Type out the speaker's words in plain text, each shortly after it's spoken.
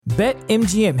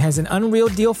BetMGM has an unreal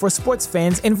deal for sports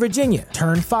fans in Virginia.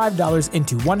 Turn $5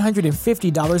 into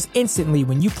 $150 instantly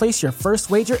when you place your first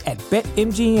wager at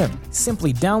BetMGM.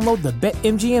 Simply download the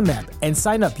BetMGM app and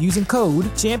sign up using code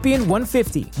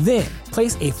Champion150. Then,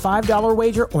 place a $5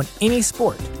 wager on any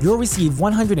sport. You'll receive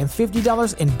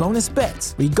 $150 in bonus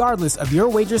bets, regardless of your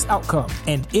wager's outcome.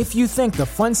 And if you think the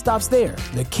fun stops there,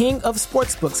 the King of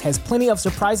Sportsbooks has plenty of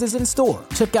surprises in store.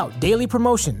 Check out daily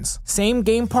promotions,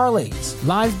 same-game parlays,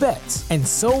 live bets, and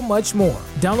so much more.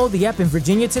 Download the app in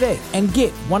Virginia today and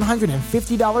get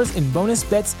 $150 in bonus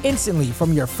bets instantly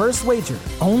from your first wager.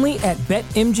 Only at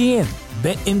BetMGM.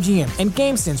 BetMGM and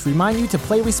GameSense remind you to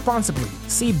play responsibly.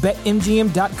 See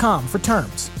BetMGM.com for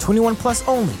terms. 21 plus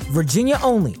only. Virginia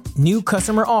only. New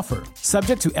customer offer.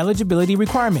 Subject to eligibility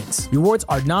requirements. Rewards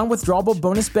are non-withdrawable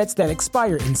bonus bets that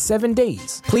expire in 7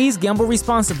 days. Please gamble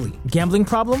responsibly. Gambling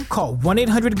problem? Call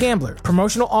 1-800-GAMBLER.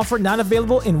 Promotional offer not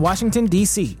available in Washington,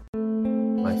 D.C.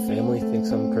 My Family Thinks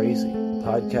I'm Crazy. A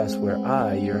podcast where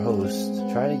I, your host,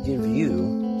 try to give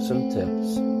you some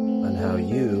tips on how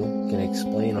you can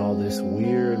explain all this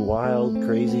weird, wild,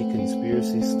 crazy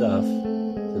conspiracy stuff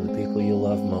to the people you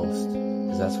love most.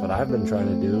 Because that's what I've been trying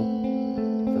to do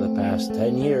for the past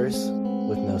 10 years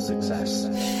with no success.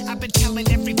 I've been telling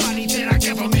everybody that our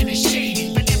government is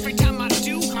shady, but every time I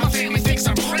do, my family thinks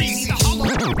I'm crazy.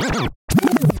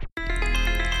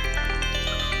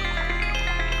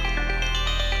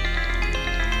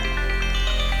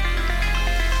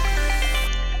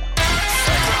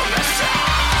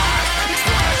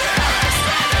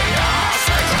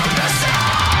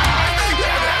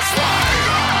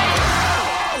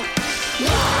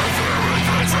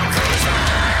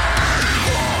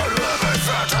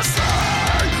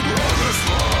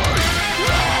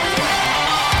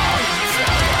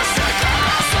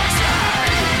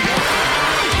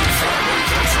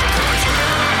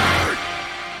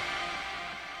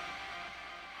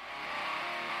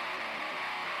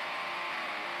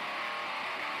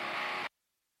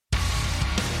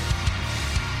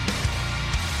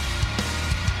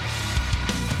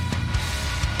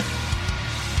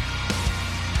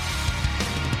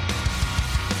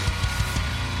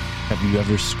 Have you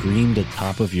ever screamed at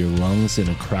top of your lungs in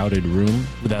a crowded room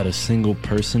without a single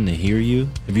person to hear you?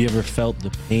 Have you ever felt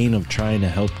the pain of trying to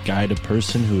help guide a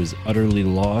person who is utterly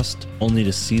lost, only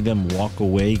to see them walk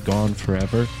away gone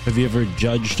forever? Have you ever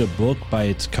judged a book by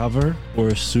its cover, or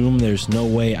assumed there's no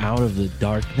way out of the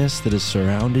darkness that has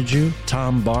surrounded you?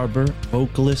 Tom Barber,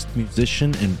 vocalist,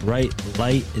 musician, and bright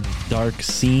light in the dark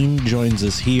scene, joins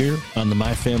us here on the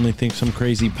My Family Thinks I'm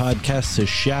Crazy podcast to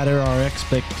shatter our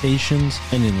expectations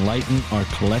and enlighten our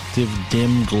collective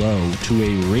dim glow to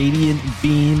a radiant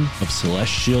beam of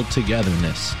celestial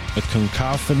togetherness, a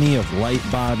cacophony of light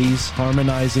bodies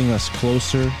harmonizing us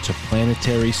closer to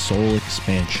planetary soul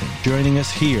expansion. Joining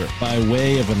us here by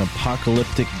way of an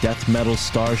apocalyptic death metal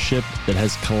starship that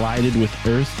has collided with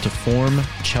Earth to form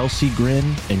Chelsea Grin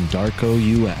and Darko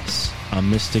US. I'm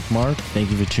Mystic Mark.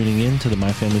 Thank you for tuning in to the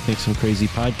My Family Thinks I'm Crazy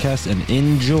podcast, and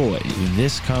enjoy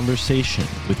this conversation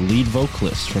with lead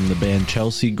vocalist from the band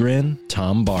Chelsea Grin,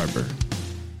 Tom Barber.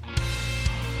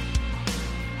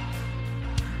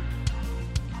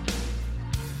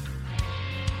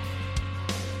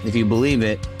 If you believe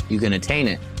it, you can attain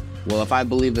it. Well, if I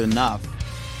believe it enough,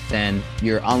 then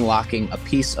you're unlocking a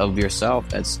piece of yourself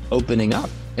that's opening up.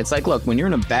 It's like, look, when you're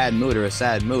in a bad mood or a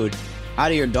sad mood, how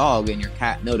do your dog and your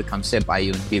cat know to come sit by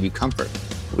you and give you comfort?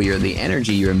 Well, you're the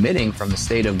energy you're emitting from the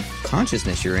state of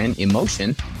consciousness you're in,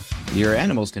 emotion, your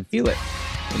animals can feel it,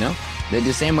 you know?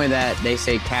 The same way that they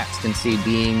say cats can see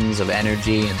beings of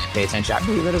energy and they pay attention, I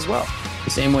believe it as well.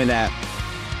 The same way that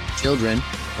children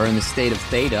are in the state of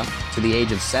theta to the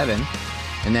age of 7,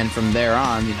 and then from there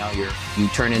on, you know, you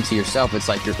turn into yourself. It's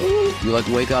like you like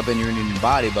wake up and you're in your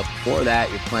body, but before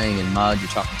that, you're playing in mud, you're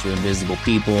talking to invisible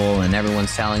people, and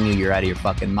everyone's telling you you're out of your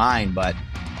fucking mind. But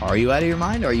are you out of your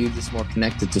mind, or are you just more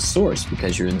connected to source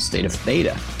because you're in the state of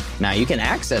theta? Now, you can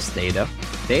access theta.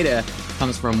 Theta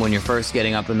comes from when you're first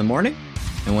getting up in the morning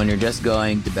and when you're just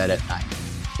going to bed at night.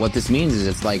 What this means is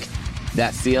it's like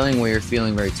that feeling where you're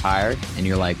feeling very tired and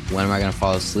you're like, when am I going to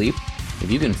fall asleep?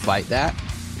 If you can fight that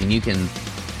and you can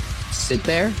sit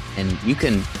there and you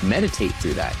can meditate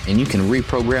through that and you can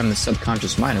reprogram the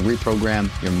subconscious mind and reprogram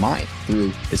your mind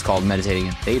through, it's called meditating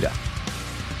in theta.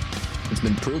 It's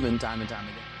been proven time and time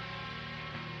again.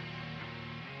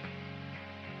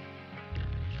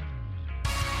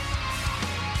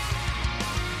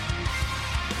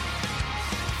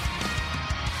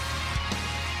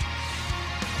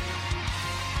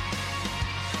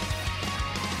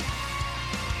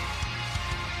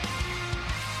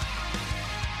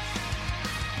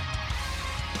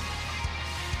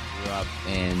 up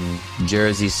in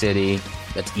Jersey City.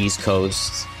 That's East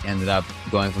Coast. Ended up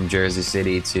going from Jersey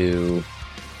City to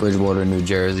Bridgewater, New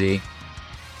Jersey,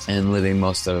 and living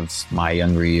most of my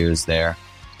younger years there.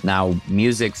 Now,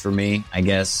 music for me, I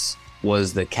guess,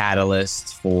 was the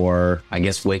catalyst for,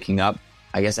 waking up,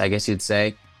 I guess you'd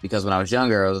say. Because when I was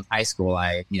younger, I was in high school,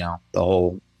 the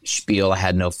whole spiel, I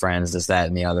had no friends, this, that,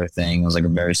 and the other thing. It was like a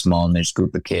very small niche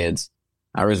group of kids.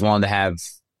 I always wanted to have,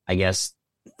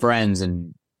 friends,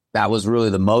 and that was really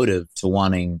the motive to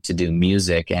wanting to do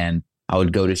music. And I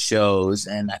would go to shows,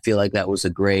 and I feel like that was a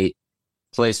great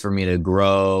place for me to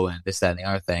grow and this, that, and the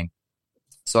other thing.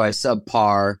 So I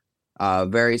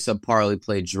very subparly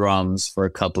played drums for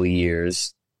a couple of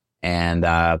years, and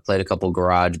played a couple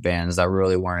garage bands that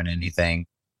really weren't anything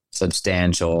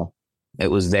substantial. It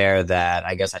was there that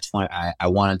I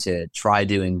wanted to try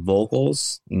doing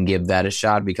vocals and give that a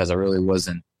shot, because I really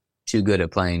wasn't too good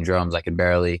at playing drums. I could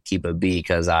barely keep a beat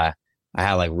because I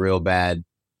had like real bad,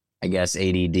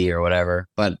 ADD or whatever.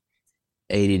 But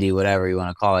ADD, whatever you want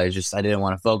to call it, I didn't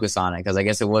want to focus on it because I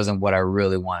guess it wasn't what I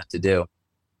really wanted to do.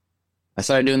 I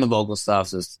started doing the vocal stuff,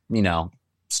 so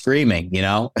screaming,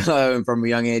 from a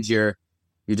young age, you're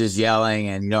just yelling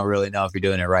and you don't really know if you're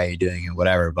doing it right, you're doing it,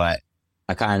 whatever. But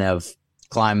I kind of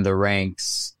climbed the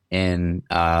ranks in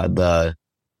the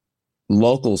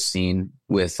local scene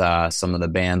with some of the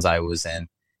bands I was in.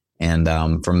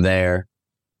 And from there,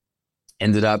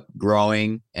 ended up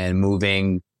growing and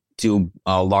moving to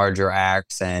larger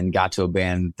acts, and got to a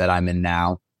band that I'm in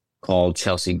now called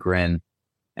Chelsea Grin.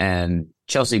 And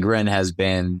Chelsea Grin has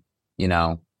been,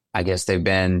 they've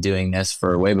been doing this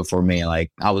for way before me.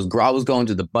 Like I was going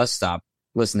to the bus stop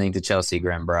listening to Chelsea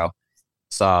Grin, bro.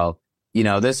 So,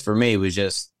 this for me was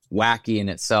just wacky in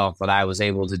itself, that I was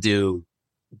able to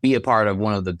be a part of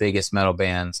one of the biggest metal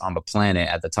bands on the planet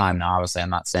at the time. Now, obviously, I'm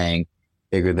not saying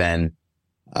bigger than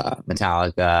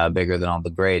Metallica, bigger than all the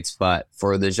greats, but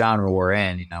for the genre we're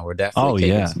in, we're definitely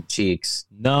taking some cheeks.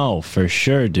 No, for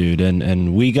sure, dude.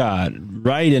 And we got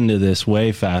right into this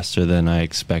way faster than I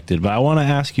expected. But I want to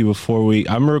ask you before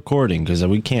I'm recording because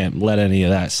we can't let any of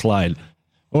that slide.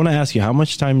 I want to ask you, how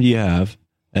much time do you have?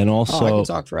 And also, I can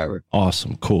talk forever.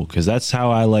 Awesome, cool, because that's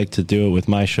how I like to do it with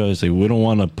my shows. Like, we don't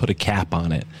want to put a cap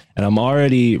on it. And I'm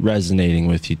already resonating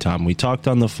with you, Tom. We talked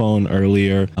on the phone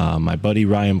earlier. My buddy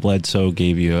Ryan Bledsoe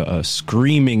gave you a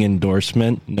screaming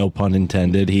endorsement, no pun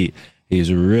intended. He's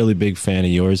a really big fan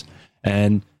of yours.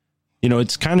 And,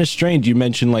 it's kind of strange. You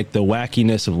mentioned like the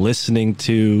wackiness of listening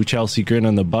to Chelsea Grin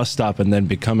on the bus stop and then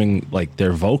becoming like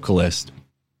their vocalist.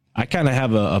 I kind of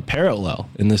have a parallel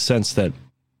in the sense that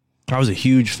I was a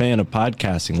huge fan of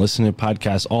podcasting, listening to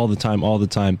podcasts all the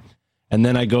time. And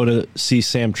then I go to see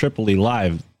Sam Tripoli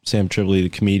live. Sam Tripoli, the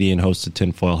comedian, host of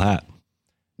Tinfoil Hat.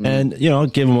 And, I'll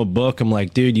give him a book. I'm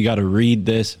like, dude, you got to read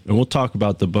this. And we'll talk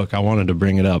about the book. I wanted to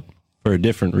bring it up for a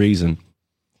different reason.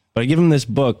 But I give him this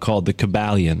book called The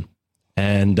Kabbalion.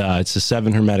 And it's the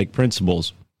 7 Hermetic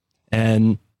Principles.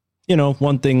 And,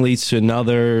 one thing leads to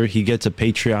another. He gets a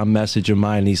Patreon message of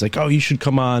mine. And he's like, oh, you should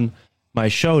come on my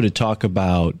show to talk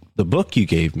about the book you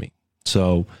gave me.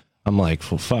 So I'm like,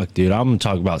 well, fuck, dude, I'm going to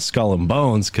talk about Skull and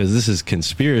Bones because this is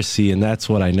conspiracy and that's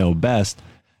what I know best.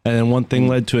 And then one thing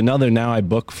led to another. Now I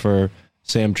book for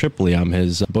Sam Tripoli. I'm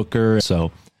his booker.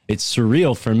 So it's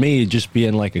surreal for me just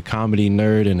being like a comedy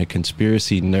nerd and a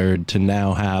conspiracy nerd to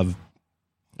now have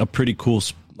a pretty cool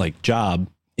like job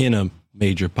in a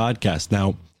major podcast.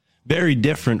 Now, very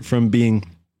different from being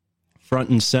front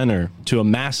and center to a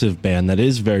massive band that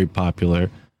is very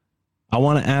popular. I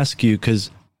want to ask you,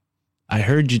 because I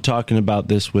heard you talking about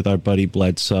this with our buddy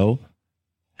Bledsoe,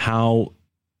 how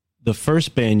the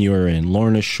first band you were in,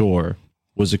 Lorna Shore,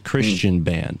 was a Christian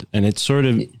band, and it sort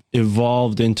of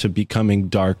evolved into becoming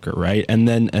darker, right? And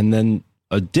then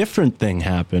a different thing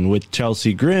happened with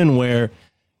Chelsea Grin, where it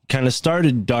kind of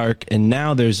started dark, and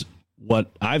now there's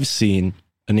what I've seen,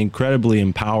 an incredibly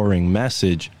empowering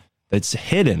message that's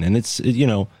hidden. And it's,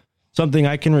 something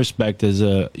I can respect as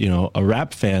a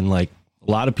rap fan. Like, a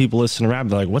lot of people listen to rap,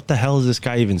 they're like, what the hell is this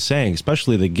guy even saying?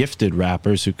 Especially the gifted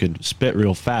rappers who could spit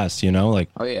real fast, like,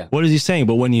 oh yeah, what is he saying?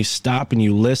 But when you stop and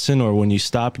you listen, or when you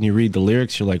stop and you read the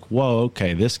lyrics, you're like, whoa,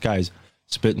 okay, this guy's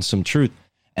spitting some truth.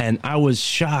 And I was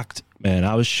shocked, man.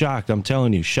 I was shocked. I'm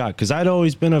telling you, shocked, because I'd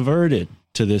always been averted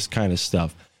to this kind of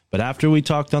stuff. But after we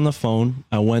talked on the phone,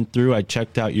 I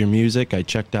checked out your music. I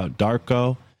checked out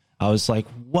Darko. I was like,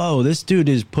 whoa, this dude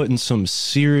is putting some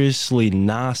seriously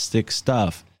Gnostic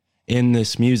stuff in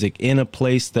this music, in a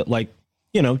place that, like,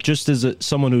 just as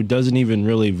someone who doesn't even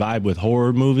really vibe with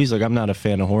horror movies, like, I'm not a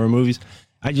fan of horror movies.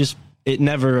 it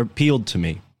never appealed to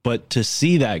me. But to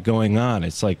see that going on,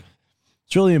 it's like,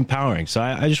 it's really empowering. So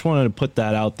I just wanted to put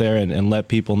that out there and let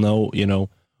people know, you know,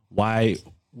 why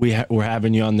we're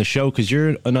having you on the show, because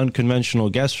you're an unconventional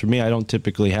guest for me. I don't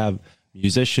typically have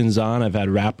musicians on. I've had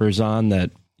rappers on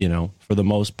that, you know, for the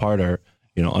most part are,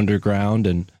 you know, underground,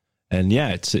 and yeah,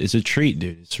 it's a treat,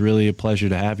 dude. It's really a pleasure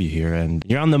to have you here. And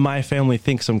you're on the My Family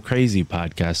Thinks I'm Crazy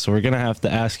podcast, so we're gonna have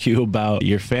to ask you about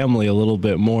your family a little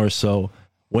bit more. So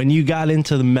when you got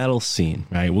into the metal scene,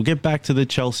 right? We'll get back to the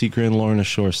Chelsea Grin, Lorna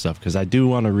Shore stuff, because I do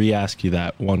want to re-ask you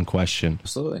that one question.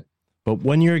 Absolutely. But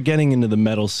when you were getting into the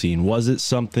metal scene, was it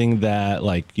something that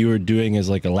like you were doing as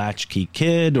like a latchkey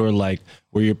kid, or like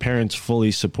were your parents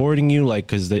fully supporting you, like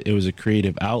because it was a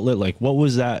creative outlet? Like what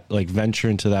was that like venture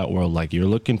into that world like? You're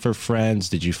looking for friends.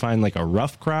 Did you find like a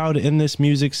rough crowd in this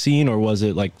music scene, or was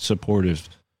it like supportive?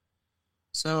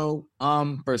 So,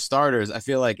 for starters, I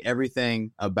feel like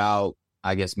everything about,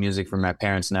 I guess, music from my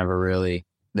parents they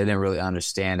didn't really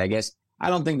understand. I guess I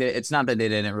don't think that it's not that they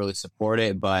didn't really support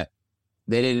it, but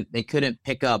they couldn't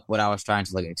pick up what I was trying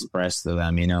to like express to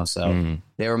them, you know? So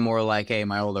they were more like, hey,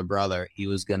 my older brother, he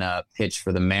was going to pitch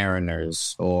for the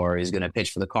Mariners, or he's going to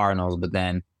pitch for the Cardinals. But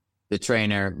then the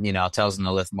trainer, you know, tells him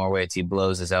to lift more weights. He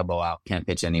blows his elbow out, can't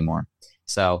pitch anymore.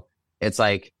 So it's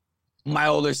like, my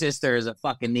older sister is a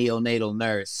fucking neonatal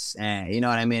nurse, and you know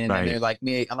what I mean? And then they're like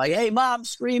me, I'm like, hey, mom,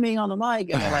 screaming on the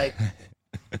mic. And they're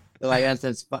like,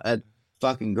 that's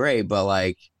fucking great. But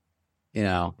like, you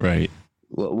know, right.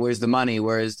 Where's the money?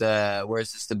 Where's the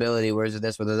stability? Where's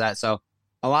this? Where's that? So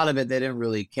a lot of it they didn't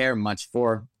really care much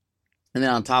for. And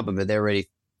then on top of it, they already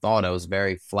thought I was a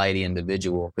very flighty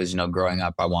individual, because, you know, growing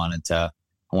up, I wanted to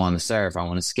surf, I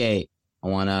want to skate, I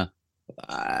want to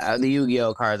the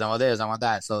Yu-Gi-Oh cards, I want this, I want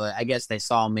that. So I guess they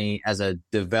saw me as a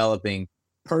developing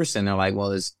person. They're like,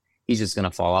 well, he's just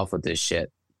gonna fall off with this shit.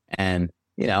 And,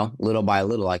 you know, little by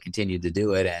little, I continued to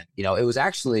do it. And, you know, it was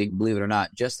actually, believe it or not,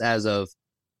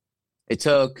 it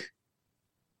took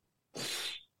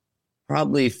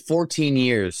probably 14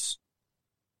 years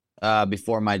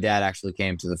before my dad actually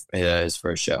came to his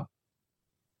first show.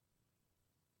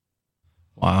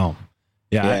 Wow.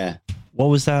 Yeah. What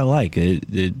was that like?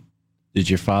 Did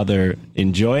your father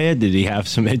enjoy it? Did he have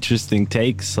some interesting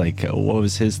takes? Like, what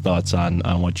was his thoughts on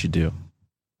what you do?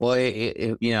 Well,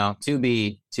 you know, to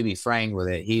be frank with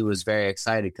it, he was very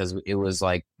excited because it was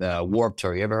like the Warped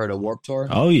Tour. You ever heard of Warped Tour?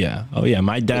 Oh yeah.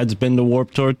 My dad's been to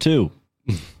Warped Tour too.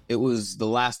 It was the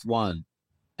last one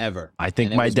ever. I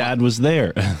think my dad was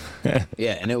there.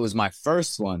 Yeah, and it was my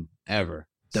first one ever.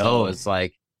 So it's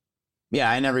like,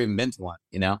 yeah, I never even been to one,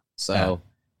 you know? So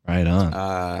yeah, right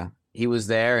on. He was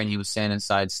there, and he was standing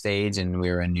side stage, and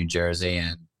we were in New Jersey,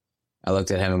 and I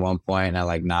looked at him at one point, and I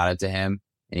like nodded to him,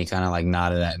 and he kind of like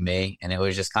nodded at me, and it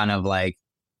was just kind of like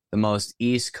the most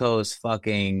East Coast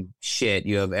fucking shit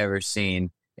you have ever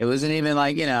seen. It wasn't even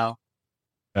like, you know,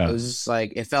 It was just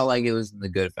like, it felt like it was the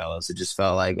Goodfellas. It just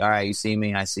felt like, all right, you see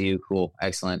me, I see you, cool,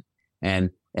 excellent.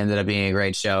 And ended up being a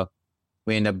great show.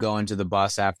 We ended up going to the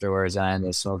bus afterwards, and I ended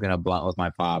up smoking a blunt with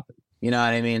my pop. You know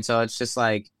what I mean? So it's just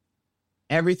like,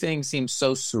 everything seems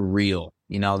so surreal.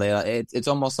 You know, it's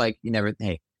almost like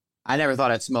I never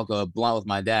thought I'd smoke a blunt with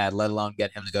my dad, let alone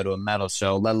get him to go to a metal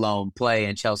show, let alone play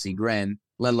in Chelsea Grin,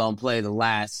 let alone play the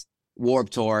last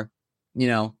Warped Tour, you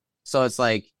know? So it's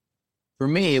like, for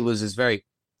me, it was just very,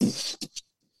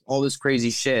 all this crazy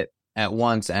shit at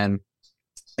once. And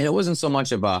it wasn't so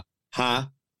much of a,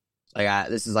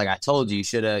 this is like, I told you, you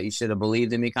should have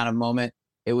believed in me kind of moment.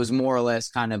 It was more or less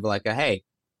kind of like a, hey,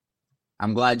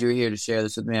 I'm glad you're here to share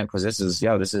this with me, because this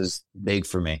is big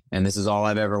for me. And this is all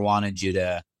I've ever wanted you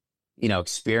to, you know,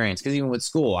 experience. Because even with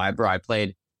school, I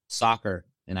played soccer,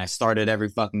 and I started every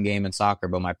fucking game in soccer,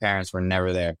 but my parents were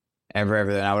never there, ever.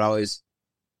 And I would always,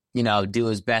 you know,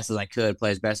 do as best as I could, play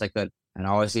as best I could. And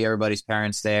I always see everybody's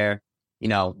parents there, you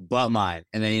know, but mine.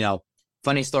 And then, you know,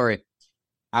 funny story,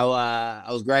 I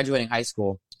was graduating high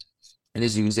school, and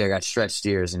as you can see, I got stretched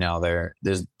ears. You know, they're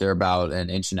about 1.5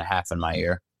 inches in my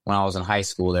ear. When I was in high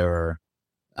school, they were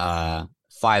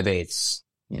 5/8,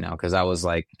 you know, because I was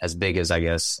like as big as I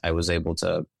guess I was able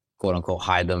to, quote unquote,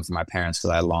 hide them from my parents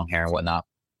because I had long hair and whatnot.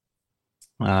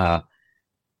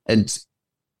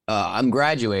 I'm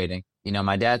graduating. You know,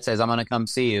 my dad says, I'm going to come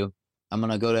see you. I'm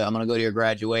going to go to your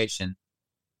graduation,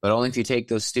 but only if you take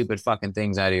those stupid fucking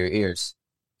things out of your ears.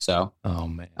 So, oh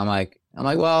man, I'm like,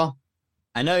 well,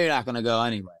 I know you're not going to go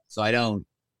anyway. So I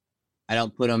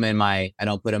put them in my,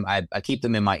 I keep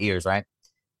them in my ears, right?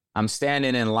 I'm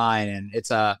standing in line, and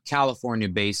it's a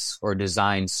California-based or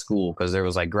design school, because there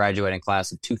was like graduating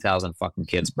class of 2,000 fucking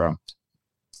kids, bro.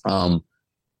 And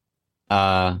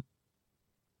I'm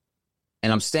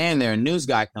standing there, and a news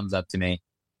guy comes up to me,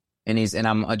 and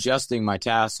I'm adjusting my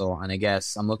tassel, and I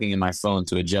guess I'm looking in my phone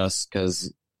to adjust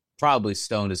because probably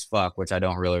stoned as fuck, which I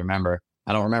don't really remember.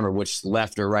 I don't remember which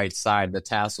left or right side the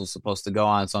tassel's supposed to go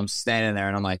on. So I'm standing there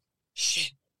and I'm like,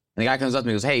 shit. And the guy comes up to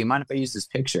me and goes, hey, you mind if I use this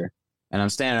picture? And I'm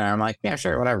standing there. I'm like, yeah,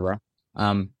 sure, whatever,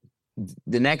 bro.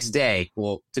 The next day,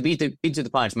 well, to beat to the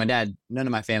punch, my dad, none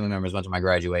of my family members went to my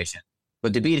graduation,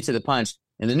 but to beat it to the punch,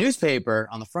 in the newspaper,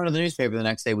 on the front of the newspaper the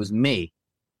next day was me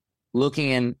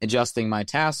looking and adjusting my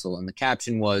tassel. And the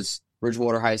caption was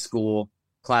Bridgewater High School,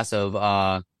 class of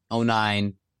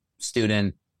 09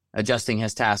 student, adjusting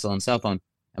his tassel and cell phone.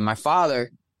 And my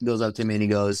father goes up to me and he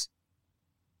goes,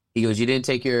 you didn't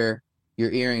take your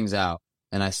earrings out.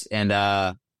 He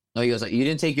goes, you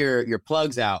didn't take your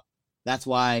plugs out. That's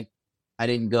why I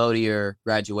didn't go to your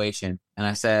graduation. And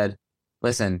I said,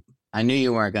 listen, I knew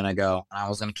you weren't going to go. And I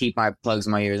was going to keep my plugs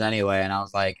in my ears anyway. And I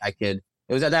was like, it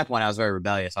was at that point I was very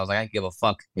rebellious. I was like, I could give a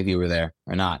fuck if you were there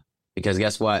or not. Because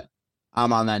guess what?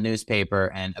 I'm on that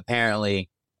newspaper. And apparently,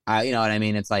 you know what I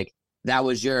mean? It's like, that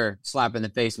was your slap in the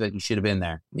face, but you should have been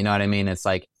there. You know what I mean? It's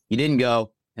like, you didn't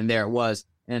go, and there it was.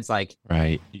 And it's like,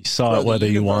 right. You saw it whether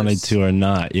you wanted to or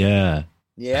not. Yeah.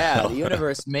 Yeah. The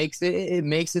universe makes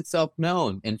itself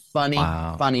known in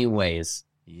funny ways.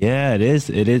 Yeah, it is.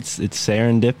 It's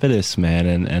serendipitous,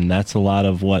 man. And that's a lot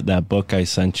of what that book I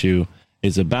sent you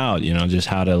is about, you know, just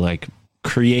how to like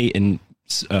create and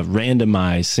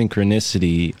randomize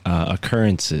synchronicity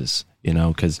occurrences, you know,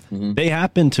 because they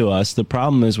happen to us. The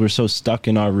problem is we're so stuck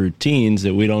in our routines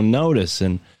that we don't notice.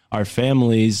 And our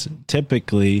families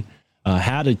typically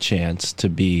had a chance to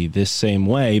be this same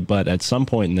way, but at some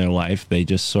point in their life, they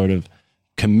just sort of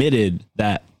committed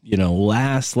that, you know,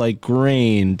 last like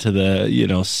grain to the, you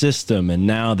know, system. And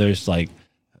now there's like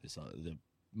a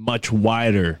much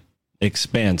wider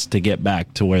expanse to get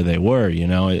back to where they were, you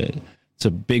know. It's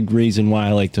a big reason why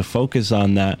I like to focus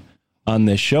on that on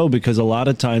this show, because a lot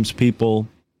of times people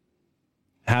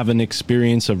have an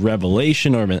experience of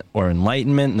revelation or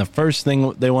enlightenment, and the first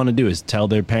thing they want to do is tell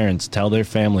their parents, tell their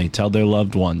family, tell their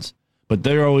loved ones. But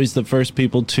they're always the first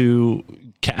people to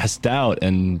cast out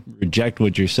and reject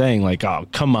what you're saying, like, oh,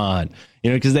 come on, you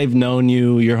know, because they've known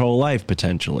you your whole life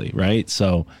potentially, right?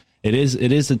 So it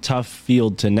is a tough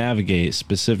field to navigate,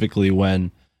 specifically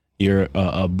when you're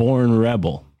a born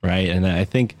rebel, right? And I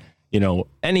think, you know,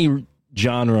 any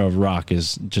genre of rock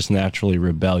is just naturally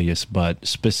rebellious, but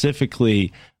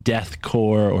specifically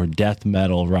deathcore or death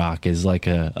metal rock is like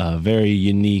a very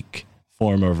unique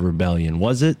form of rebellion.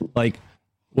 Was it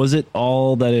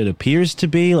all that it appears to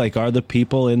be? Like, are the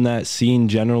people in that scene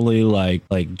generally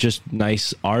like just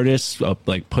nice artists,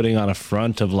 like putting on a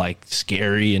front of like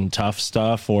scary and tough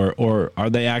stuff, or are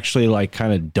they actually like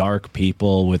kind of dark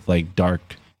people with like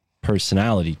dark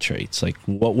personality traits? Like,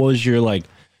 what was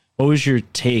your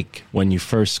take when you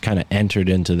first kind of entered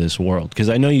into this world? Because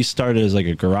I know you started as like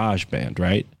a garage band,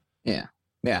 right? Yeah.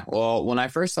 Well, when I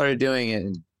first started doing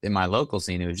it in my local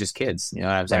scene, it was just kids. You know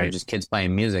what I'm saying? Right. It was just kids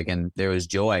playing music, and there was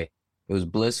joy. It was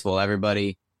blissful.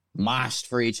 Everybody moshed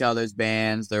for each other's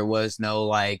bands. There was no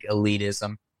like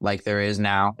elitism like there is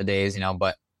nowadays, you know.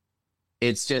 But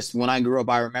it's just, when I grew up,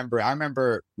 I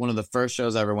remember one of the first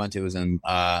shows I ever went to was in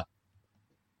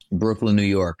Brooklyn, New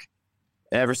York.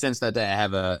 Ever since that day, I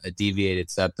have a deviated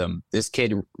septum. This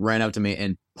kid ran up to me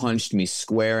and punched me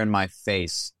square in my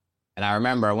face. And I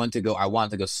remember I wanted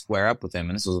to go square up with him.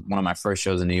 And this was one of my first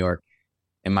shows in New York.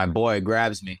 And my boy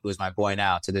grabs me, who is my boy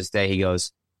now. To this day, he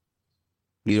goes,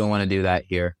 "You don't want to do that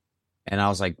here." And I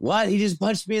was like, "What? He just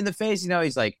punched me in the face." You know,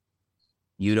 he's like,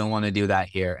 "You don't want to do that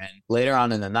here." And later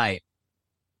on in the night,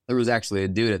 there was actually a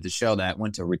dude at the show that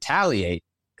went to retaliate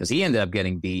because he ended up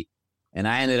getting beat. And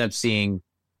I ended up seeing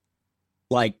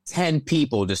like 10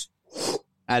 people just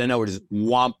out of nowhere just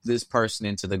whomp this person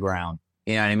into the ground.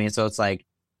 You know what I mean? So it's like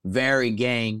very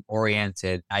gang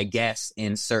oriented, I guess,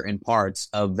 in certain parts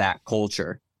of that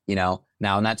culture, you know.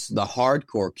 Now, and that's the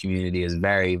hardcore community is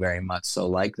very, very much so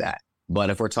like that. But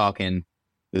if we're talking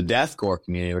the deathcore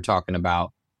community, we're talking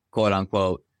about quote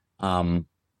unquote, because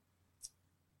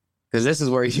this is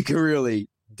where you can really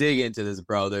dig into this,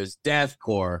 bro. There's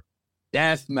deathcore,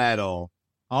 death metal,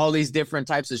 all these different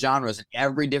types of genres, and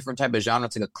every different type of genre,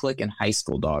 it's like a clique in high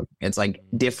school, dog. It's like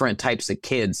different types of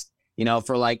kids. You know,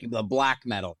 for like the black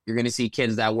metal, you're going to see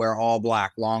kids that wear all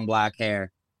black, long black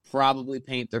hair, probably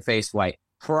paint their face white,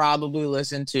 probably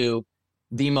listen to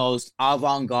the most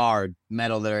avant-garde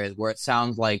metal there is, where it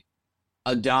sounds like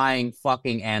a dying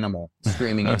fucing animal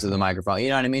screaming into the microphone. You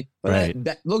know what I mean? But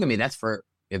Right. Look at me. That's for,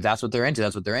 if that's what they're into,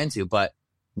 that's what they're into. But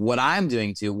what I'm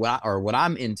doing what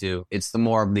I'm into, it's the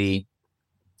more of the,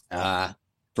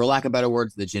 for lack of better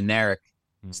words, the generic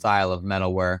style of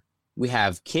metal, where we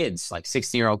have kids, like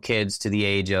 16-year-old kids to the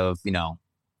age of,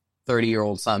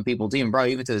 30-year-old some people, even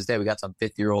to this day, we got some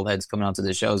 50-year-old heads coming out to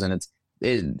the shows,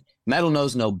 and metal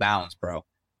knows no bounds, bro.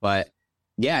 But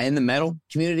yeah, in the metal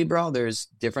community, bro, there's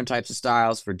different types of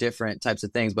styles for different types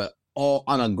of things, but all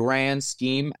on a grand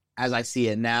scheme, as I see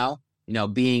it now,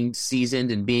 being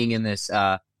seasoned and being in this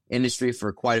industry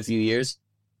for quite a few years,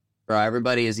 bro,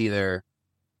 everybody is either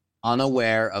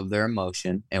unaware of their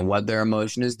emotion and what their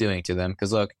emotion is doing to them.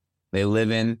 Because look, they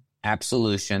live in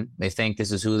absolution. They think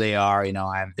this is who they are.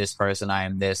 I am this person. I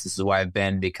am this. This is who I've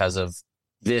been because of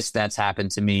this that's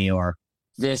happened to me, or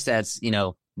this that's,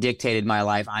 dictated my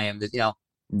life. I am this,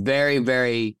 very,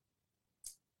 very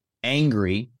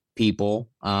angry people.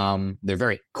 They're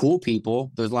very cool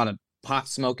people. There's a lot of pot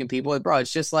smoking people. Bro,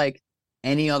 it's just like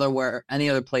any other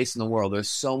place in the world. There's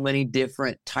so many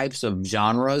different types of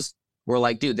genres. We're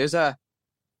like, dude, there's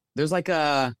like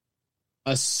a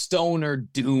stoner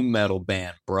doom metal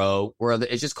band, bro, where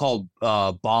it's just called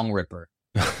Bong Ripper.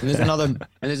 And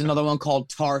there's another one called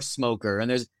Tar Smoker,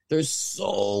 and there's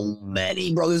so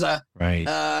many, bro. There's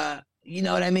you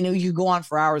know what I mean? You could go on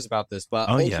for hours about this, but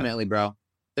ultimately, bro,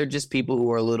 they're just people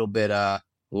who are a little bit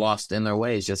lost in their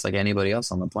ways, just like anybody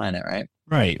else on the planet, right?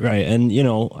 Right. And,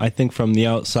 I think from the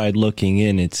outside looking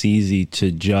in, it's easy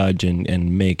to judge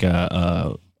and make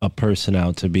a person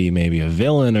out to be maybe a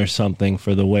villain or something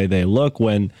for the way they look,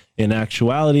 when in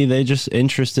actuality, they're just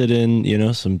interested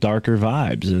in, some darker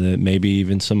vibes and maybe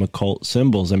even some occult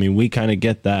symbols. I mean, we kind of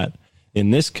get that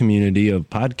in this community of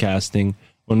podcasting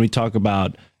when we talk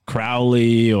about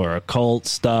Crowley or occult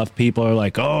stuff. People are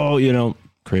like, oh,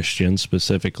 Christians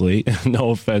specifically, no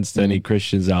offense to any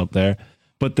Christians out there,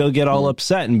 but they'll get all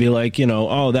upset and be like,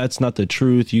 oh, that's not the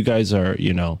truth. You guys are,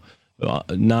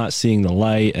 not seeing the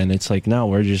light. And it's like, no,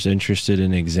 we're just interested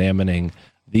in examining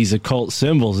these occult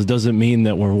symbols. It doesn't mean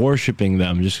that we're worshiping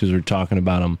them just because we're talking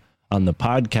about them on the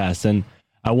podcast. And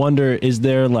I wonder, is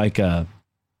there like an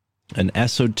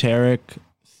esoteric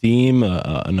theme,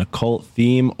 an occult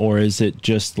theme, or is it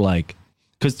just like,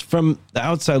 because from the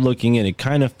outside looking in, it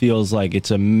kind of feels like it's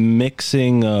a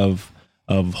mixing of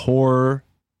horror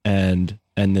and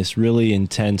this really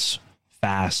intense,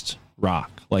 fast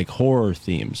rock, like horror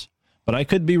themes. But I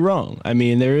could be wrong. I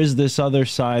mean, there is this other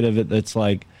side of it that's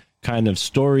like kind of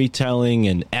storytelling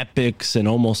and epics and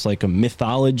almost like a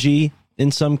mythology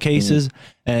in some cases.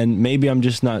 And maybe I'm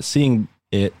just not seeing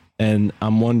it. And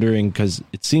I'm wondering, because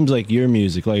it seems like your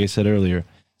music, like I said earlier,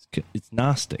 it's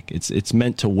Gnostic. It's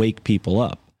meant to wake people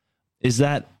up. Is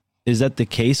that the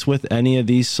case with any of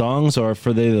these songs, or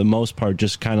for the most part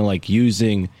just kind of like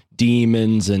using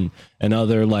demons and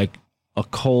other like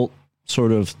occult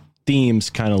sort of themes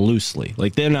kind of loosely?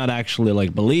 Like they're not actually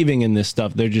like believing in this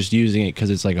stuff. They're just using it because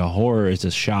it's like a horror, it's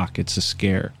a shock, it's a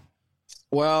scare.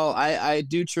 Well, I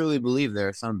do truly believe there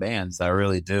are some bands that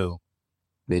really do.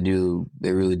 They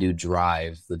really do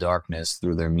drive the darkness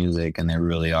through their music, and they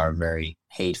really are very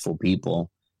hateful people.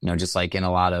 Just like in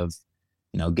a lot of,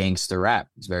 gangster rap.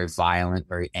 It's very violent,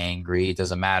 very angry. It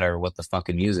doesn't matter what the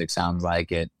fucking music sounds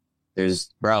like.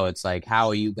 It's like, how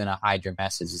are you going to hide your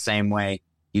message? The same way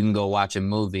you can go watch a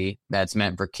movie that's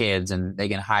meant for kids and they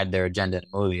can hide their agenda in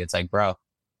a movie. It's like, bro,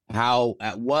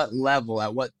 at what level,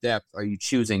 at what depth are you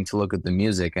choosing to look at the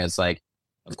music? And it's like,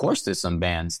 of course, there's some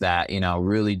bands that,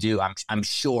 really do. I'm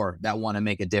sure that want to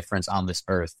make a difference on this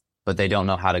earth, but they don't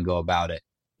know how to go about it,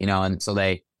 and so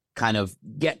they kind of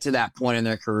get to that point in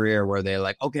their career where they're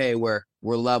like, okay, we're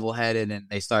level headed, and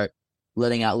they start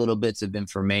letting out little bits of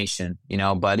information,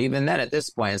 but even then at this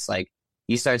point, it's like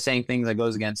you start saying things that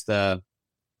goes against the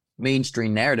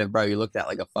mainstream narrative, bro. You looked at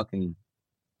like a fucking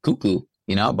cuckoo,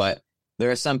 but there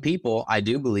are some people I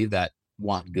do believe that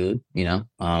want good,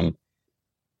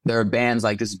 there are bands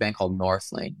like this band called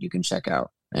Northlane you can check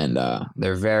out. And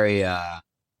they're very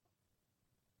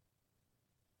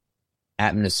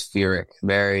atmospheric,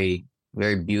 very,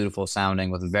 very beautiful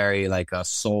sounding, with very like a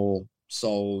soul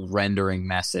rendering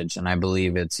message. And I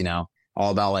believe it's, all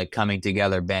about like coming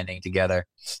together, banding together.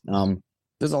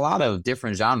 There's a lot of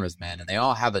different genres, man, and they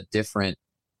all have a different,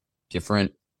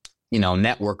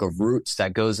 network of roots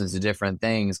that goes into different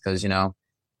things. Cause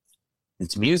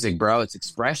it's music, bro. It's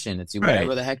expression. It's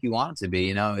whatever the heck you want it to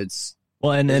be. It's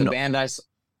and a band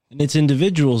and it's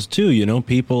individuals too.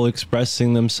 People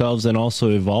expressing themselves and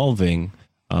also evolving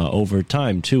over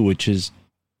time too, which is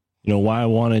why I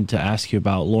wanted to ask you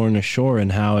about Lorna Shore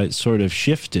and how it sort of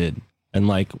shifted. And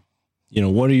like,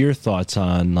 what are your thoughts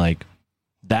on like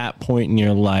that point in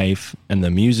your life and the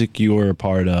music you were a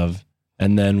part of?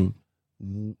 And then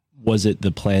was it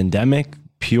the pandemic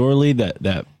purely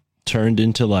that turned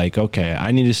into like, okay,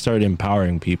 I need to start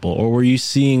empowering people? Or were you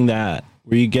seeing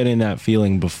Were you getting that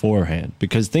feeling beforehand?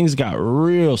 Because things got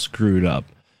real screwed up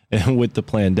with the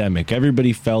pandemic.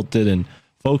 Everybody felt it, and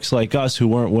folks like us who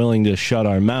weren't willing to shut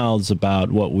our mouths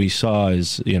about what we saw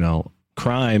as,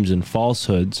 crimes and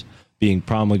falsehoods being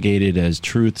promulgated as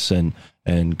truths and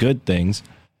good things,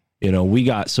 we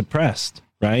got suppressed,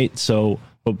 right? So,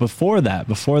 but before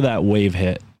that wave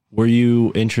hit, were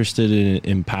you interested in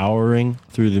empowering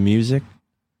through the music?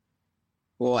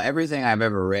 Well, everything I've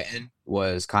ever written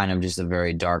was kind of just a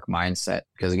very dark mindset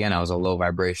because, again, I was a low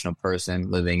vibrational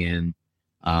person living in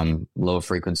low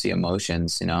frequency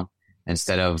emotions,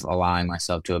 Instead of allowing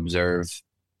myself to observe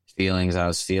feelings I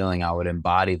was feeling, I would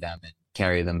embody them and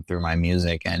carry them through my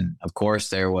music. And of course,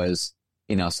 there was,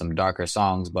 some darker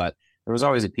songs, but there was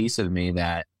always a piece of me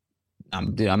that,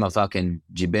 I'm a fucking,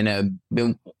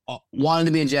 wanted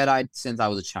to be a Jedi since I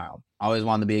was a child. I always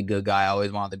wanted to be a good guy. I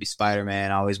always wanted to be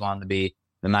Spider-Man. I always wanted to be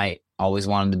the knight. I always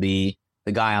wanted to be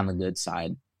the guy on the good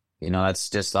side. That's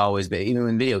just always been, even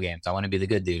in video games, I want to be the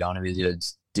good dude. I want to be the dude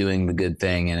doing the good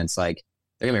thing. And it's like,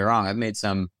 don't get me wrong, I've made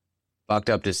some fucked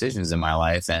up decisions in my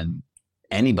life, and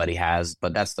anybody has,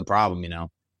 but that's the problem,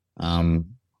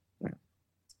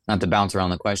 Not to bounce around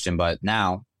the question, but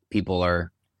now people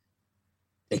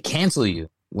they cancel you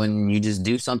when you just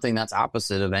do something that's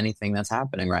opposite of anything that's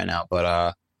happening right now.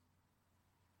 But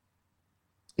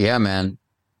yeah, man,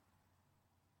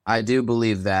 I do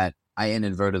believe that I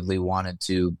inadvertently wanted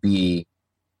to be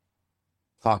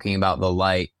talking about the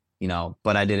light,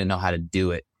 but I didn't know how to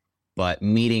do it. But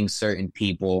meeting certain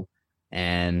people,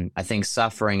 and I think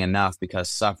suffering enough, because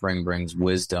suffering brings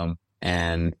wisdom.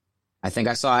 And I think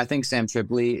Sam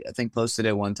Tripoli, posted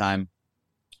it one time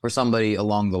for somebody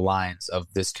along the lines of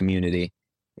this community.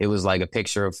 It was like a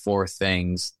picture of 4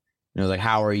 things. It was like,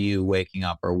 how are you waking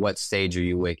up, or what stage are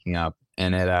you waking up?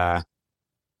 And it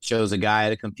shows a guy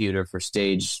at a computer for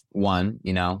stage 1,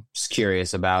 just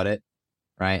curious about it,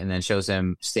 right? And then shows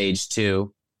him stage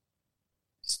 2,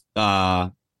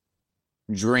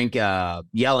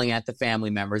 yelling at the family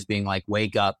members, being like,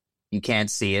 wake up, you can't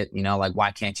see it, like,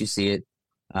 why can't you see it?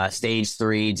 Stage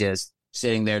 3, just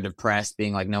sitting there depressed,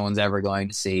 being like, no one's ever going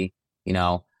to see,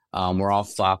 we're all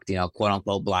fucked, quote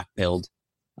unquote black pilled.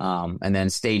 And then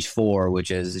stage 4, which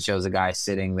is, it shows a guy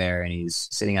sitting there, and he's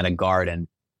sitting at a garden,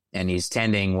 and he's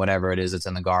tending whatever it is that's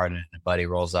in the garden. And a buddy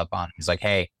rolls up on him. He's like,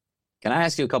 hey, can I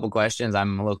ask you a couple questions?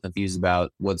 I'm a little confused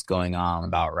about what's going on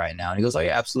about right now. And he goes, oh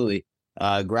yeah, absolutely.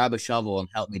 Grab a shovel and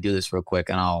help me do this real quick,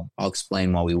 and I'll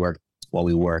explain while we work,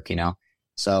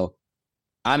 So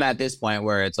I'm at this point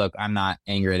where it's like, I'm not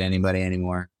angry at anybody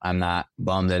anymore. I'm not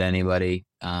bummed at anybody,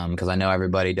 because I know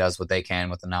everybody does what they can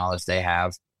with the knowledge they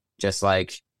have, just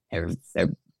like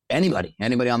anybody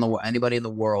in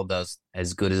the world does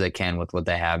as good as they can with what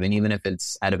they have. And even if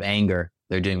it's out of anger,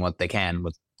 they're doing what they can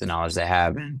with the knowledge they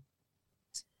have. And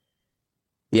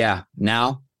yeah,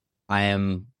 now I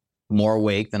am more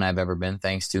awake than I've ever been,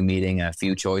 thanks to meeting a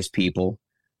few choice people,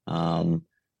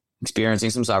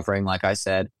 experiencing some suffering, like I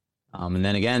said. And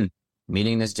then again,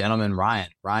 meeting this gentleman,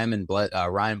 Ryan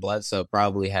Bledsoe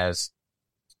probably has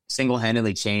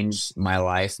single-handedly changed my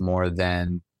life more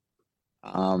than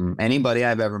anybody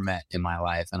I've ever met in my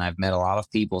life. And I've met a lot of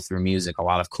people through music, a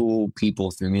lot of cool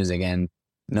people through music, and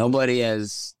nobody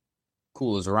as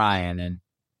cool as Ryan. And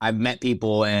I've met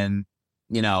people in,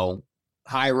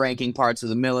 high-ranking parts of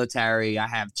the military. I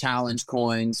have challenge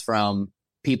coins from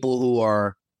people who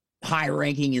are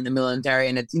high-ranking in the military,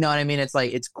 and it's, It's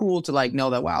like, it's cool to like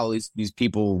know that, wow, these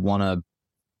people want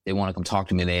to come talk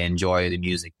to me. They enjoy the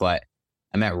music. But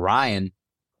I met Ryan,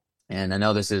 and I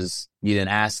know you didn't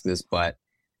ask this, but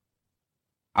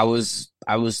I was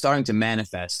starting to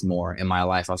manifest more in my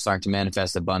life. I was starting to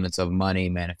manifest abundance of money,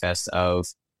 manifest of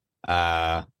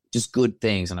just good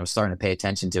things, and I was starting to pay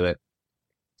attention to it.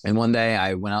 And one day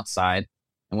I went outside,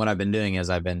 and what I've been doing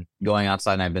is I've been going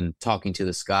outside and I've been talking to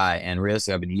the sky, and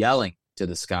realistically I've been yelling to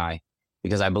the sky,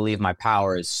 because I believe my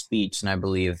power is speech, and I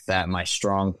believe that my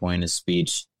strong point is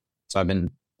speech. So I've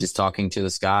been just talking to the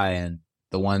sky, and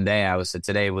the one day I said,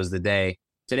 today's the day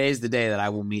that I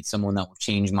will meet someone that will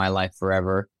change my life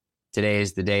forever. Today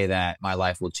is the day that my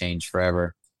life will change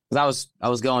forever. Because I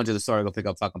was going to the store to go pick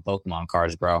up fucking Pokemon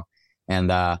cards, bro.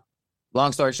 And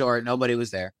long story short, nobody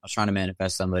was there. I was trying to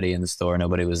manifest somebody in the store.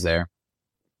 Nobody was there.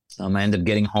 I ended up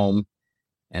getting home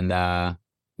and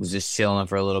was just chilling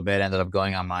for a little bit. Ended up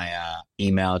going on my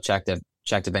email, checked if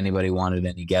anybody wanted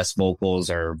any guest vocals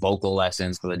or vocal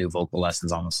lessons, because I do vocal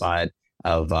lessons on the side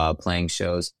of playing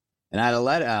shows. And I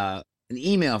had an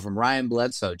email from Ryan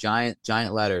Bledsoe, giant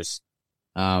letters,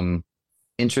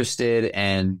 interested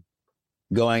in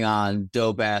going on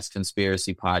dope ass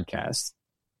conspiracy podcast.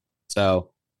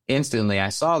 So instantly I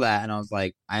saw that and I was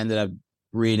like, I ended up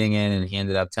reading it and he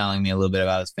ended up telling me a little bit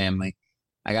about his family.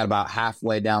 I got about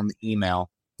halfway down the email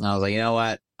and I was like, you know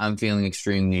what? I'm feeling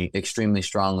extremely, extremely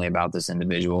strongly about this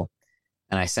individual.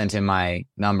 And I sent him my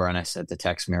number and I said to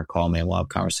text me or call me and we'll have a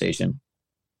conversation.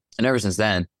 And ever since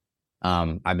then,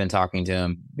 I've been talking to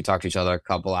him. We talk to each other a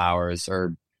couple hours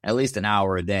or at least an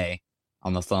hour a day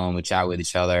on the phone. We chat with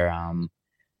each other.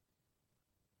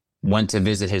 Went to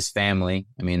visit his family.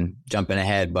 I mean, jumping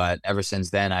ahead, but ever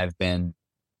since then, I've been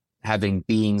having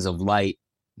beings of light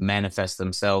manifest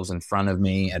themselves in front of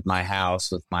me at my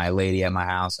house with my lady at my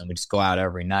house. And we just go out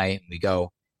every night and we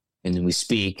go and we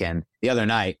speak. And the other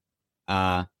night,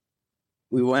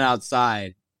 we went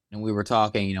outside and we were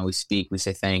talking, you know, we speak, we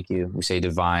say thank you, we say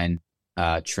divine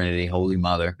Trinity, Holy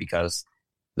Mother, because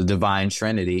the divine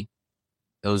Trinity,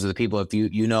 those are the people, if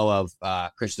you know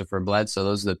of Christopher Bledsoe,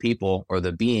 those are the people or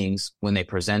the beings when they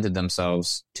presented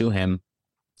themselves to him.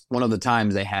 One of the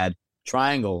times they had a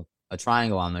triangle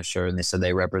on their shirt and they said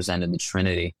they represented the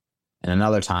Trinity. And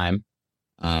another time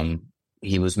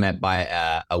he was met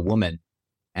by a woman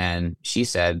and she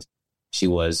said she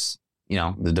was, you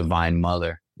know, the divine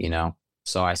mother, you know.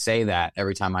 So I say that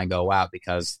every time I go out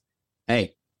because,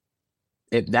 hey,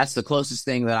 that's the closest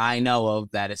thing that I know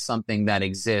of that is something that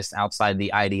exists outside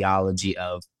the ideology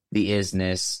of the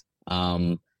isness,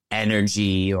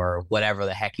 energy, or whatever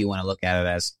the heck you want to look at it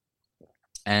as.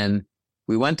 And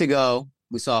we went to go.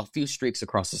 We saw a few streaks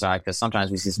across the side because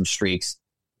sometimes we see some streaks,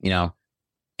 you know,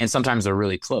 and sometimes they're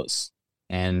really close.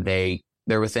 And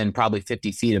they're within probably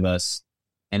 50 feet of us.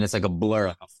 And it's like a blur,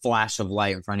 like a flash of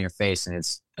light in front of your face. And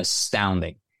it's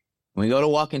astounding. When we go to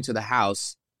walk into the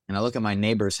house and I look at my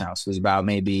neighbor's house, who's about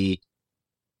maybe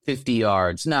 30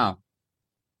 yards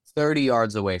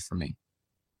away from me.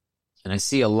 And I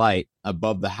see a light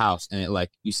above the house and it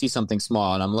like, you see something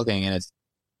small and I'm looking and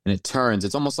it turns.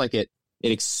 It's almost like it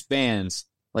expands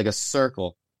like a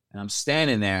circle. And I'm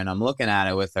standing there and I'm looking at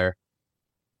it with her.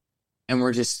 And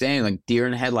we're just standing like deer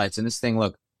in the headlights. And this thing,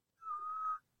 look,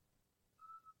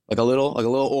 like a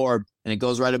little orb, and it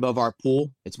goes right above our pool.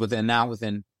 It's within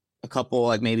a couple,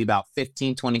 like maybe about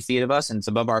 15, 20 feet of us, and it's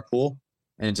above our pool,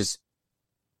 and it just,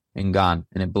 and gone,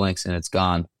 and it blinks, and it's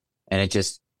gone, and it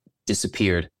just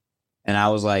disappeared. And I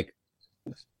was like,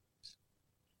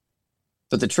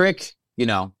 but the trick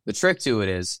to it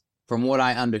is, from what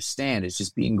I understand, is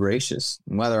just being gracious.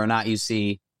 And whether or not you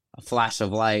see a flash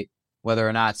of light, whether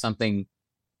or not something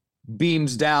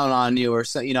beams down on you, or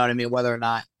so, you know what I mean, whether or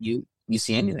not you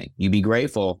see anything, you be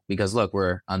grateful because look,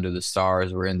 we're under the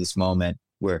stars. We're in this moment.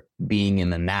 We're being in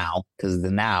the now because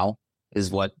the now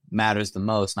is what matters the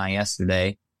most. Not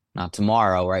yesterday, not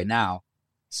tomorrow, right now.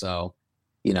 So,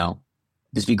 you know,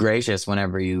 just be gracious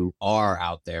whenever you are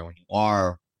out there, when you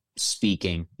are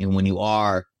speaking and when you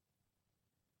are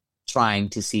trying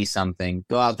to see something,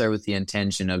 go out there with the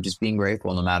intention of just being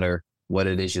grateful no matter what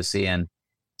it is you see. And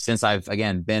since I've,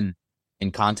 again, been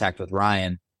in contact with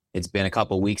Ryan, it's been a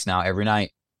couple of weeks now, every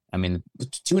night. I mean,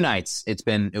 2 nights, it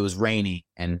was rainy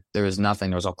and there was nothing.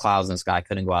 There was all clouds in the sky. I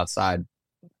couldn't go outside.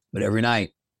 But every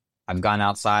night I've gone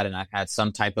outside and I've had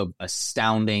some type of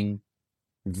astounding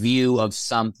view of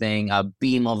something, a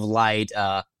beam of light,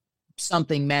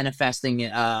 something manifesting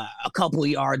a couple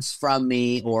yards from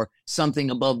me or something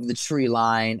above the tree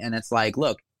line. And it's like,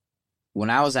 look, when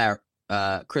I was at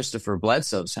Christopher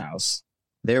Bledsoe's house,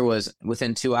 there was,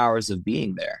 within 2 hours of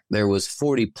being there was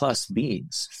 40 plus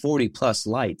beings, 40 plus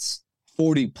lights,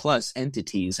 40 plus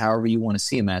entities, however you want to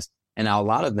see them as. And now a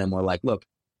lot of them were like, look,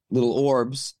 little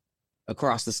orbs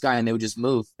across the sky, and they would just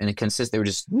move. And they were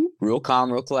just real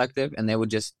calm, real collective, and they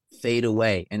would just fade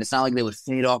away. And it's not like they would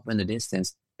fade off in the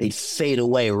distance. They'd fade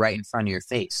away right in front of your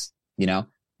face, you know?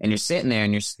 And you're sitting there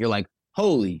and you're like,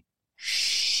 holy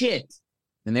shit.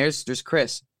 And there's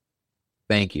Chris.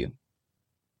 Thank you.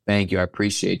 Thank you. I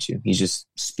appreciate you. He's just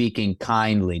speaking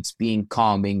kindly. It's being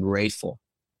calm, being grateful.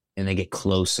 And they get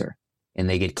closer and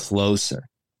they get closer.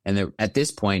 And at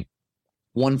this point,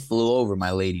 one flew over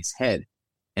my lady's head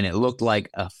and it looked like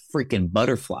a freaking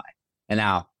butterfly. And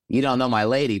now you don't know my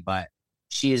lady, but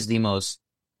she is the most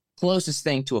closest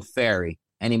thing to a fairy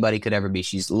anybody could ever be.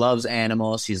 She loves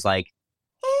animals. She's like,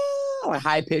 a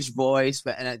high pitched voice.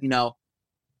 But, you know,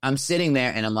 I'm sitting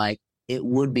there and I'm like, it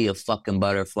would be a fucking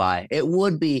butterfly. It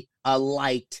would be a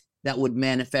light that would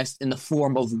manifest in the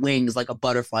form of wings like a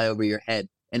butterfly over your head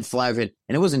and fly over it.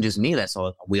 And it wasn't just me that saw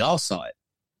it. We all saw it,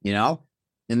 you know?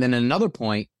 And then at another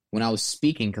point, when I was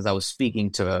speaking, because I was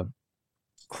speaking to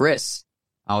Chris,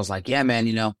 I was like, yeah, man,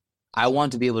 you know, I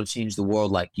want to be able to change the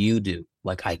world like you do,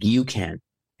 like you can.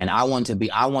 And I want to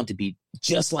be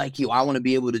just like you. I want to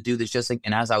be able to do this just like,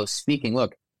 and as I was speaking,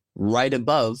 look, right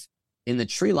above in the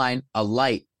tree line, a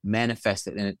light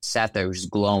manifested and it sat there, it was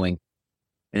just glowing.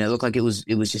 And it looked like it was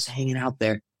just hanging out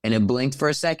there. And it blinked for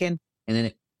a second, and then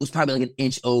it was probably like an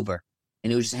inch over.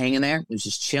 And it was just hanging there. It was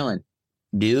just chilling.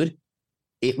 Dude,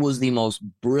 it was the most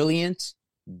brilliant,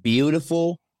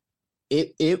 beautiful.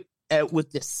 It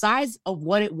with the size of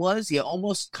what it was, you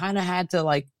almost kind of had to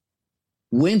like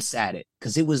wince at it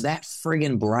because it was that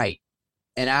friggin' bright.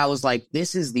 And I was like,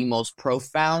 this is the most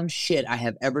profound shit I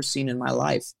have ever seen in my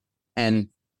life. And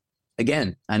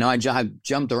again, I know I've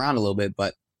jumped around a little bit,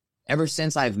 but ever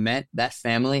since I've met that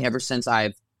family, ever since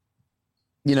I've,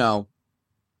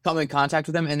 come in contact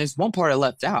with them, and there's one part I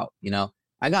left out,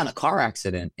 I got in a car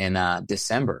accident in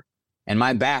December, and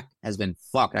my back has been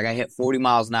fucked. I got hit 40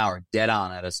 miles an hour dead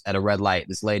on at a red light.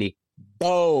 This lady,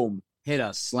 boom, hit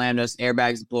us, slammed us,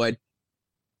 airbags deployed,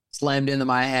 slammed into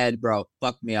my head, bro,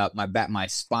 fucked me up. My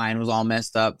spine was all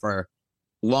messed up for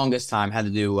longest time. Had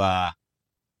to do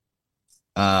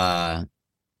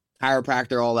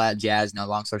chiropractor, all that jazz.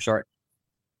 Long story short,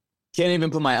 can't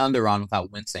even put my under on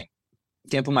without wincing.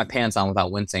 Can't put my pants on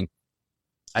without wincing.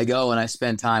 I go and I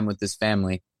spend time with this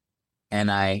family,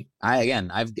 and I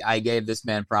gave this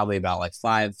man probably about like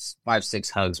five, 6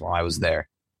 hugs while I was there.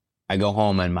 I go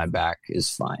home and my back is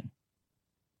fine,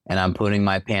 and I'm putting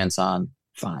my pants on,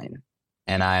 fine,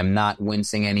 and I am not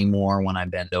wincing anymore when I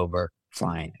bend over,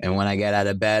 fine, and when I get out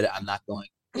of bed, I'm not going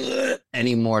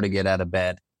anymore to get out of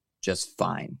bed, just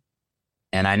fine.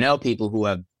 And I know people who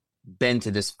have been to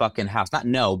this fucking house. Not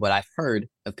know, but I've heard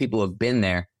of people who have been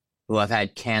there who have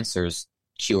had cancers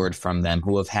cured from them,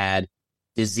 who have had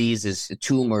diseases,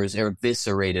 tumors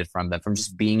eviscerated from them, from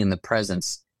just being in the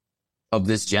presence of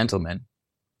this gentleman.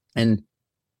 And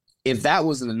if that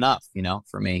wasn't enough,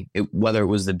 for me, whether it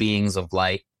was the beings of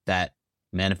light that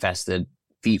manifested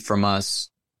feet from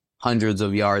us, hundreds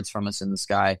of yards from us in the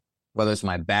sky, whether it's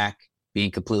my back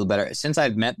being completely better. Since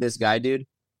I've met this guy, dude,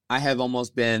 I have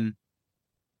almost been,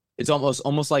 it's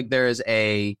almost like there is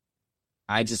I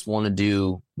just want to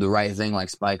do the right thing like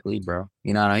Spike Lee, bro.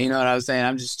 You know what I was saying?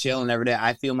 I'm just chilling every day.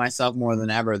 I feel myself more than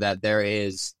ever that there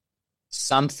is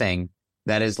something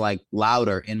that is like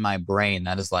louder in my brain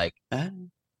that is like,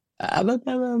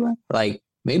 like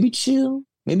maybe chill,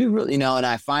 maybe really, and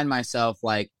I find myself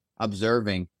like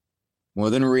observing more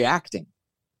than reacting.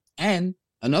 And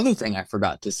another thing I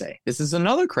forgot to say, this is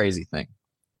another crazy thing.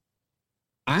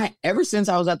 Ever since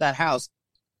I was at that house,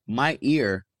 my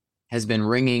ear has been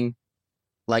ringing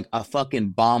like a fucking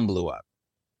bomb blew up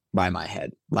by my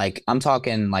head. Like, I'm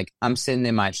talking like I'm sitting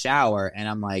in my shower and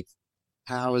I'm like,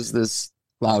 how is this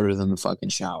louder than the fucking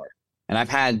shower? And I've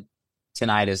had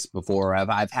tinnitus before.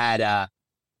 I've had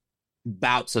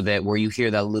bouts of it where you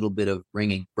hear that little bit of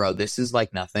ringing. Bro, this is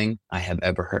like nothing I have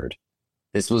ever heard.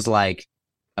 This was like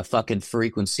a fucking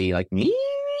frequency, like me,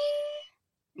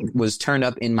 was turned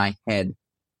up in my head.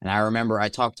 And I remember I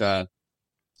talked to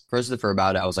Christopher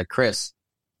about it. I was like, Chris,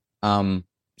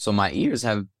 so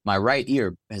my right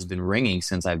ear has been ringing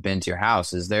since I've been to your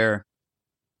house. Is there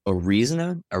a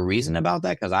reason about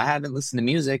that? Because I haven't listened to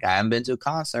music. I haven't been to a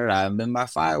concert. I haven't been by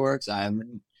fireworks. I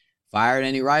haven't fired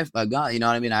any rifle gun. You know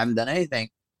what I mean? I haven't done anything.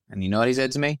 And you know what he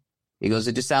said to me? He goes,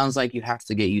 it just sounds like you have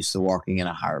to get used to walking in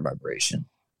a higher vibration.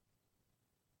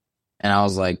 And I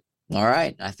was like, all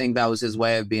right. I think that was his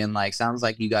way of being like, sounds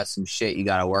like you got some shit you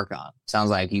got to work on. Sounds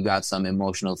like you got some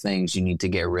emotional things you need to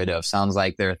get rid of. Sounds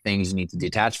like there are things you need to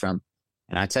detach from.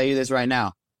 And I tell you this right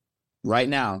now,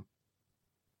 the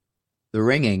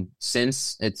ringing,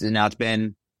 since it's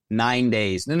been 9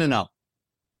 days. No.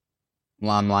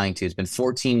 Well, I'm lying to you. It's been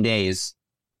 14 days.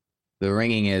 The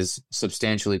ringing is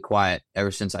substantially quiet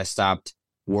ever since I stopped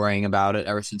worrying about it,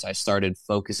 ever since I started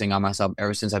focusing on myself,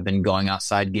 ever since I've been going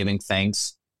outside, giving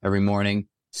thanks every morning,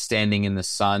 standing in the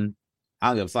sun. I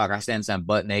don't give a fuck. I stand in the sun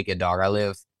butt naked, dog. I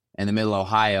live in the middle of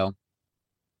Ohio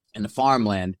in the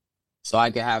farmland, so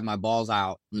I can have my balls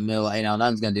out in the middle. No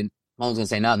one's going to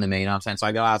say nothing to me, you know what I'm saying? So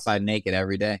I go outside naked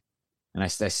every day, and I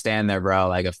stand there, bro,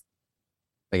 like a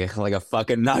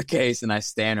fucking nutcase, and I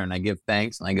stand there and I give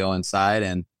thanks, and I go inside,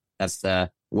 and that's the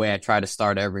way I try to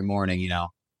start every morning,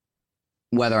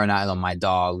 whether or not my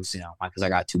dogs, because I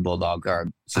got 2 bulldogs.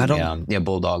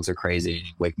 Bulldogs are crazy.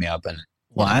 You wake me up and.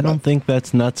 Well, I don't think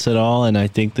that's nuts at all, and I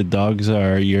think the dogs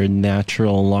are your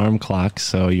natural alarm clock,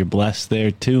 so you're blessed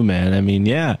there too, man. I mean,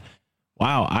 yeah.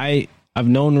 Wow, I've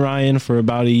known Ryan for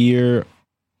about a year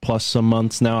plus some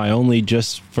months now. I only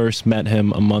just first met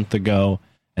him a month ago,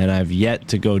 and I've yet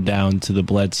to go down to the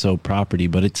Bledsoe property,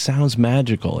 but it sounds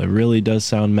magical. It really does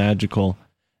sound magical,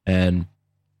 and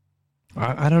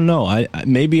I don't know. I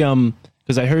maybe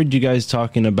because I heard you guys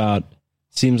talking about,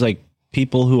 seems like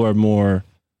people who are more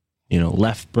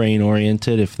left brain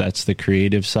oriented, if that's the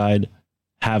creative side,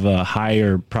 have a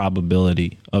higher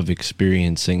probability of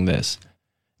experiencing this.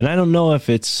 And I don't know if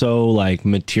it's so like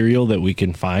material that we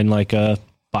can find like a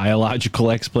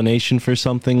biological explanation for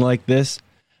something like this.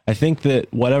 I think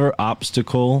that whatever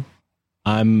obstacle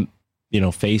I'm,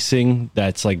 facing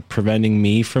that's like preventing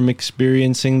me from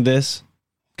experiencing this.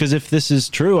 Because if this is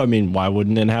true, I mean, why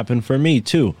wouldn't it happen for me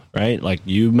too? Right? Like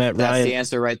you met That's Ryan. the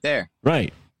answer right there.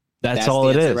 Right. That's all the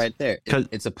it answer is. right there.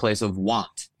 It's a place of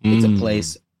want. It's a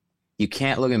place you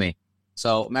can't look at me.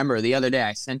 So remember the other day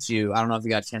I sent you, I don't know if you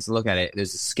got a chance to look at it.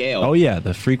 There's a scale. Oh yeah.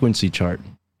 The frequency chart.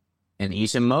 In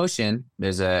each emotion,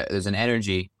 there's an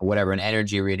energy or whatever, an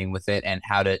energy reading with it and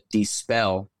how to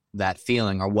dispel that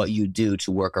feeling or what you do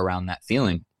to work around that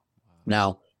feeling.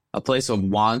 Now, a place of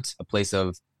want, a place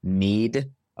of need,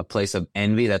 a place of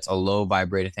envy, that's a low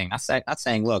vibrating thing. Not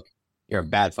saying, look, you're a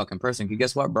bad fucking person. Because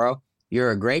guess what, bro?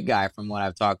 You're a great guy from what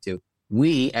I've talked to.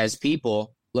 We as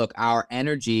people, look, our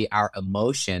energy, our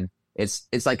emotion, it's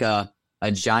like a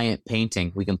giant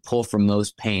painting. We can pull from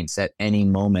those paints at any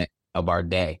moment of our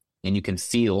day. And you can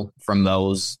feel from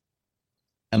those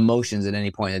emotions at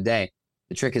any point in the day.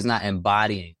 The trick is not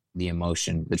embodying the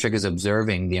emotion. The trick is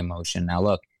observing the emotion. Now,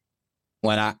 look,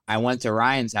 when I went to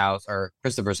Ryan's house or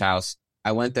Christopher's house,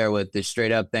 I went there with this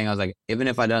straight up thing. I was like, even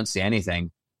if I don't see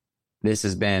anything, this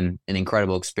has been an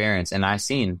incredible experience. And I've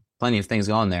seen plenty of things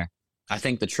going there. I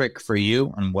think the trick for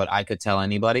you and what I could tell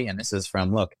anybody, and this is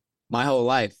from, look, my whole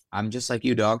life, I'm just like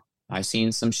you, dog. I've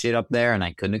seen some shit up there and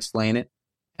I couldn't explain it.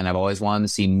 And I've always wanted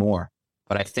to see more.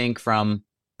 But I think from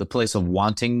the place of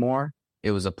wanting more,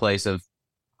 it was a place of,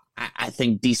 I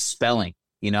think, dispelling,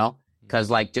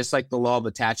 because just like the law of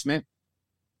attachment,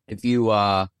 if you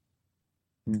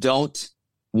don't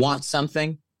want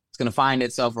something, it's going to find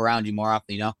itself around you more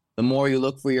often, The more you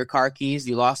look for your car keys,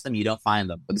 you lost them, you don't find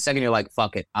them. But the second you're like,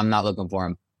 fuck it, I'm not looking for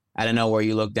them. I don't know where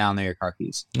you look down there, your car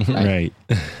keys. Right.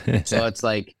 So it's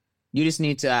like, you just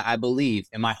need to, I believe,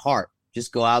 in my heart,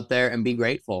 just go out there and be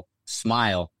grateful.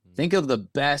 Smile. Think of the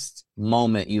best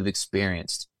moment you've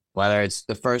experienced, whether it's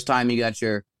the first time you got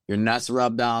your nuts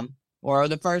rubbed on or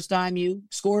the first time you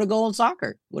scored a goal in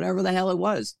soccer, whatever the hell it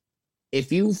was.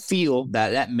 If you feel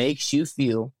that makes you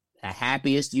feel the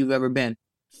happiest you've ever been,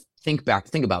 think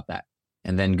about that,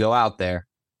 and then go out there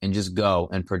and just go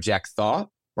and project thought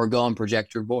or go and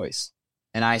project your voice.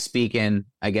 And I speak in,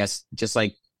 I guess, just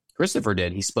like Christopher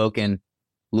did. He spoke in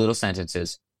little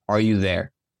sentences. Are you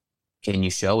there? Can you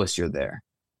show us you're there?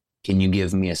 Can you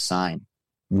give me a sign?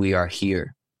 We are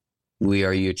here. We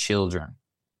are your children.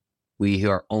 We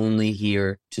are only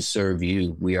here to serve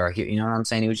you. We are here. You know what I'm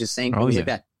saying? He was just saying things like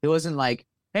that. It wasn't like,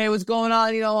 hey, what's going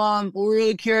on? We're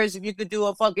really curious if you could do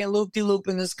a fucking loop-de-loop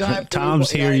in the sky.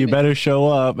 Tom's here. You better show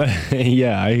up.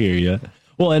 Yeah, I hear you.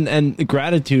 Well, and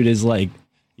gratitude is like,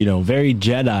 very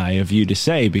Jedi of you to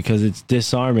say, because it's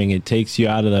disarming. It takes you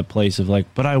out of that place of like,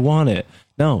 but I want it.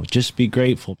 No, just be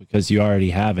grateful because you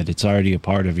already have it. It's already a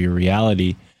part of your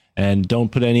reality. And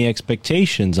don't put any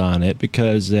expectations on it,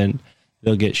 because then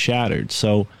they'll get shattered.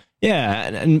 So, yeah.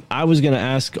 And I was going to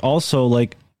ask also,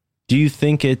 like, do you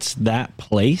think it's that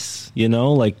place?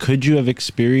 Could you have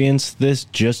experienced this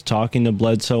just talking to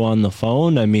Bledsoe on the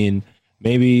phone? I mean,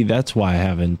 maybe that's why I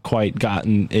haven't quite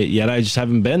gotten it yet. I just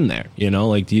haven't been there,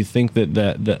 do you think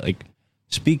that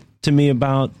speak to me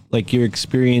about like your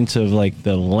experience of like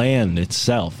the land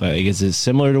itself? Is it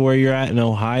similar to where you're at in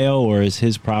Ohio, or is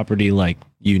his property like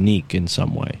unique in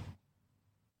some way?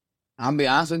 I'll be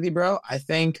honest with you, bro. I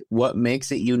think what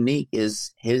makes it unique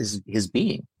is his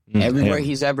being. Everywhere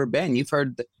he's ever been.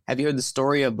 Have you heard the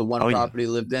story of the one property he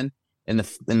lived in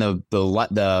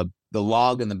the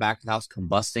log in the back of the house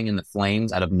combusting in the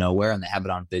flames out of nowhere, and they have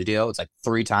it on video? It's like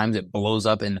 3 times it blows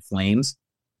up in the flames.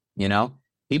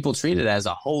 People treat it as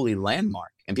a holy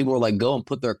landmark, and people were like, go and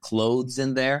put their clothes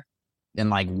in there and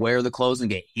like wear the clothes and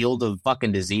get healed of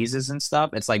fucking diseases and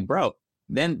stuff. It's like, bro,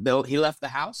 then he left the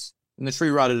house and the tree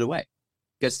rotted away.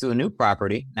 Gets to a new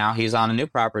property. Now he's on a new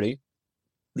property.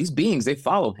 These beings, they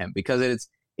follow him because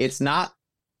it's not,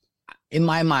 in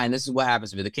my mind, this is what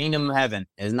happens to me. The kingdom of heaven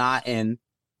is not in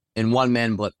one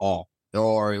man, but all.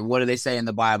 Or what do they say in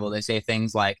the Bible? They say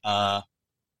things like,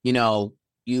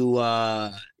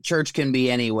 church can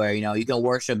be anywhere, you can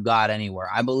worship God anywhere.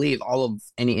 I believe all of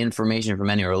any information from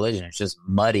any religion is just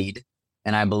muddied.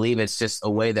 And I believe it's just a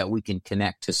way that we can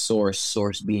connect to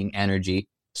source being energy,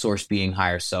 source being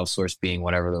higher self, source being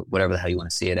whatever the hell you want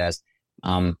to see it as.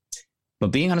 But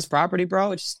being on his property,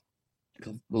 bro, it's just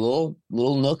a little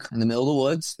nook in the middle of the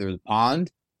woods. There's a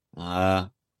pond.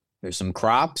 There's some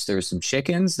crops. There's some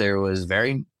chickens. You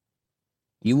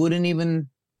wouldn't even,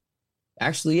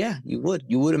 Actually, yeah, you would.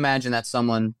 You would imagine that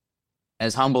someone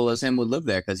as humble as him would live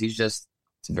there, because it's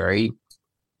a very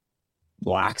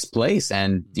lax place.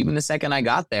 And even the second I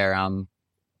got there,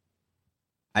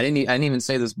 I didn't even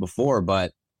say this before,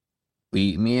 but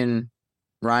me and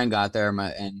Ryan got there,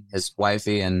 and his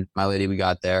wifey and my lady, we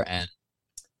got there, and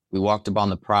we walked up on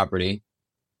the property,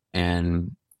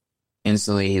 and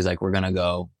instantly he's like, we're going to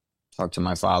go talk to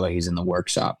my father. He's in the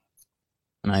workshop.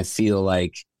 And I feel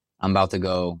like I'm about to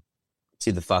go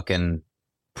see the fucking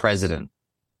president.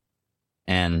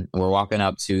 And we're walking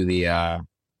up to the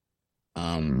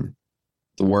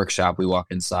workshop. We walk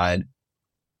inside,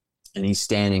 and he's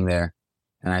standing there,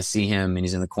 and I see him, and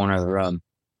he's in the corner of the room.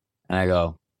 And I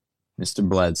go, Mr.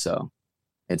 Bledsoe,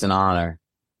 it's an honor.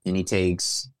 And he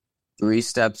takes 3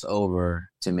 steps over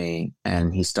to me,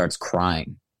 and he starts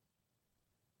crying.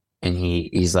 And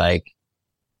he's like,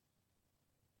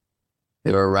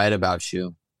 they were right about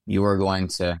you. You are going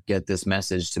to get this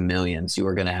message to millions. You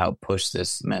are going to help push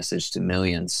this message to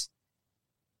millions.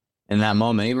 In that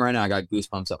moment, even right now, I got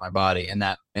goosebumps up my body. In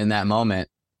that moment,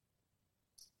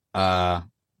 dog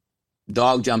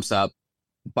jumps up,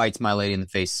 bites my lady in the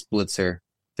face, splits her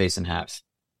face in half,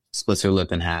 splits her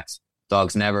lip in half.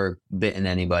 Dog's never bitten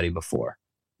anybody before.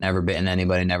 Never bitten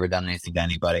anybody, never done anything to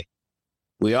anybody.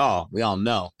 We all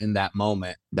know in that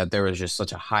moment that there was just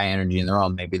such a high energy in the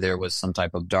room. Maybe there was some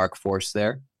type of dark force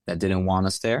there that didn't want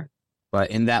us there.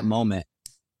 But in that moment,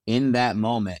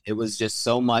 it was just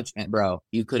so much. And bro,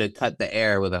 you could have cut the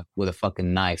air with a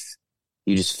fucking knife.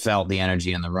 You just felt the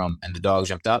energy in the room. And the dog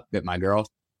jumped up, bit my girl,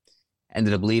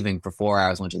 ended up leaving for 4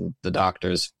 hours, went to the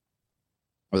doctors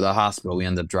or the hospital. We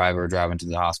ended up driving to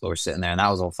the hospital. We're sitting there, and that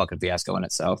was a whole fucking fiasco in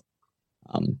itself.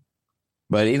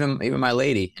 But even my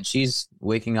lady, and she's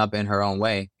waking up in her own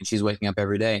way, and she's waking up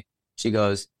every day. She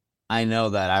goes, I know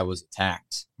that I was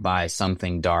attacked by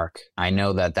something dark. I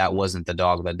know that wasn't the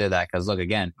dog that did that. Because look,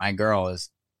 again, my girl she's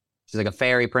like a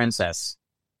fairy princess.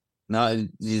 No,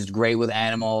 she's great with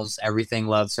animals. Everything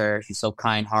loves her. She's so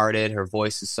kind-hearted. Her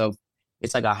voice is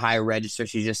it's like a high register.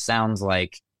 She just sounds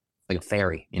like a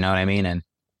fairy. You know what I mean? And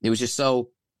it was just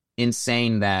so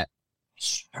insane that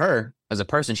her, as a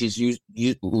person, she's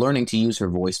learning to use her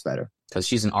voice better, because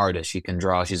she's an artist. She can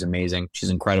draw. She's amazing. She's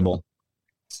incredible.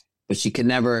 But she could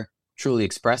never truly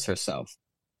express herself.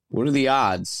 What are the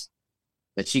odds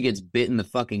that she gets bit in the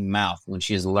fucking mouth when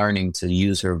she is learning to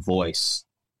use her voice?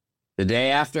 The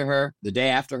day after her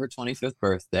 25th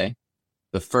birthday,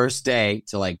 the first day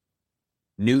to like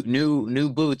new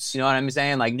boots, you know what I'm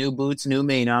saying? Like new boots, new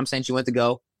me, you know what I'm saying? She went to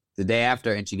go the day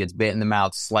after, and she gets bit in the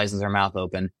mouth, slices her mouth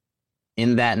open.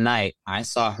 In that night, I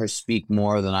saw her speak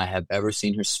more than I have ever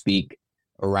seen her speak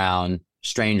around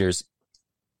strangers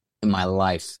in my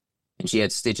life. And she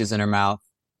had stitches in her mouth.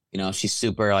 You know, she's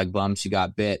super like bummed she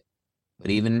got bit.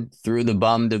 But even through the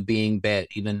bummed of being bit,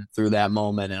 even through that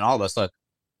moment, and all of us, look,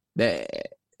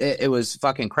 it was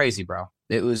fucking crazy, bro.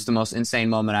 It was the most insane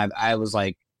moment. I was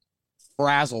like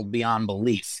frazzled beyond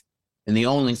belief. And the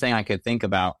only thing I could think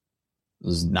about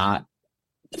was not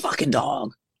the fucking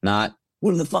dog, not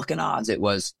what are the fucking odds. It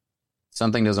was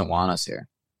something doesn't want us here.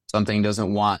 Something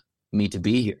doesn't want me to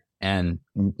be here and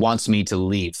wants me to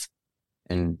leave.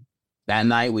 And that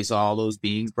night we saw all those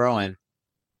beings, bro. And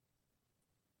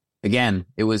again,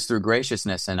 it was through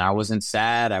graciousness, and I wasn't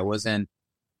sad. I wasn't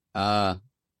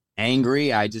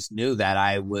angry. I just knew that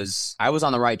I was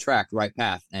on the right track, right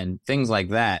path. And things like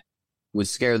that would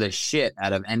scare the shit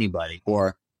out of anybody.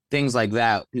 Or things like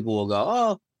that, people will go,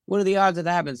 oh, what are the odds that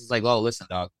happens? It's like, oh, listen,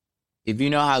 dog. If you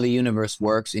know how the universe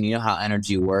works, and you know how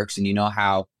energy works, and you know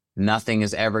how nothing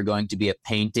is ever going to be a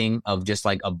painting of just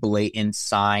like a blatant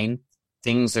sign,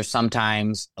 things are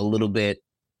sometimes a little bit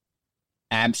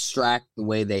abstract the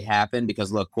way they happen,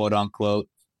 because look, quote unquote,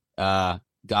 God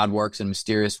works in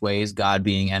mysterious ways, God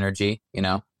being energy, you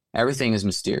know, everything is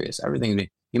mysterious. Everything,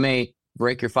 you may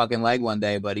break your fucking leg one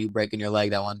day, but you breaking your leg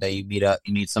that one day you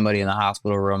meet somebody in the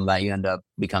hospital room that you end up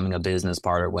becoming a business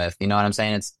partner with. You know what I'm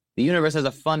saying? The universe has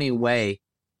a funny way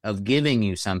of giving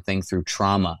you something through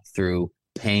trauma, through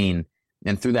pain.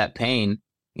 And through that pain,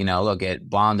 you know, look, it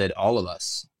bonded all of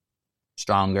us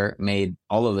stronger, made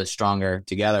all of us stronger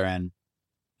together. And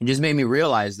it just made me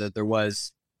realize that there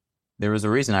was a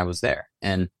reason I was there.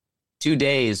 And 2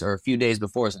 days or a few days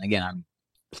before, and again,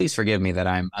 please forgive me that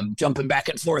I'm jumping back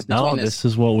and forth between this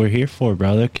is what we're here for,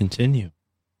 brother. Continue.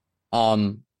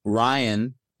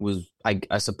 Ryan was,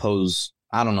 I suppose,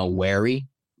 I don't know, wary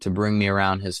to bring me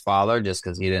around his father, just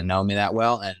because he didn't know me that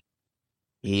well. And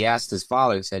he asked his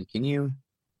father, he said, can you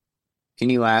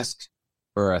ask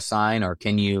for a sign, or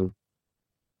can you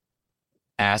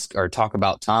ask or talk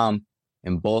about Tom?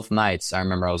 And both nights, I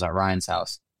remember I was at Ryan's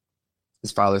house.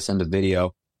 his father sent a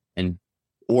video, and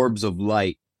orbs of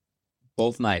light,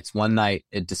 both nights. One night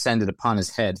it descended upon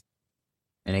his head,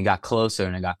 and it got closer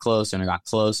and it got closer and it got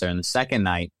closer. And the second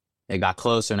night it got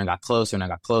closer and it got closer and it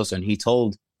got closer. And he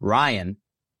told Ryan, and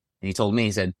he told me,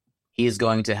 he said, he is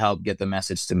going to help get the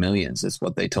message to millions, is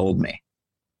what they told me.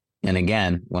 And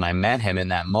again, when I met him in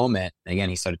that moment, again,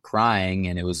 he started crying,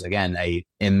 and it was, again, a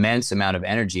immense amount of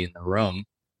energy in the room.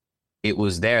 It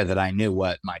was there that I knew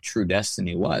what my true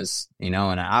destiny was, and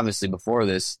obviously before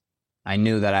this, I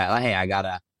knew that I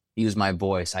gotta use my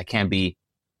voice. I can't be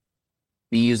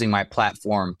using my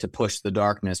platform to push the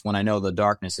darkness when I know the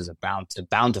darkness is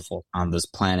bountiful on this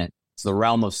planet. It's the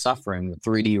realm of suffering, the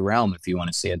 3D realm, if you want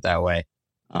to see it that way.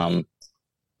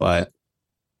 But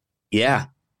yeah,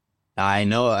 I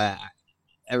know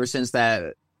ever since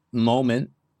that moment,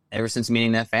 ever since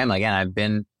meeting that family, again, I've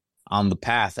been on the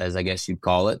path, as I guess you'd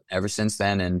call it, ever since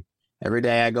then. And every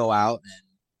day I go out, and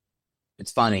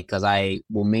it's funny because I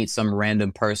will meet some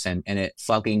random person and it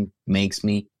fucking makes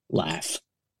me laugh.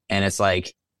 And it's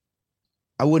like,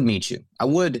 I would meet you. I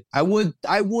would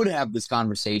have this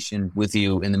conversation with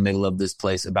you in the middle of this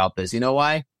place about this. You know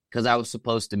why? Because I was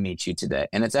supposed to meet you today.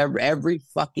 And it's every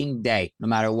fucking day, no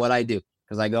matter what I do.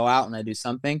 Because I go out and I do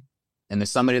something, and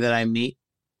there's somebody that I meet,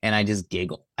 and I just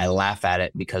giggle. I laugh at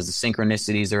it because the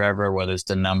synchronicities are everywhere, whether it's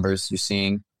the numbers you're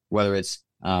seeing, whether it's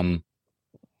the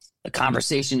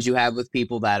conversations you have with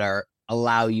people that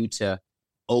allow you to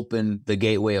open the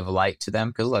gateway of light to them.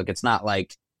 Because look, it's not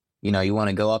like, you want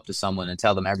to go up to someone and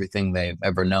tell them everything they've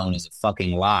ever known is a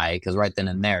fucking lie, because right then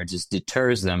and there, it just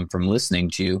deters them from listening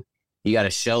to you. You got to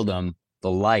show them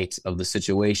the light of the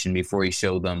situation before you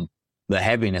show them the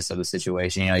heaviness of the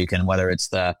situation. You can, whether it's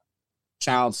the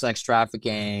child sex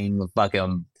trafficking, the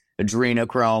fucking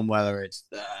adrenochrome, whether it's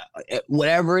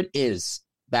whatever it is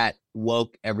that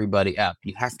woke everybody up.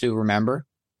 You have to remember,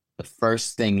 the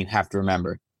first thing you have to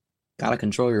remember, got to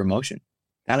control your emotion.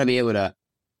 Got to be able to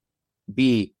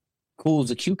be cool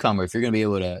as a cucumber if you're going to be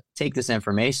able to take this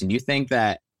information. You think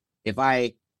that if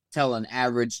I tell an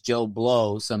average Joe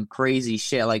Blow some crazy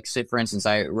shit, like, say, for instance,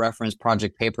 I reference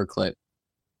Project Paperclip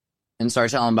and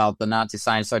start telling about the Nazi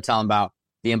science, start telling about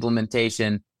the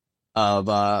implementation of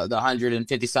the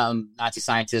 150-something Nazi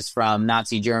scientists from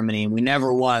Nazi Germany. We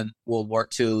never won World War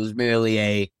II. It was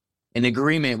merely an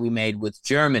agreement we made with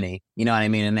Germany. You know what I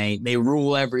mean? And they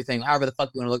rule everything, however the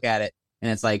fuck you want to look at it.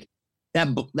 And it's like,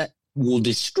 that will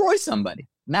destroy somebody.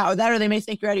 Now, that or they may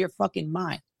think you're out of your fucking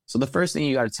mind. So the first thing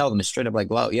you got to tell them is straight up like,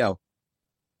 yo,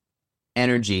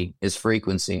 energy is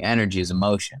frequency. Energy is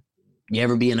emotion. You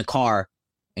ever be in a car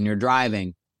and you're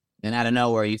driving, and out of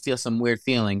nowhere you feel some weird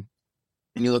feeling,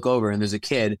 and you look over and there's a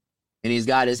kid, and he's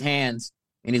got his hands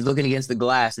and he's looking against the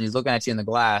glass, and he's looking at you in the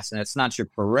glass, and it's not your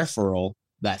peripheral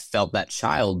that felt that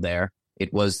child there.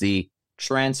 It was the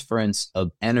transference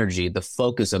of energy, the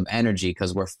focus of energy,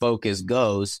 because where focus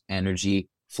goes, energy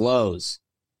flows.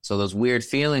 So those weird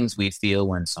feelings we feel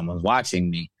when someone's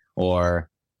watching me, or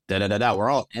da-da-da-da, we're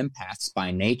all empaths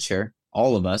by nature,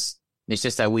 all of us. It's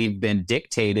just that we've been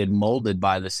dictated, molded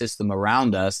by the system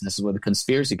around us. And this is where the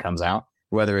conspiracy comes out,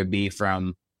 whether it be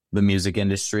from the music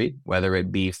industry, whether it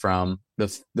be from the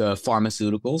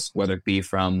pharmaceuticals, whether it be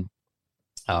from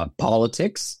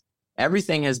politics.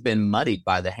 Everything has been muddied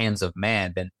by the hands of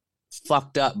man, been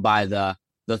fucked up by the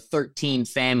 13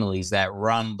 families that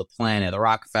run the planet, the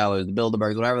Rockefellers, the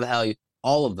Bilderbergs, whatever the hell,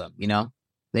 all of them,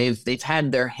 they've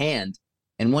had their hand.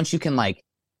 And once you can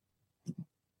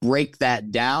break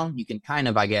that down, you can kind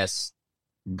of, I guess,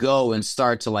 go and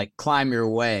start to climb your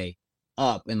way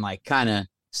up and kind of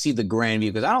see the grand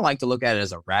view. Because I don't like to look at it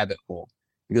as a rabbit hole,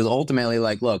 because ultimately,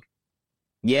 look,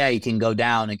 yeah, you can go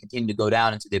down and continue to go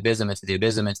down into the abysm, into the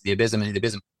abysm, into the abysm, into the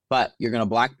abysm, but you're going to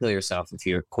black pill yourself if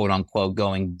you're quote unquote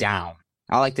going down.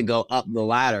 I like to go up the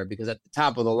ladder, because at the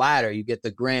top of the ladder, you get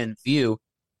the grand view.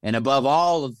 And above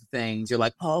all of the things, you're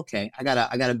like, oh, okay, I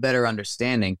got a better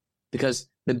understanding, because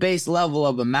the base level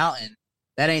of a mountain,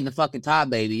 that ain't the fucking top,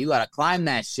 baby. You got to climb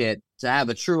that shit to have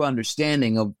a true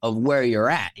understanding of where you're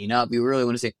at, if you really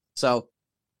want to see. So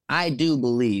I do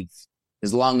believe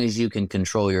as long as you can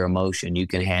control your emotion, you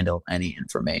can handle any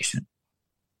information.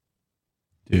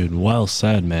 Dude, well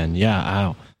said, man.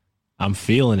 Yeah, I'm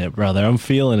feeling it, brother. I'm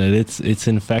feeling it. It's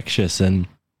infectious. And,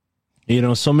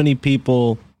 so many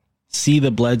people see the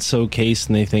Bledsoe case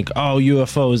and they think, oh,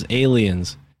 UFOs,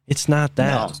 aliens. It's not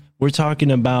that. No. We're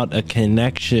talking about a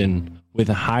connection with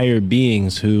higher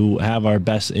beings who have our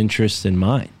best interests in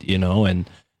mind,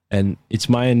 and it's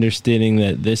my understanding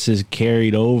that this is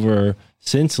carried over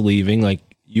since leaving. Like,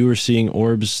 you were seeing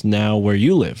orbs now where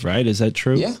you live, right? Is that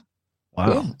true? Yeah.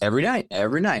 Wow. Yeah.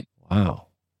 Every night. Wow.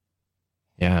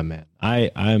 Yeah, man.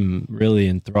 I'm really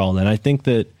enthralled. And I think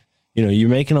that, you're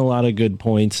making a lot of good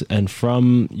points. And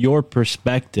from your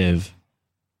perspective,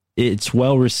 it's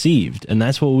well received. And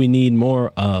that's what we need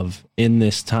more of in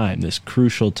this time, this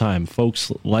crucial time.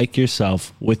 Folks like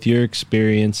yourself with your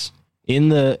experience in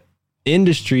the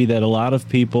industry that a lot of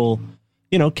people,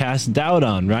 cast doubt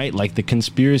on, right? Like the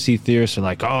conspiracy theorists are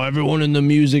like, oh, everyone in the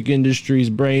music industry is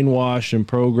brainwashed and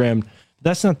programmed.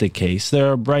 That's not the case.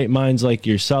 There are bright minds like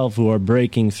yourself who are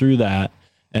breaking through that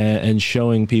and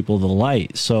showing people the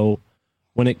light. So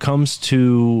when it comes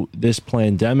to this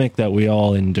pandemic that we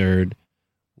all endured,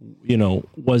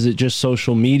 was it just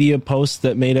social media posts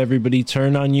that made everybody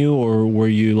turn on you, or were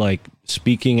you like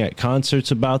speaking at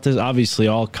concerts about this? Obviously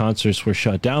all concerts were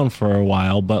shut down for a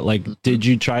while, but like, did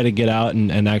you try to get out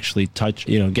and actually touch,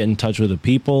 get in touch with the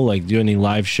people, like do any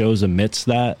live shows amidst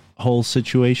that whole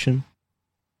situation?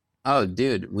 Oh,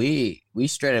 dude, we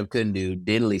straight up couldn't do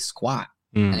diddly squat.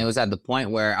 And it was at the point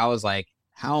where I was like,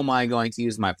 how am I going to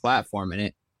use my platform?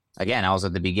 And I was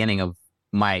at the beginning of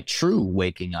my true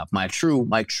waking up. My true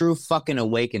fucking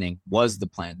awakening was the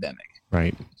pandemic.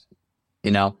 Right.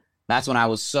 That's when I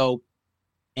was so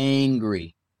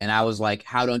angry. And I was like,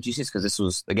 how don't you see this? Because this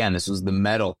was the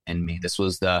metal in me. This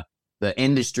was the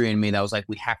industry in me that was like,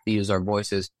 we have to use our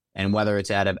voices. And whether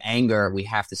it's out of anger, we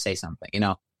have to say something, And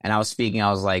I was speaking,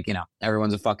 I was like,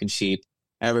 everyone's a fucking sheep.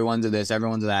 Everyone's a this,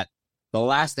 everyone's a that. The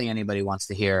last thing anybody wants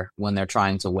to hear when they're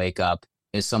trying to wake up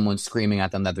is someone screaming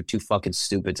at them that they're too fucking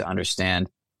stupid to understand.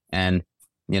 And,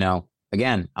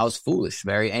 again, I was foolish,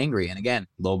 very angry. And again,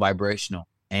 low vibrational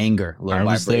anger, low vibration.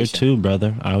 I was there too,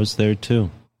 brother. I was there too.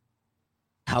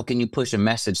 How can you push a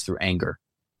message through anger?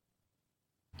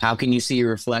 How can you see your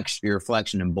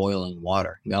reflection in boiling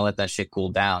water? You gotta let that shit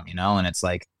cool down, And it's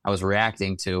like I was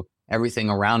reacting to everything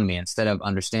around me instead of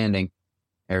understanding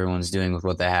everyone's doing with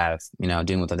what they have,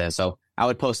 doing what they have. So I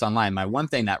would post online. My one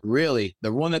thing that really,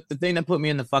 the thing that put me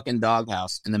in the fucking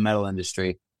doghouse in the metal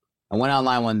industry, I went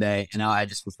online one day and I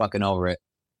just was fucking over it.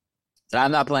 So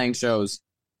I'm not playing shows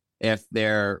if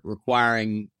they're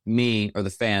requiring me or the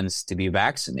fans to be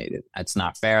vaccinated. That's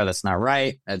not fair. That's not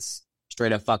right. That's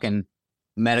straight up fucking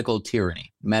medical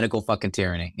tyranny, medical fucking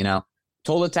tyranny,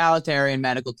 totalitarian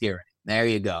medical tyranny. There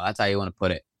you go. That's how you want to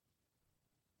put it.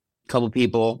 A couple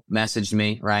people messaged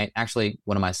me, right? Actually,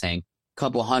 what am I saying? A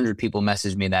couple hundred people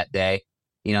messaged me that day,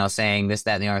 saying this,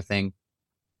 that, and the other thing.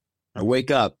 I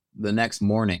wake up the next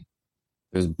morning.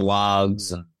 There's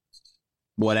blogs and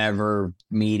whatever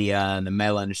media and the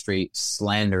metal industry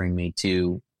slandering me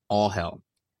to all hell.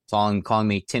 Calling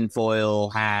me tinfoil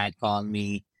hat, calling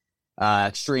me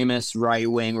extremist,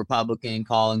 right-wing Republican,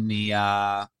 calling me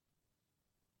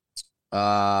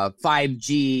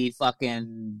 5G,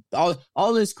 fucking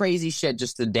all this crazy shit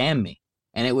just to damn me.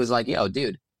 And it was like, yo,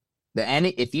 dude,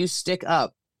 if you stick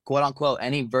up, quote unquote,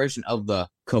 any version of the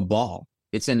cabal,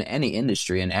 it's in any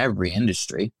industry, in every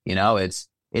industry, it's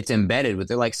embedded with,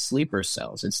 they're like sleeper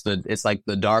cells. It's like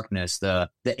the darkness, the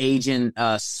Agent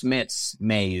Smith's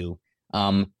Mayu.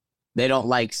 They don't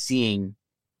like seeing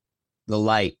the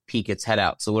light peek its head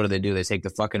out. So what do? They take the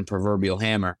fucking proverbial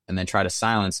hammer and then try to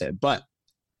silence it. But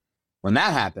when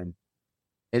that happened,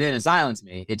 it didn't silence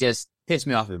me. It just pissed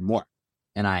me off even more.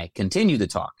 And I continued to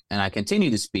talk and I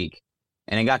continued to speak.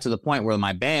 And it got to the point where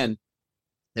my band,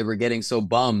 they were getting so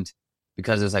bummed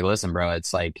because it's like, listen, bro,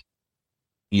 it's like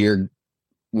we're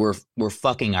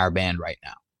fucking our band right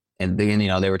now. And then,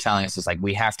 they were telling us, it's like,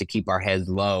 we have to keep our heads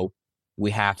low.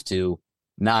 We have to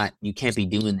you can't be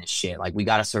doing this shit. Like, we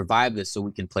got to survive this so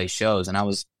we can play shows. And I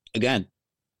was, again,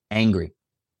 angry.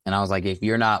 And I was like, if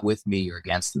you're not with me, you're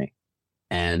against me.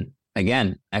 And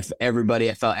again, I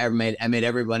made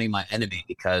everybody my enemy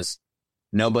because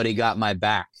nobody got my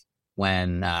back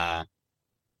when the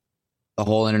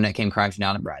whole internet came crashing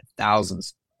down. And Brad,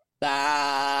 thousands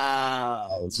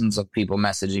of people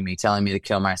messaging me, telling me to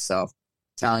kill myself,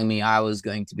 telling me I was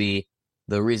going to be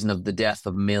the reason of the death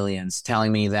of millions,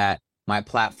 telling me that my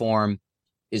platform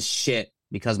is shit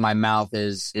because my mouth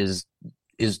is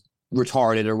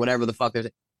retarded or whatever the fuck.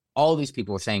 All these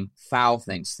people were saying foul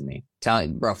things to me,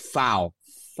 foul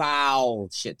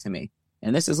shit to me.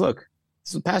 And this is the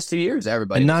past 2 years,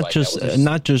 everybody. And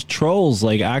not just trolls,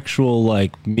 like actual,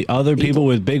 like other people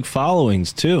with big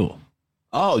followings too.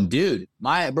 Oh, dude,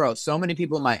 so many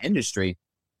people in my industry,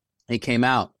 they came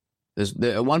out. There's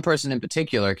one person in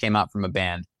particular came out from a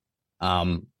band,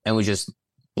 and was just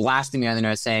blasting me on the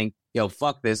internet saying, yo,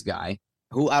 fuck this guy,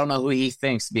 who I don't know who he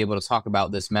thinks to be able to talk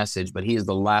about this message, but he is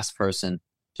the last person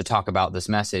to talk about this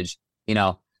message.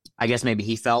 I guess maybe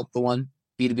he felt to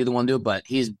be the one to do it, but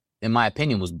he's, in my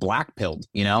opinion, was black-pilled,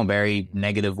 very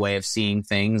negative way of seeing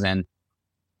things. And,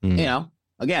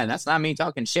 again, that's not me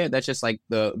talking shit. That's just like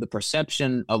the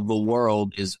perception of the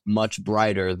world is much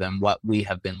brighter than what we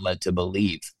have been led to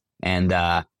believe. And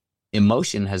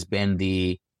emotion has been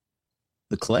the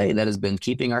clay that has been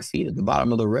keeping our feet at the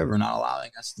bottom of the river, not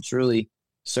allowing us to truly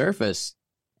surface.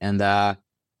 And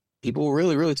people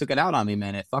really, really took it out on me,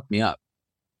 man. It fucked me up.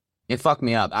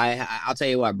 I'll tell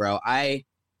you what, bro. I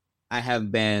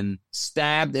have been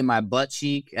stabbed in my butt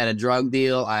cheek at a drug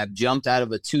deal. I've jumped out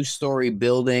of a 2-story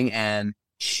building and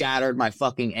shattered my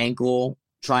fucking ankle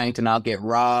trying to not get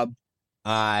robbed.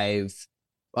 I've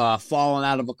fallen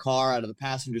out of a car, out of the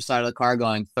passenger side of the car,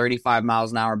 going 35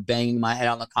 miles an hour, banging my head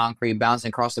on the concrete, bouncing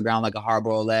across the ground like a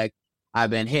hard-boiled egg. I've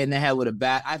been hit in the head with a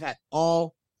bat. I've had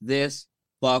all this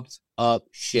fucked up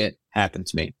shit happen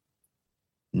to me.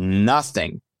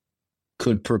 Nothing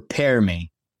could prepare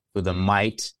me for the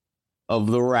might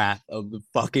of the wrath of the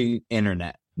fucking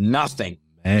internet. Nothing.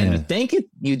 Man. And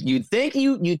you think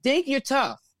you're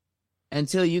tough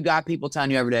until you got people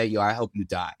telling you every day, I hope you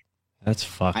die. That's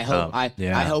fucked up. I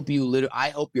hope I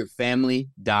hope your family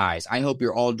dies. I hope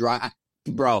you're all dry.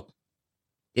 Bro,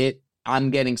 I'm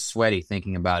getting sweaty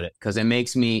thinking about it because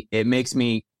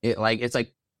it's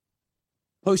like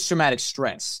post-traumatic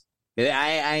stress.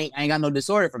 I ain't got no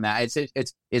disorder from that.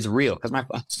 It's real because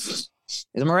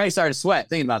I'm already starting to sweat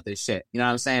thinking about this shit. You know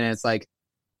what I'm saying? And it's like,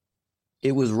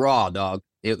 it was raw, dog.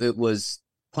 It was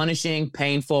punishing,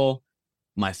 painful.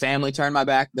 My family turned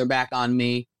their back on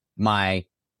me. My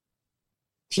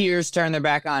peers turned their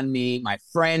back on me. My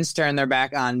friends turned their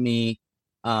back on me.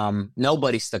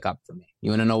 Nobody stuck up for me.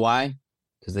 You want to know why?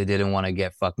 Because they didn't want to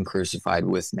get fucking crucified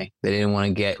with me. They didn't want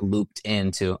to get looped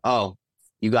into, oh,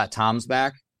 you got Tom's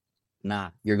back? Nah,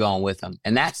 you're going with him.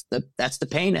 And that's the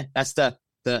pain. That's the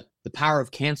power of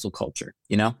cancel culture.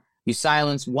 You know, you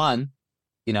silence one,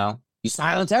 you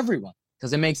silence everyone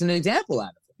because it makes an example out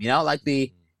of them. You know, like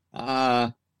the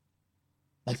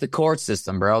court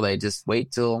system, bro. They just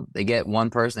wait till they get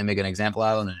one person, they make an example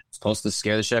out of them, and it's supposed to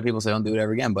scare the shit out of people so they don't do it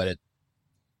ever again. But it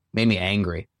made me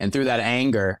angry. And through that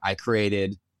anger, I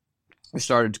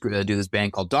started to do this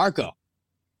band called Darko.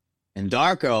 And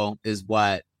Darko is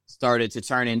what started to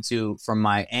turn into, from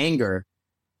my anger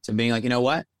to being like, you know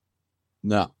what?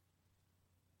 No.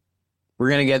 We're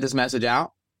going to get this message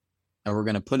out and we're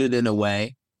going to put it in a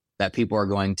way that people are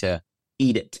going to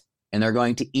eat it. And they're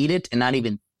going to eat it and not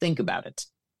even think about it.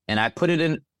 And I put it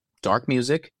in dark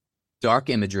music, dark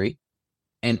imagery,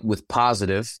 and with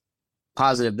positive,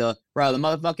 the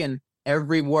motherfucking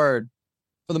every word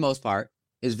for the most part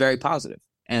is very positive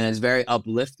and it's very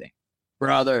uplifting.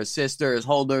 Brothers, sisters,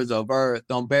 holders of earth,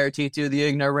 don't bear teeth to the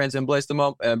ignorance, embrace the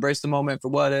moment for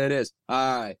what it is.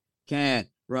 I can't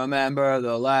remember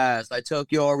the last I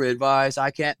took your advice.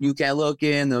 You can't look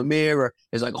in the mirror.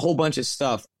 There's like a whole bunch of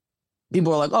stuff.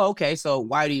 People are like, oh, okay, so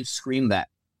why do you scream that?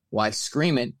 Well, I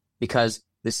scream it because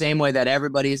the same way that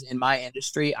everybody is in my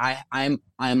industry, I'm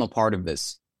a part of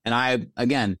this.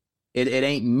 And it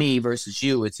ain't me versus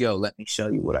you. It's, let me show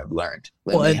you what I've learned.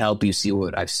 Let me help you see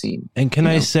what I've seen. And can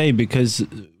I say, because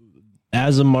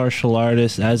as a martial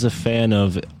artist, as a fan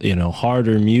of,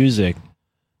 harder music,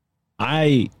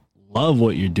 I love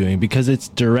what you're doing because it's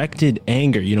directed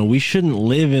anger. We shouldn't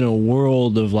live in a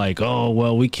world of like, oh,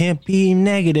 well, we can't be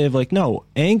negative. Like, no,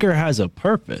 anger has a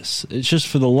purpose. It's just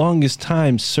for the longest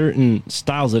time, certain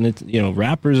styles, and it's,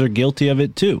 rappers are guilty of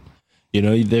it too.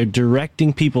 They're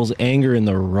directing people's anger in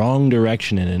the wrong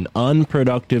direction, in an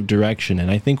unproductive direction.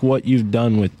 And I think what you've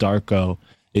done with Darko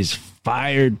is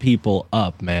fired people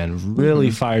up, man,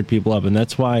 really fired people up. And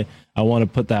that's why I want to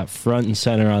put that front and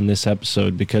center on this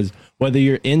episode, because whether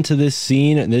you're into this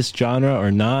scene and this genre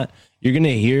or not, you're going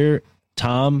to hear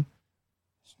Tom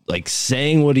like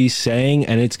saying what he's saying,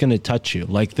 and it's going to touch you.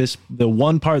 Like the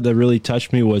one part that really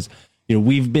touched me was,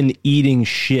 we've been eating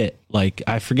shit. Like,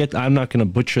 I forget, I'm not going to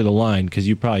butcher the line because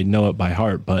you probably know it by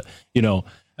heart, but,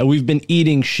 we've been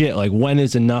eating shit. Like, when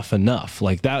is enough enough?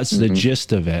 Like, that's the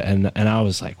gist of it. And I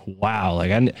was like, wow.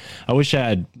 Like, I wish I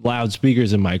had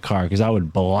loudspeakers in my car because I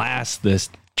would blast this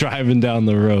driving down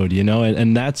the road,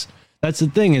 and that's the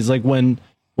thing is like when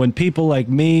people like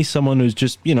me, someone who's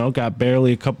just, got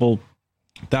barely a couple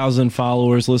thousand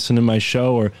followers listen to my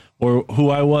show, or who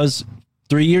I was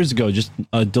 3 years ago, just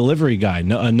a delivery guy,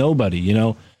 a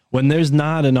nobody, when there's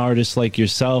not an artist like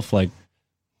yourself, like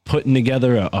putting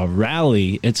together a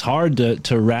rally, it's hard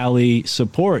to rally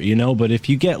support, but if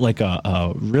you get like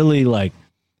a really like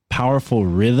powerful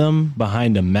rhythm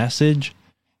behind a message,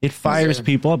 it fires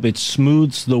people up, it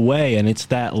smooths the way, and it's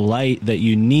that light that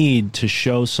you need to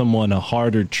show someone a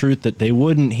harder truth that they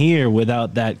wouldn't hear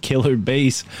without that killer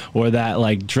bass or that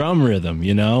like drum rhythm,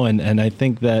 and I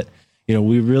think that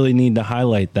we really need to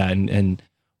highlight that. And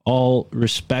all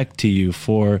respect to you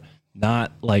for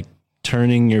not like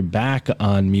turning your back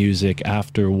on music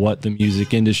after what the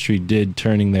music industry did,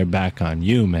 turning their back on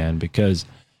you, man, because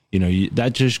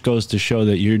that just goes to show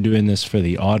that you're doing this for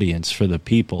the audience, for the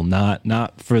people, not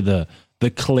for the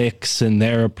clicks and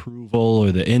their approval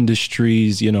or the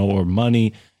industries, or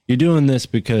money. You're doing this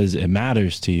because it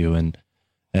matters to you. And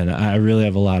I really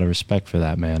have a lot of respect for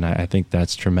that, man. I think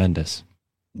that's tremendous.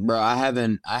 Bro, I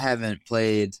haven't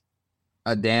played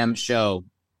a damn show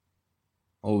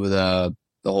over the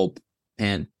whole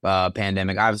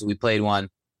pandemic. Obviously, we played one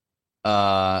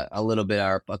a little bit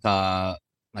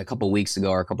a couple weeks ago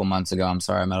or a couple months ago. I'm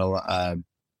sorry, I'm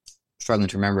struggling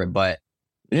to remember it, but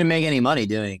we didn't make any money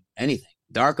doing anything.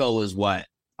 Darko was what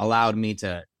allowed me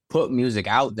to put music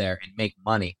out there and make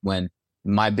money when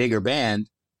my bigger band,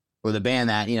 or the band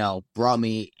that, brought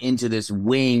me into this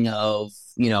wing of,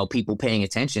 people paying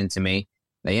attention to me,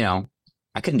 that,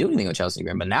 I couldn't do anything with Chelsea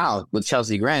Grin. But now with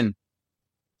Chelsea Grin,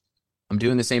 I'm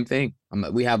doing the same thing.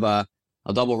 We have a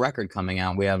double record coming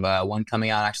out. We have one coming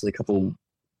out actually a couple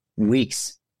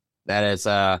weeks. That is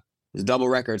this double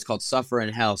record. It's called Suffer in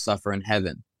Hell, Suffer in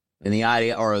Heaven. And the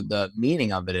idea or the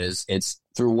meaning of it is it's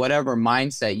through whatever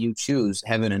mindset you choose,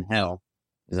 heaven and hell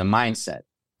is a mindset.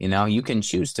 You can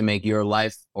choose to make your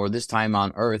life or this time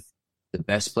on earth the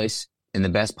best place in the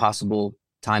best possible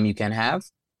time you can have,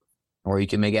 or you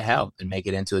can make it hell and make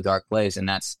it into a dark place. And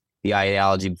that's the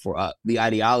ideology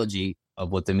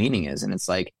of what the meaning is. And it's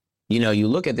like, you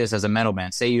look at this as a metal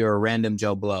band. Say you're a random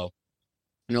Joe Blow,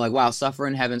 and you're like, wow, Suffer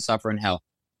in Heaven, Suffer in Hell.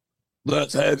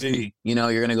 That's heavy. You're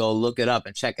going to go look it up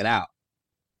and check it out.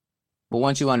 But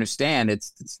once you understand,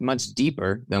 it's much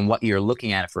deeper than what you're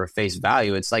looking at for a face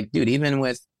value. It's like, dude, even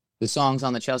with the songs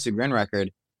on the Chelsea Grin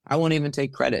record, I won't even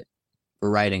take credit for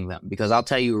writing them, because I'll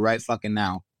tell you right fucking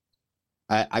now,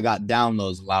 I got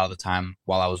downloads a lot of the time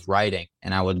while I was writing,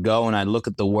 and I would go and I'd look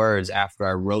at the words after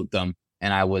I wrote them,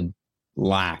 and I would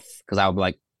laugh because I would be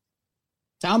like,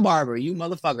 Tom Barber, you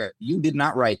motherfucker, you did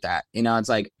not write that. It's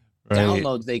like, right.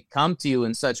 Downloads, they come to you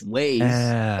in such ways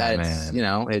that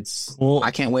it's, well,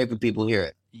 I can't wait for people to hear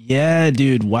it. Yeah,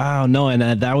 dude. Wow. No,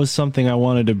 and that was something I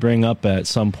wanted to bring up at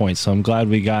some point. So I'm glad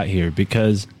we got here,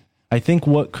 because I think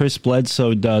what Chris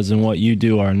Bledsoe does and what you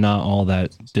do are not all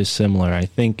that dissimilar. I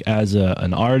think as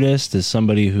an artist, as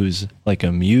somebody who's like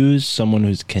a muse, someone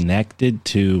who's connected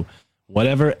to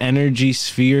whatever energy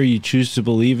sphere you choose to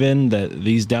believe in that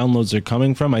these downloads are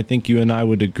coming from, I think you and I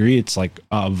would agree it's like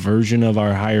a version of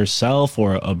our higher self,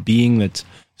 or a being that's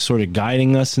sort of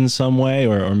guiding us in some way,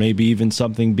 or maybe even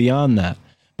something beyond that.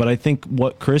 But I think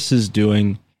what Chris is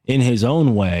doing in his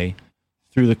own way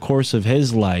through the course of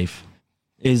his life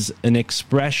is an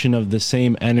expression of the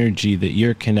same energy that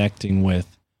you're connecting with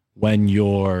when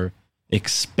you're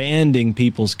expanding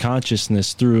people's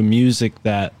consciousness through music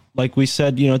that, like we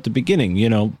said, at the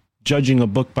beginning, judging a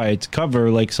book by its cover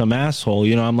like some asshole,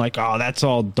 I'm like, oh, that's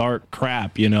all dark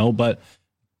crap, but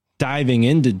diving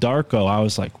into Darko, I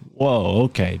was like, whoa,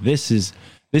 okay, this is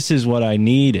what I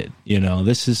needed.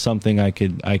 This is something I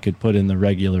could put in the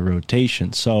regular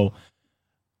rotation. So,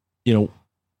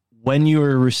 when you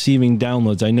were receiving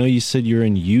downloads, I know you said you're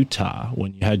in Utah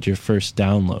when you had your first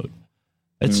download.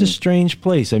 It's a strange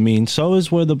place. I mean, so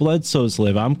is where the Bledsoes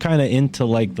live. I'm kind of into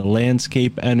like the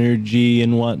landscape energy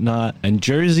and whatnot. And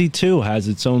Jersey too has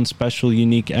its own special,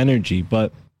 unique energy.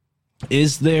 But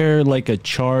is there like a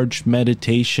charged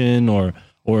meditation or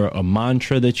a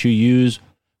mantra that you use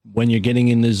when you're getting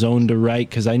in the zone to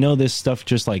write? Because I know this stuff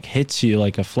just like hits you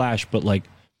like a flash, but like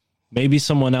maybe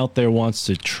someone out there wants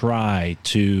to try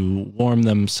to warm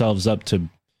themselves up to,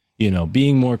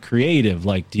 being more creative.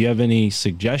 Like, do you have any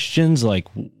suggestions like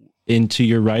into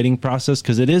your writing process?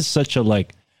 Because it is such a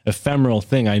like ephemeral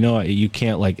thing. I know you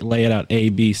can't like lay it out A,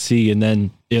 B, C, and then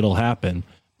it'll happen.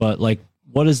 But like,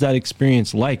 what is that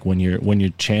experience like when you're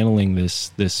channeling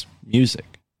this music?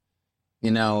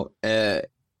 For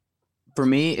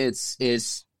me,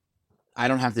 it's I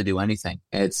don't have to do anything.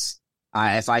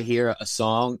 If I hear a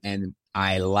song and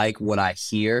I like what I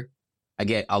hear, I'll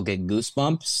get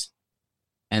goosebumps,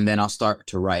 and then I'll start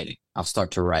to write.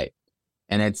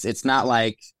 And it's not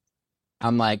like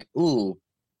I'm like, ooh,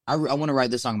 I want to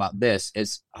write this song about this.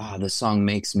 It's, this song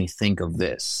makes me think of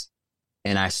this,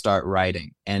 and I start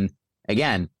writing. And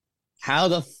again, how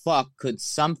the fuck could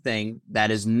something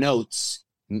that is notes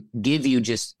give you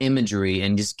just imagery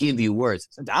and just give you words?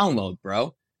 It's a download,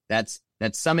 bro. That's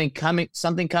something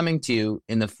coming to you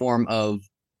in the form of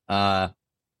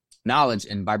knowledge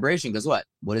and vibration. Because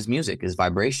what is music? Is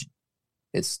vibration.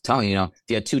 It's telling you, if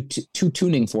you had two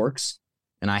tuning forks,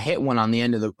 and I hit one on the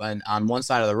end on one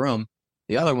side of the room,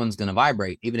 the other one's going to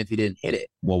vibrate, even if you didn't hit it.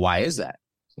 Well, why is that?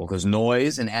 Well, because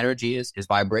noise and energy is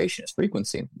vibration, it's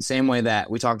frequency. The same way that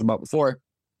we talked about before,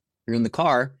 you're in the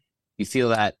car, you feel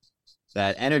that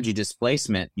energy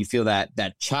displacement. You feel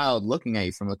that child looking at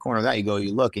you from the corner of that.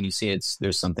 You look and you see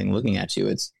there's something looking at you.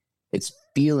 It's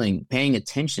paying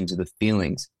attention to the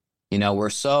feelings. You know,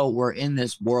 we're in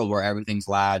this world where everything's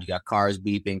loud. You got cars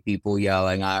beeping, people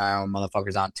yelling,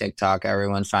 motherfuckers on TikTok.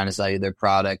 Everyone's trying to sell you their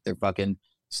product, their fucking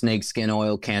snake skin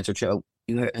oil, cancer choke.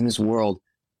 You're in this world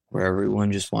where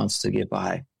everyone just wants to get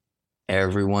by.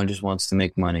 Everyone just wants to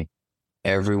make money.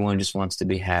 Everyone just wants to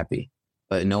be happy.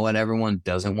 But you know what everyone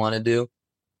doesn't want to do?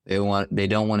 They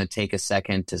don't want to take a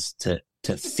second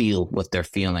to feel what they're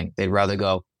feeling. They'd rather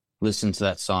go listen to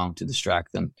that song to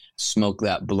distract them, smoke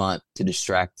that blunt to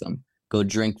distract them, go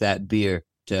drink that beer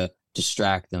to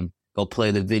distract them, go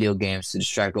play the video games to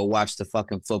distract, go watch the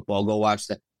fucking football, go watch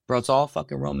the, bro, it's all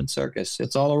fucking Roman circus.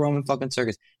 It's all a Roman fucking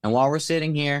circus. And while we're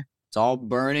sitting here, it's all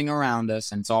burning around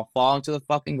us and it's all falling to the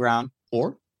fucking ground.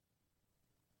 Or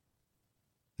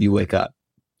you wake up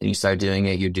and you start doing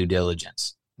it, your due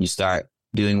diligence. You start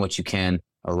doing what you can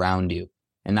around you.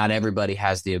 And not everybody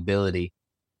has the ability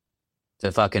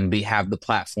to fucking have the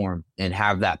platform and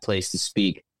have that place to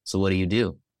speak. So what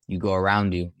do? You go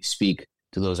around you speak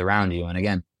to those around you. And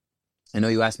again, I know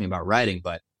you asked me about writing,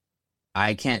 but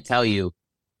I can't tell you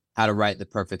how to write the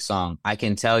perfect song. I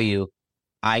can tell you,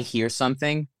 I hear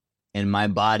something and my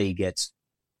body gets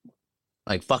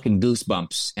like fucking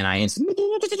goosebumps and I instantly,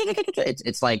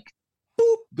 it's like,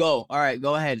 boop, go. All right,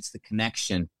 go ahead. It's the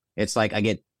connection. It's like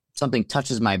something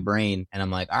touches my brain and I'm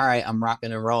like, all right, I'm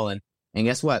rocking and rolling. And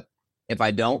guess what? If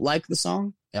I don't like the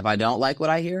song, if I don't like what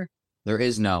I hear, there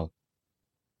is no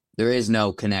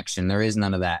connection. There is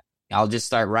none of that. I'll just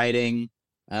start writing.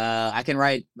 I can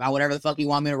write about whatever the fuck you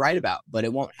want me to write about, but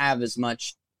it won't have as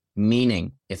much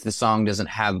meaning if the song doesn't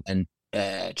have an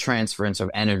transference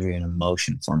of energy and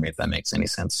emotion for me, if that makes any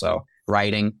sense. So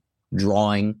writing,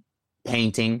 drawing,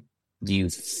 painting, do you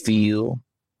feel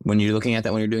when you're looking at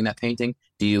that, when you're doing that painting?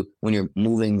 When you're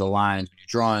moving the lines, when you're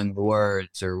drawing the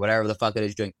words or whatever the fuck it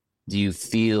is you're doing, do you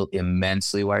feel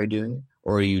immensely while you're doing it?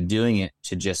 Or are you doing it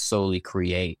to just solely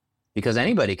create? Because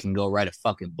anybody can go write a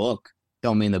fucking book.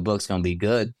 Don't mean the book's going to be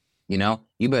good. You know,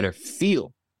 you better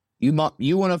feel. You want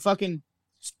to fucking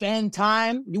spend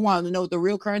time. You want to know what the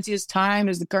real currency is? Time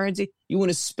is the currency. You want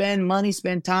to spend money,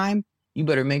 spend time. You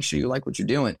better make sure you like what you're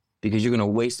doing, because you're going to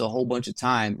waste a whole bunch of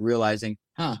time realizing,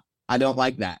 I don't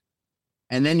like that.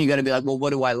 And then you got to be like, well,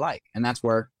 what do I like? And that's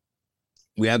where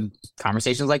we have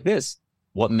conversations like this.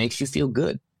 What makes you feel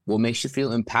good? What makes you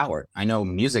feel empowered? I know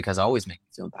music has always made me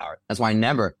feel empowered. That's why I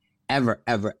never, ever,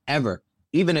 ever, ever,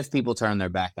 even if people turn their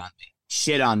back on me,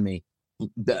 shit on me,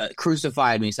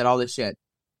 crucified me, said all this shit,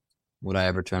 would I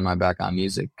ever turn my back on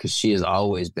music? Because she has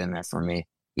always been there for me.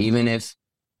 Even if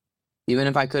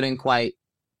I couldn't quite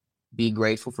be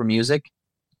grateful for music,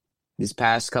 these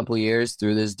past couple of years,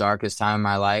 through this darkest time in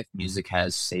my life, music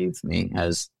has saved me,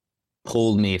 has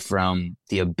pulled me from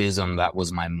the abysm that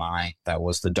was my mind, that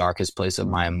was the darkest place of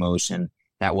my emotion,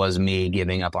 that was me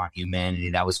giving up on humanity,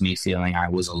 that was me feeling I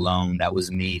was alone, that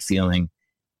was me feeling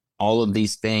all of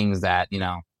these things that, you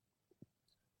know.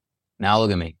 Now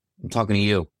look at me. I'm talking to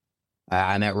you.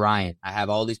 I met Ryan. I have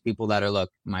all these people that are,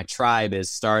 look, my tribe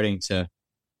is starting to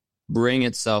bring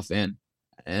itself in.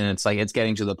 And it's like, it's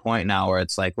getting to the point now where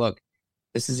it's like, look,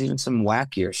 this is even some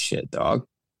wackier shit, dog.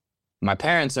 My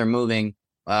parents are moving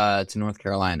to North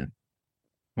Carolina.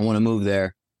 I want to move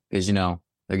there because, you know,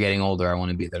 they're getting older. I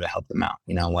want to be there to help them out.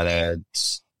 You know, whether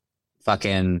it's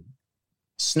fucking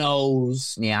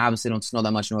snows. Yeah, obviously don't snow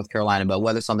that much in North Carolina, but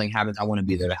whether something happens, I want to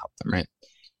be there to help them, right?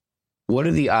 What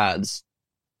are the odds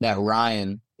that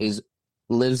Ryan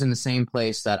lives in the same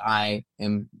place that I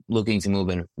am looking to move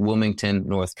in, Wilmington,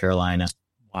 North Carolina?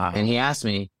 Wow. And he asked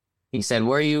me, he said,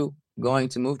 where are you going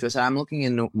to move to? I said, I'm looking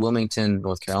in Wilmington,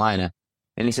 North Carolina.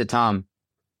 And he said, Tom,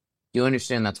 you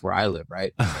understand that's where I live,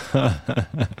 right?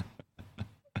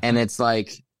 And it's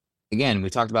like, again, we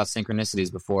talked about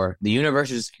synchronicities before. The universe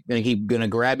is going to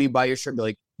grab you by your shirt and be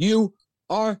like, you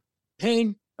are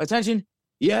paying attention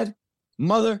yet,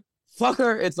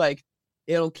 motherfucker. It's like,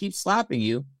 it'll keep slapping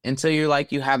you until you're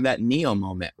like, you have that Neo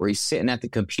moment where he's sitting at the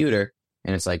computer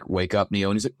and it's like, wake up, Neo.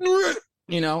 And he's like,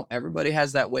 you know, everybody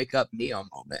has that wake up Neo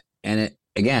moment. And it,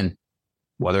 again,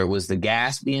 whether it was the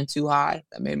gas being too high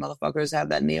that made motherfuckers have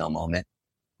that Neo moment,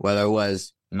 whether it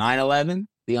was 9/11,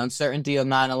 the uncertainty of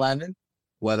 9/11,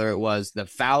 whether it was the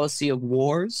fallacy of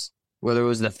wars, whether it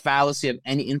was the fallacy of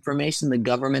any information the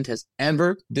government has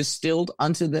ever distilled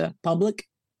onto the public,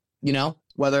 you know,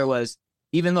 whether it was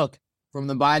even, look, from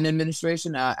the Biden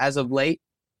administration as of late,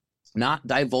 not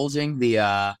divulging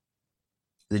the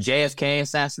the JFK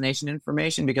assassination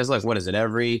information? Because look, what is it?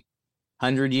 Every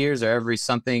 100 years or every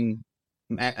something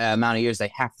amount of years,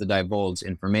 they have to divulge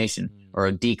information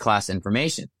or declass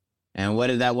information. And what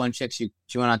did that one chick, she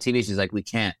went on TV, she's like, we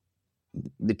can't.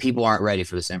 The people aren't ready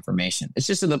for this information. It's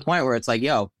just to the point where it's like,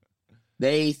 yo,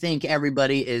 they think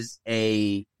everybody is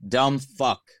a dumb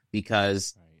fuck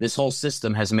because this whole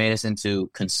system has made us into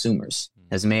consumers,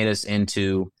 has made us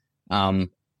into,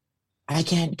 I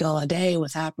can't go a day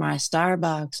without my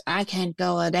Starbucks. I can't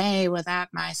go a day without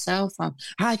my cell phone.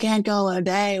 I can't go a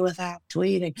day without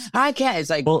tweeting. I can't. It's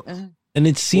like, well, and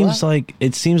it seems like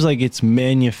it's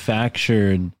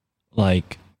manufactured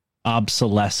like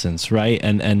obsolescence, right?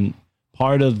 And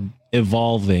part of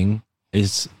evolving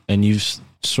is, and you've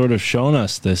sort of shown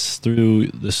us this through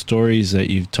the stories that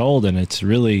you've told, and it's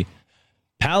really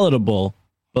palatable,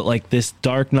 but like this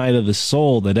dark night of the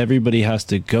soul that everybody has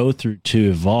to go through to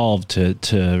evolve,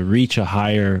 to reach a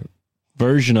higher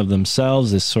version of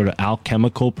themselves, this sort of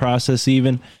alchemical process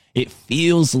even, it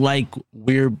feels like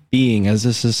we're being, as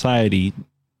a society,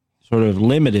 sort of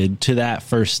limited to that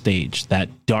first stage,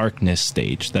 that darkness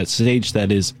stage, that stage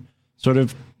that is sort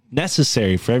of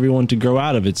necessary for everyone to grow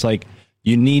out of. It's like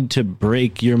you need to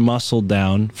break your muscle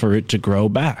down for it to grow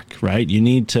back, right? You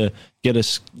need to get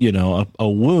a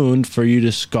wound for you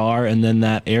to scar, and then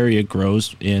that area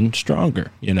grows in stronger,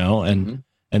 and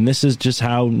this is just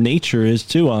how nature is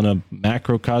too on a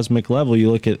macrocosmic level.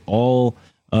 You look at all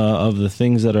of the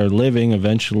things that are living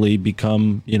eventually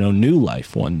become, new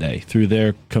life one day through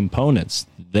their components.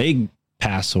 They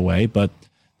pass away, but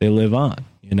they live on,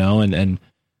 and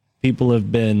people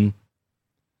have been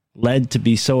led to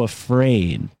be so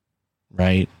afraid,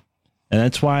 right? And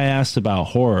that's why I asked about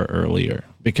horror earlier,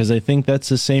 because I think that's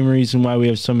the same reason why we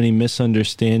have so many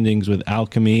misunderstandings with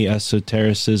alchemy,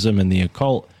 esotericism, and the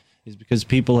occult, is because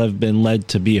people have been led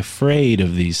to be afraid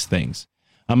of these things.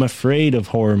 I'm afraid of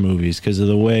horror movies because of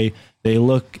the way they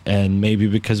look, and maybe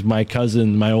because my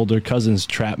older cousins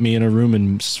trapped me in a room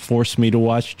and forced me to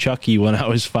watch Chucky when I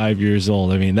was 5 years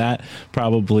old. I mean, that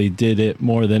probably did it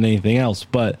more than anything else,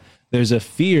 but there's a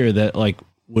fear that like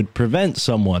would prevent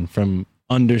someone from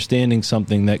understanding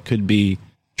something that could be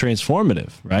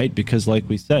transformative, right? Because like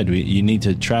we said, you need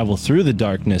to travel through the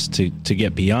darkness to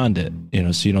get beyond it,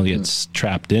 so you don't get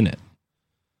trapped in it.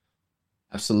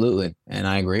 Absolutely. And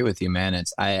I agree with you, man.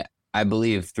 I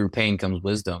believe through pain comes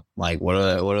wisdom. Like what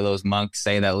do those monks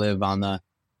say that live on the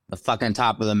fucking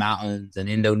top of the mountains in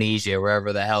Indonesia,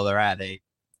 wherever the hell they're at? They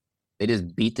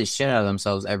just beat the shit out of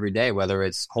themselves every day, whether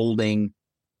it's holding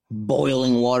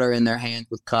boiling water in their hands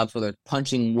with cups, whether it's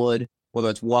punching wood, whether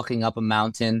it's walking up a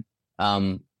mountain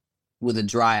with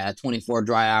a 24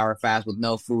 dry hour fast with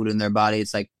no food in their body.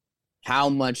 It's like, how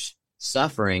much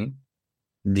suffering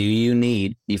do you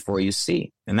need before you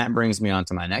see? And that brings me on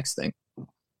to my next thing.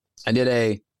 I did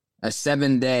a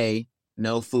 7-day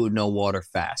no food, no water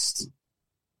fast.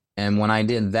 And when I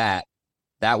did that,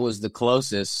 that was the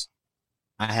closest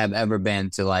I have ever been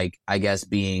to, like, I guess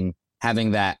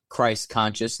having that Christ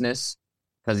consciousness.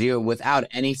 Because without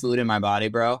any food in my body,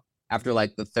 bro, after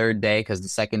like the third day, because the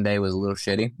second day was a little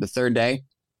shitty, the third day,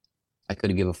 I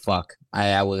couldn't give a fuck.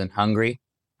 I wasn't hungry.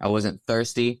 I wasn't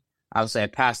thirsty. I would say I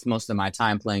passed most of my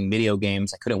time playing video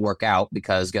games. I couldn't work out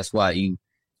because guess what? You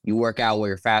work out while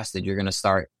you're fasted, you're going to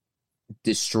start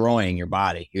destroying your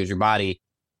body because your body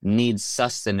needs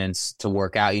sustenance to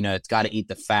work out. It's got to eat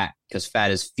the fat because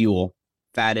fat is fuel.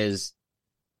 Fat is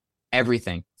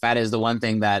everything. Fat is the one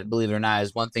thing that, believe it or not,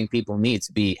 is one thing people need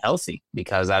to be healthy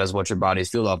because that is what your body's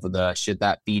fueled off of, the shit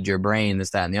that feeds your brain,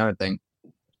 this, that, and the other thing.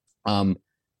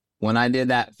 When I did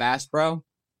that fast, bro,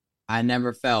 I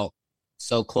never felt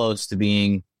so close to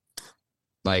being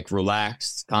like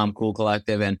relaxed, calm, cool,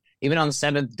 collective. And even on the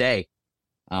 7th day,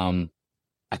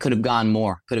 I could have gone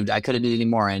more. I could have did any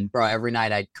more. And bro, every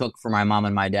night I'd cook for my mom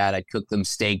and my dad. I'd cook them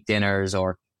steak dinners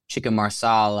or chicken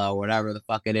marsala or whatever the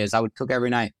fuck it is. I would cook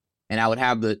every night. And I would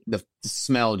have the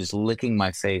smell just licking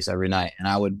my face every night, and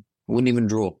I wouldn't even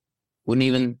drool, wouldn't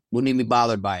even be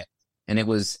bothered by it. And it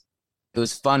was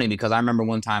funny because I remember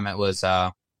one time it was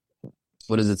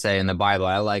what does it say in the Bible?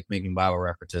 I like making Bible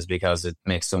references because it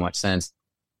makes so much sense.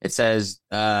 It says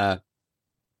what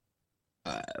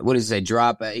does it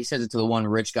say? He says it to the one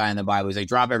rich guy in the Bible. He's like,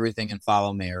 drop everything and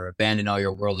follow me, or abandon all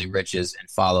your worldly riches and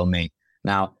follow me.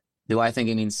 Now, do I think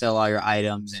it means sell all your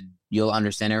items and you'll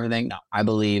understand everything? No, I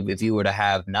believe if you were to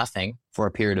have nothing for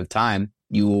a period of time,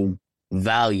 you will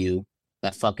value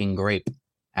that fucking grape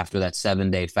after that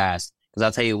 7-day fast. Because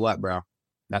I'll tell you what, bro,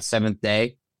 that 7th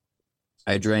day,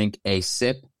 I drank a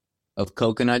sip of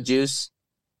coconut juice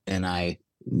and I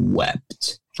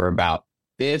wept for about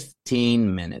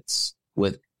 15 minutes.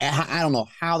 I don't know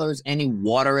how there's any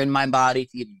water in my body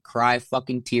to even cry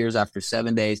fucking tears after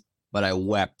 7 days, but I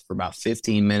wept for about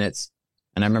 15 minutes.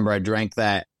 And I remember I drank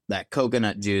that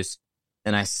coconut juice,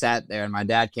 and I sat there, and my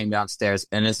dad came downstairs,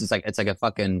 and it's like a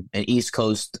fucking an East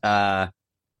Coast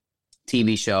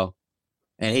TV show.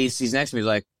 And he's next to me, he's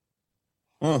like,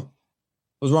 "Oh,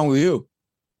 what's wrong with you?"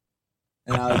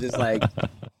 And I was just like,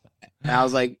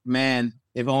 man,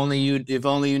 if only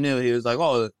you knew. He was like,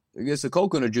 "Oh, I guess the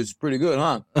coconut juice is pretty good,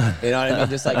 huh?" You know what I mean?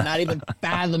 Just like not even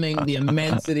fathoming the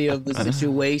immensity of the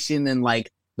situation and like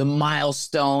the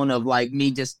milestone of like me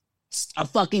just a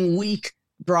fucking week,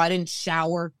 bro. I didn't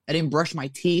shower. I didn't brush my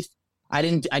teeth. I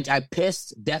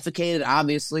pissed, defecated.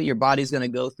 Obviously, your body's going to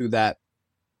go through that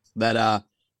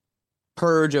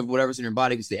purge of whatever's in your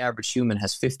body, because the average human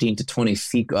has 15 to 20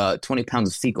 pounds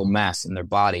of fecal mass in their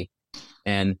body.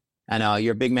 And I know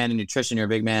you're a big man in nutrition. You're a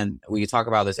big man. We can talk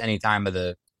about this anytime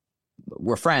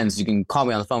we're friends. You can call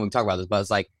me on the phone. We can talk about this, but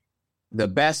it's like the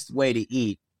best way to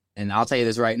eat. And I'll tell you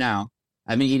this right now.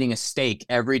 I've been eating a steak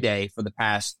every day for the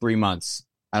past 3 months.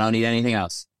 I don't eat anything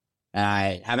else. And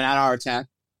I haven't had a heart attack.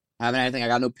 I haven't had anything. I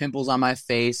got no pimples on my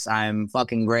face. I'm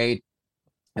fucking great.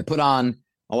 I put on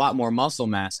a lot more muscle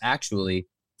mass, actually,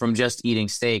 from just eating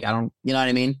steak. You know what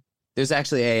I mean? There's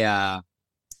actually a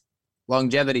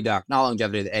fertility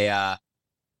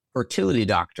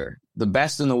doctor, the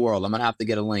best in the world. I'm going to have to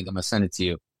get a link. I'm going to send it to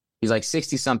you. He's like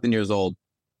 60-something years old.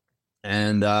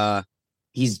 And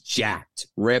he's jacked,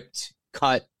 ripped,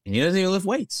 cut, and he doesn't even lift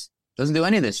weights. Doesn't do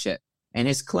any of this shit. And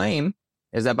his claim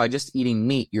is that by just eating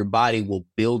meat, your body will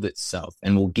build itself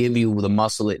and will give you the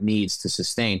muscle it needs to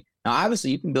sustain. Now,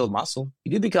 obviously, you can build muscle.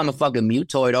 You can become a fucking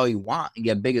mutoid all you want and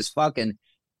get big as fuck and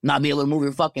not be able to move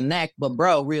your fucking neck. But,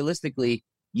 bro, realistically,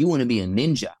 you want to be a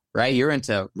ninja, right? You're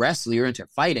into wrestling. You're into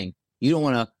fighting. You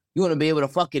want to be able to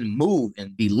fucking move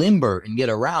and be limber and get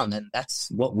around. And that's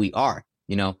what we are,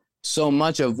 you know? So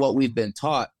much of what we've been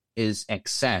taught is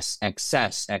excess.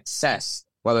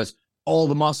 Whether it's all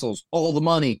the muscles, all the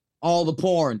money, all the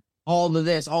porn, all the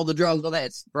this, all the drugs, all that.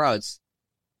 It's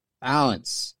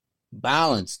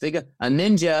balance. Think a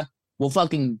ninja will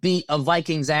fucking beat a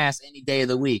Viking's ass any day of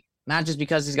the week. Not just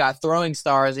because he's got throwing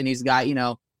stars and he's got,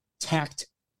 tact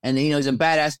and, he's a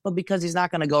badass, but because he's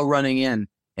not going to go running in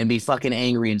and be fucking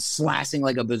angry and slashing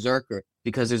like a berserker,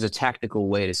 because there's a tactical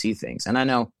way to see things. And I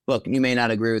know, look, you may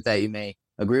not agree with that. You may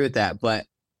agree with that, but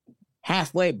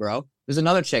halfway, bro. There's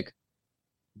another chick,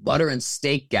 Butter and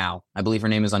Steak Gal. I believe her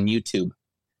name is on YouTube.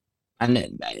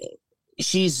 And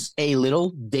she's a little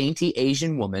dainty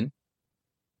Asian woman,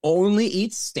 only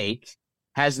eats steak,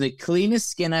 has the cleanest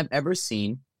skin I've ever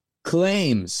seen,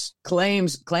 claims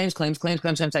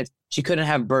she couldn't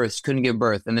have birth, she couldn't give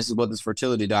birth. And this is what this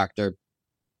fertility doctor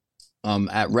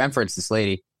referenced this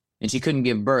lady. And she couldn't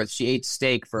give birth. She ate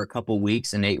steak for a couple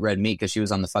weeks and ate red meat because she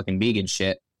was on the fucking vegan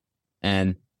shit.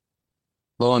 And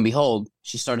lo and behold,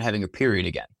 she started having her period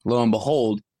again. Lo and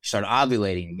behold, she started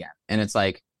ovulating again. And it's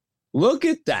like, look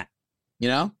at that,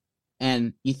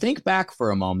 And you think back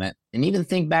for a moment, and even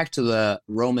think back to the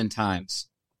Roman times.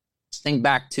 Think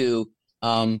back to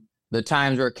the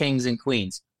times where kings and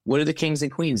queens. What did the kings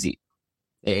and queens eat?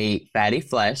 They ate fatty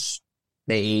flesh.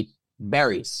 They ate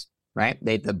berries. Right?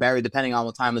 They ate the berry, depending on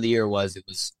what time of the year it was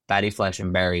fatty flesh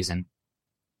and berries and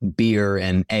beer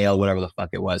and ale, whatever the fuck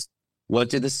it was. What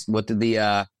did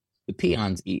the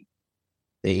peons eat?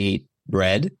 They ate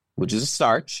bread, which is a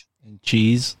starch. And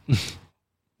cheese.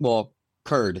 Well,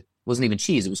 curd. Wasn't even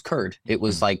cheese. It was curd. It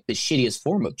was like the shittiest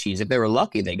form of cheese. If they were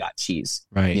lucky, they got cheese.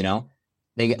 Right.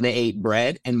 They ate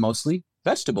bread and mostly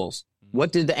vegetables.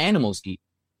 What did the animals eat?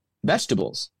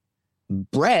 Vegetables.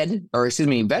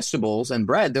 Vegetables and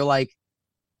bread, they're like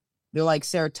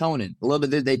serotonin. A little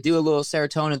bit, they do a little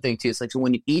serotonin thing too. It's like, so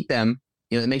when you eat them,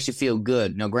 it makes you feel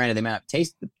good. Now, granted, they might not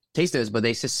taste this, but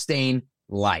they sustain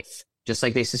life, just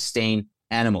like they sustain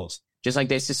animals, just like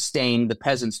they sustain the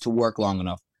peasants to work long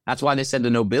enough. That's why they said the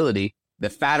nobility, the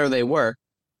fatter they were,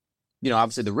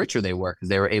 obviously the richer they were, because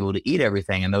they were able to eat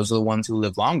everything. And those are the ones who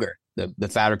live longer. The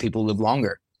fatter people live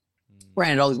longer.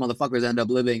 Granted, all these motherfuckers end up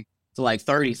living to like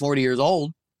 30, 40 years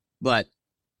old, but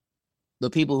the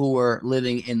people who were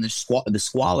living in the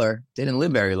squalor didn't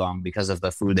live very long because of the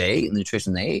food they ate and the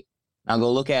nutrition they ate. Now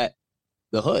go look at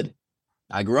the hood.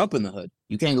 I grew up in the hood.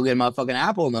 You can't go get a motherfucking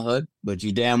apple in the hood, but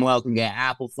you damn well can get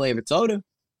apple-flavored soda.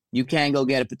 You can't go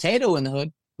get a potato in the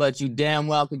hood, but you damn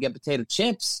well can get potato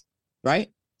chips, right?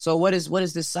 So what is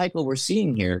this cycle we're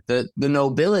seeing here? The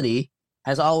nobility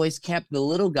has always kept the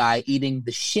little guy eating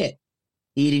the shit.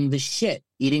 And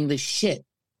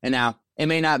now it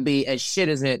may not be as shit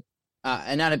as it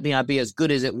and not be as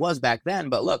good as it was back then.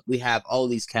 But look, we have all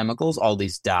these chemicals, all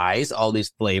these dyes, all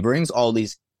these flavorings, all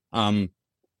these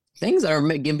things that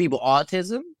are giving people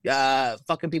autism,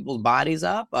 fucking people's bodies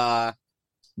up,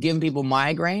 giving people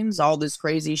migraines, all this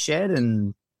crazy shit,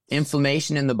 and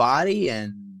inflammation in the body,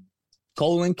 and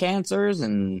colon cancers,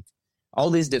 and all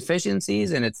these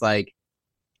deficiencies. And it's like,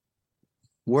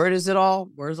 where does it all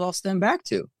stem back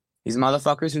to? These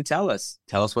motherfuckers who tell us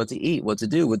what to eat, what to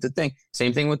do, what to think.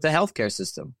 Same thing with the healthcare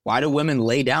system. Why do women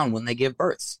lay down when they give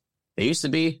births? They used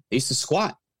to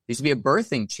squat. There used to be a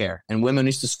birthing chair, and women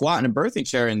used to squat in a birthing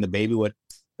chair, and the baby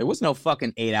there was no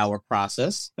fucking 8-hour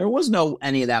process. There was no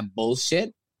any of that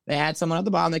bullshit. They had someone at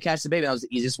the bottom that catch the baby. That was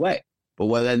the easiest way. But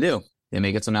what do they do? They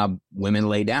make it so now women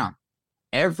lay down.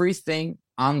 Everything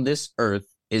on this earth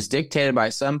is dictated by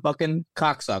some fucking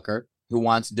cocksucker who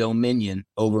wants dominion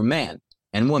over man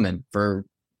and women, for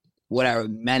whatever,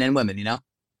 men and women,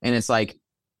 And it's like,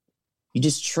 you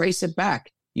just trace it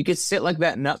back. You could sit like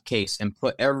that nutcase and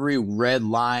put every red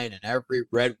line and every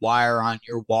red wire on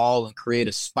your wall and create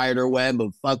a spider web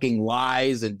of fucking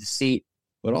lies and deceit.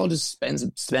 But it all just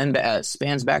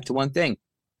spans back to one thing.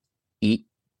 Eat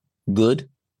good,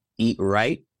 eat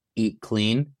right, eat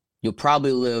clean. You'll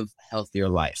probably live a healthier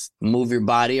life. Move your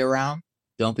body around.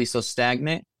 Don't be so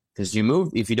stagnant, because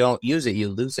if you don't use it, you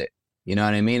lose it. You know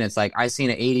what I mean? It's like, I seen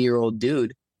an 80-year-old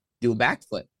dude do a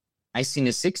backflip. I seen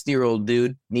a 60-year-old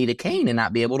dude need a cane and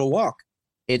not be able to walk.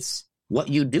 It's what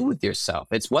you do with yourself.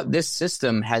 It's what this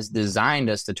system has designed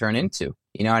us to turn into.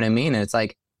 You know what I mean? And it's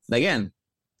like, again,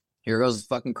 here goes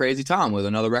fucking crazy Tom with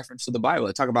another reference to the Bible.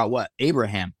 They talk about what?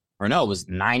 Abraham, was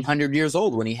 900 years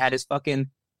old when he had his fucking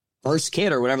first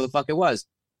kid or whatever the fuck it was.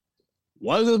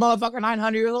 Was this motherfucker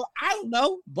 900 years old? I don't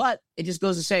know. But it just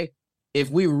goes to say, if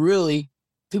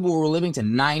people were living to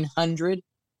 900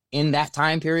 in that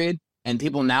time period, and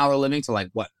people now are living to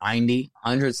 90,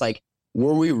 100. It's like,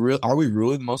 are we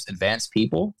really the most advanced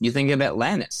people? You think of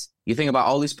Atlantis. You think about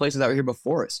all these places that were here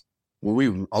before us.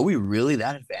 Are we really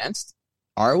that advanced?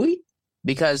 Are we?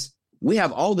 Because we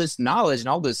have all this knowledge and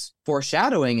all this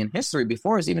foreshadowing in history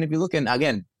before us. Even if you look in,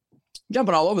 again,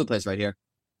 jumping all over the place right here.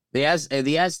 The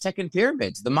Aztecan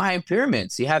pyramids, the Mayan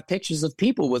pyramids. You have pictures of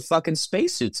people with fucking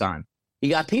spacesuits on. You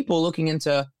got people looking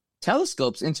into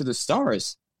telescopes into the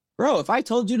stars. Bro, if I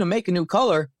told you to make a new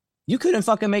color, you couldn't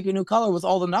fucking make a new color with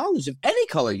all the knowledge of any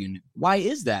color you knew. Why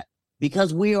is that?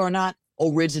 Because we are not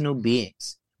original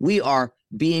beings. We are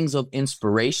beings of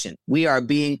inspiration. We are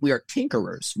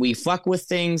tinkerers. We fuck with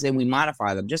things and we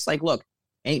modify them. Just like, look,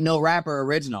 ain't no rapper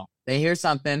original. They hear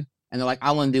something and they're like,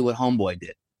 I want to do what Homeboy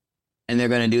did. And they're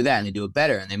going to do that, and they do it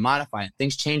better, and they modify it.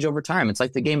 Things change over time. It's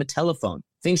like the game of telephone.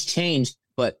 Things change,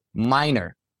 but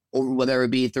minor. Or whether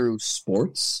it be through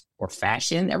sports or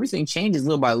fashion, everything changes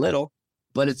little by little,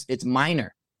 but it's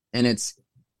minor. And it's,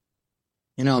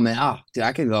 man, dude,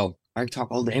 I could talk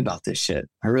all day about this shit.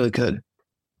 I really could.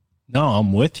 No,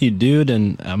 I'm with you, dude.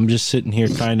 And I'm just sitting here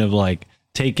kind of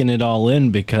taking it all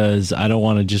in, because I don't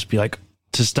want to just be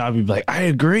to stop you, I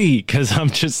agree, because I'm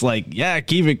just yeah,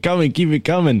 keep it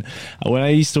coming. When I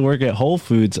used to work at Whole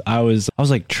Foods, I was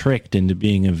tricked into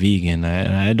being a vegan.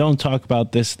 I don't talk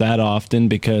about this that often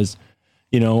because,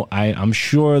 I'm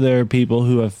sure there are people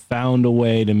who have found a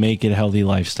way to make it a healthy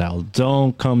lifestyle.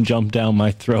 Don't come jump down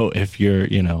my throat if you're,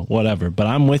 whatever. But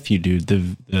I'm with you, dude.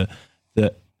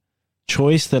 The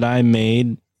choice that I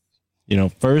made,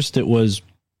 first it was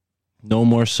no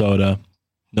more soda,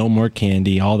 no more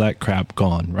candy, all that crap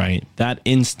gone, right? That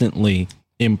instantly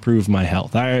improved my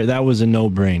health. That was a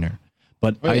no-brainer.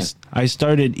 But I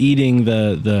started eating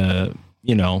the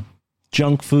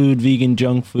junk food, vegan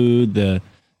junk food, the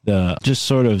just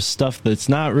sort of stuff that's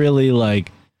not really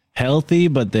healthy,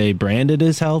 but they brand it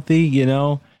as healthy,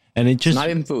 and it just, not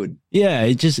even food. Yeah,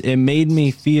 it made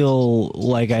me feel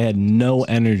like I had no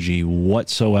energy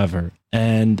whatsoever.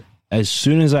 And as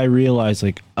soon as I realized,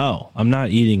 I'm not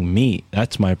eating meat,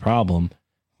 that's my problem,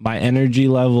 my energy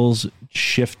levels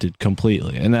shifted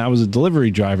completely. And I was a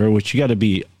delivery driver, which you got to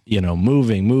be,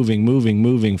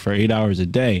 moving for 8 hours a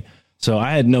day. So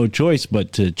I had no choice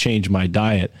but to change my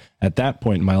diet at that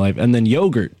point in my life. And then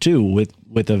yogurt, too,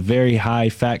 with a very high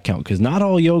fat count, because not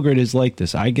all yogurt is like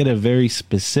this. I get a very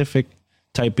specific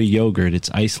type of yogurt.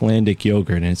 It's Icelandic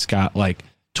yogurt, and it's got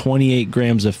 28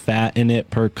 grams of fat in it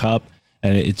per cup.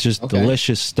 And it's just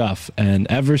delicious stuff. And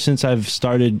ever since I've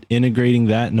started integrating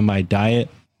that into my diet,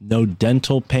 no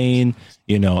dental pain,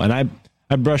 and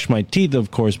I brush my teeth,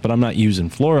 of course, but I'm not using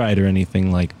fluoride or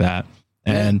anything like that.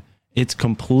 And it's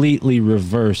completely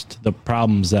reversed the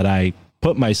problems that I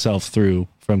put myself through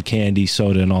from candy,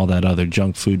 soda, and all that other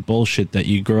junk food bullshit that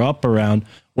you grow up around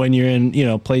when you're in,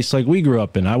 a place like we grew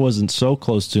up in. I wasn't so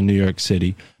close to New York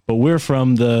City, but we're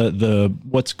from the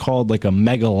what's called like a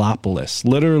megalopolis.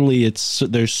 Literally,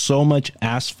 there's so much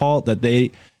asphalt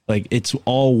that it's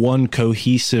all one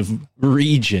cohesive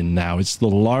region now. It's the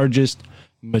largest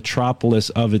metropolis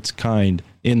of its kind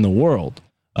in the world,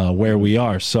 where we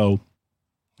are. So,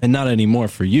 and not anymore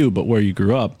for you, but where you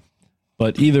grew up.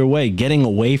 But either way, getting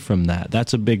away from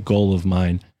that's a big goal of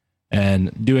mine,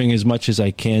 and doing as much as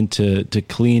I can to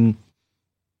clean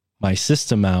my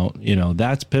system out,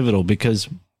 that's pivotal, because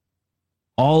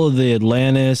all of the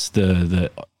Atlantis,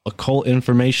 the occult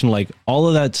information, like all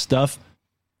of that stuff,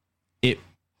 it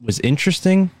was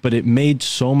interesting, but it made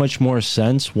so much more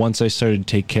sense once I started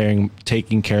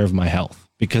taking care of my health,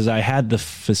 because I had the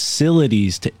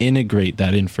facilities to integrate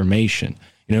that information.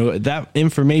 That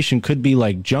information could be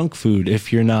like junk food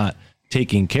if you're not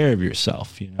taking care of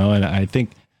yourself, and I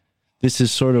think this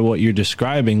is sort of what you're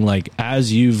describing. Like,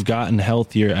 as you've gotten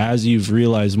healthier, as you've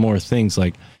realized more things,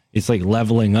 like it's like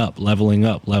leveling up.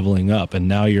 And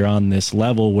now you're on this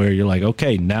level where you're like,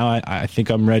 okay, now I think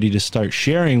I'm ready to start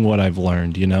sharing what I've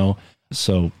learned,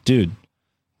 So, dude,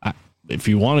 if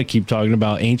you want to keep talking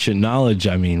about ancient knowledge,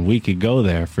 I mean, we could go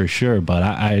there for sure. But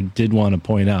I did want to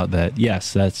point out that,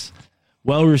 yes, that's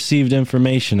well-received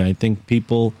information. I think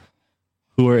people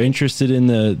who are interested in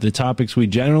the topics we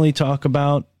generally talk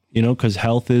about, because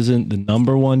health isn't the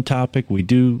number one topic. We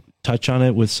do touch on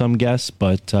it with some guests,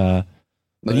 but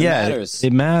yeah,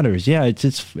 it matters. Yeah,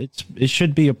 it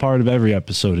should be a part of every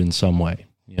episode in some way.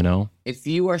 If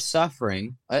you are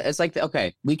suffering, it's like,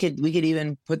 okay, we could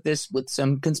even put this with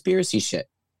some conspiracy shit.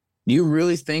 Do you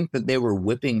really think that they were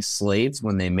whipping slaves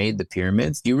when they made the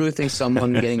pyramids? Do you really think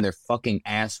someone getting their fucking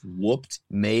ass whooped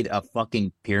made a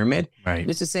fucking pyramid? Right.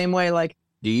 It's the same way, like,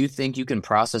 do you think you can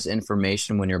process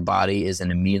information when your body is in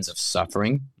a means of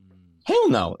suffering? Hell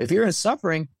no. If you're in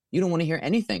suffering, you don't want to hear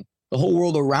anything. The whole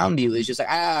world around you is just like,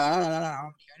 I don't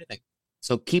want to hear anything.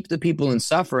 So keep the people in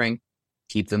suffering,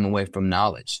 keep them away from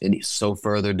knowledge. It so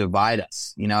further divide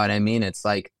us. You know what I mean? It's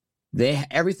like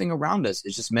everything around us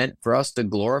is just meant for us to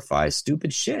glorify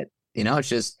stupid shit. It's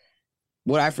just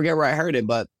I forget where I heard it,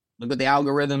 but look at the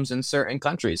algorithms in certain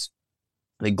countries.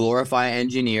 They glorify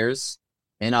engineers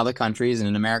in other countries, and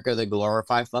in America, they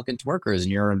glorify fucking twerkers. And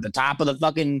you're at the top of the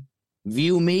fucking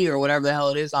view me or whatever the hell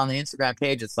it is on the Instagram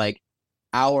page. It's like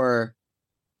our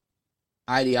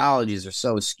ideologies are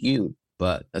so skewed,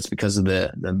 but that's because of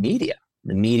the media.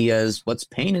 The media is what's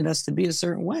painted us to be a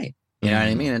certain way. You know what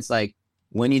I mean? It's like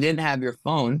when you didn't have your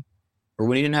phone or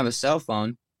when you didn't have a cell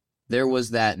phone, there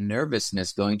was that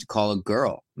nervousness going to call a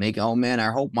girl. Oh man, I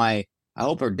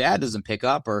hope her dad doesn't pick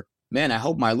up, or man, I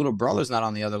hope my little brother's not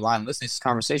on the other line listening to this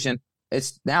conversation.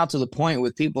 It's now to the point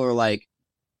where people are like,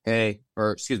 hey,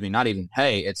 or excuse me, not even,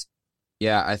 hey, it's,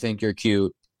 yeah, I think you're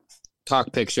cute.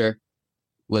 Talk picture.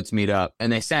 Let's meet up.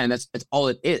 And they send, that's all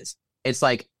it is. It's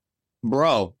like,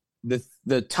 bro,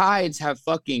 the tides have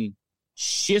fucking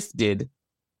shifted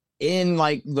in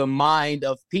like the mind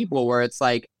of people where it's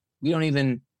like, we don't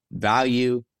even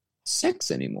value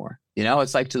sex anymore.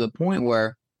 It's like to the point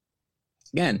where,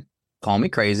 again, call me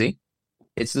crazy.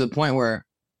 It's to the point where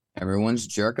everyone's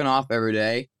jerking off every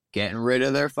day, getting rid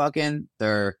of their fucking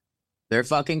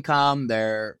cum,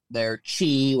 their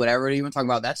chi, whatever you want to talk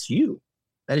about. That's you.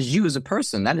 That is you as a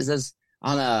person. That is as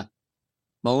on a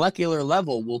molecular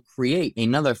level will create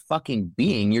another fucking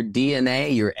being. Your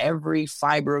DNA, your every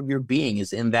fiber of your being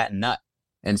is in that nut.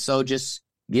 And so just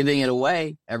giving it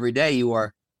away every day, you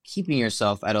are keeping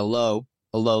yourself at a low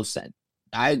scent.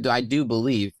 I do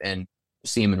believe in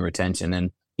semen retention,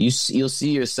 and you'll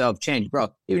see yourself change,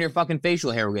 bro. Even your fucking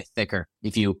facial hair will get thicker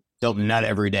if you don't nut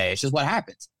every day. It's just what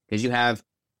happens because you have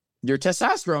your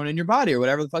testosterone in your body or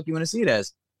whatever the fuck you want to see it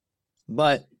as.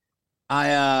 But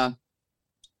where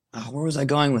was I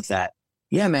going with that?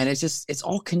 Yeah, man, it's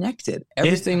all connected.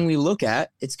 Everything we look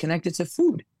at, it's connected to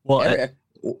food. Well,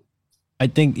 I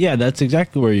think, yeah, that's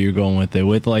exactly where you're going with it.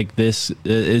 With like this,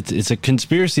 it's a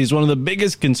conspiracy. It's one of the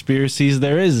biggest conspiracies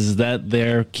there is that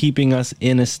they're keeping us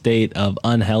in a state of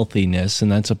unhealthiness.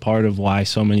 And that's a part of why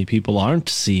so many people aren't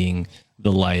seeing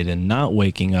the light and not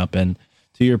waking up. And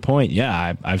to your point,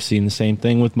 yeah, I've seen the same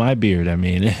thing with my beard. I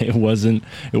mean, it wasn't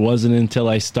until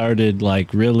I started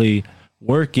like really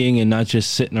working and not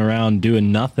just sitting around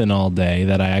doing nothing all day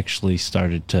that I actually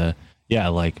started to,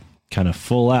 like kind of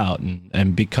full out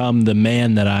and become the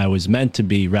man that I was meant to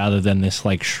be, rather than this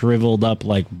like shriveled up,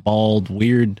 like bald,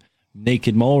 weird,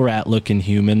 naked mole rat looking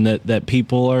human that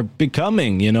people are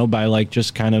becoming, by like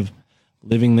just kind of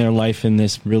living their life in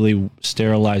this really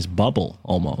sterilized bubble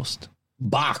almost.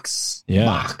 Box. Yeah.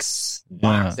 Box.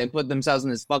 Yeah. They put themselves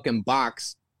in this fucking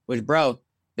box, which, bro,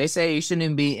 They say you shouldn't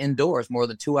even be indoors more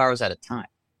than 2 hours at a time.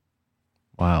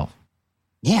 Wow.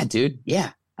 Yeah, dude.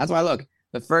 Yeah. That's why, look,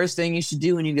 the first thing you should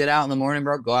do when you get out in the morning,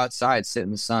 bro, go outside, sit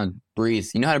in the sun, breathe.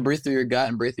 You know how to breathe through your gut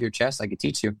and breathe through your chest? I could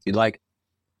teach you if you'd like.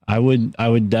 I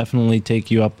would definitely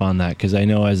take you up on that, because I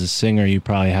know as a singer you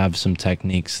probably have some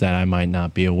techniques that I might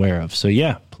not be aware of. So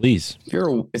yeah, please. If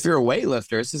you're a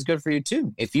weightlifter, this is good for you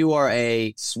too. If you are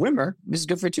a swimmer, this is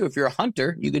good for you too. If you're a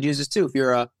hunter, you could use this too. If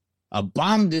you're a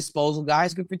bomb disposal guy,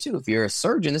 it's good for you too. If you're a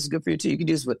surgeon, this is good for you too. You can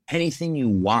do this with anything you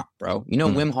want, bro. You know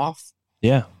Wim Hof?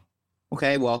 Yeah.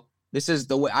 Okay, well, this is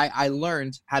the way I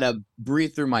learned how to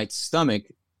breathe through my stomach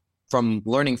from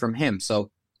learning from him.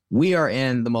 So we are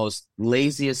in the most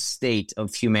laziest state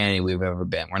of humanity we've ever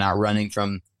been. We're not running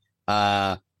from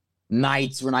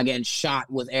knights. We're not getting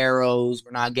shot with arrows.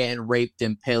 We're not getting raped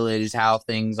and pillaged, how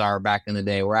things are back in the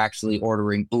day. We're actually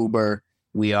ordering Uber.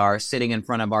 We are sitting in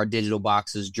front of our digital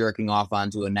boxes, jerking off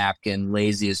onto a napkin,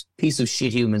 laziest piece of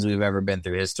shit humans we've ever been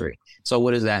through history. So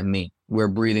what does that mean? We're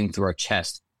breathing through our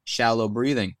chest, shallow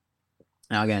breathing.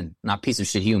 Now, again, not piece of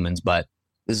shit humans, but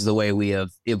this is the way we have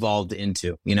evolved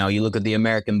into. You know, you look at the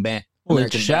American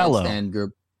shallow bandstand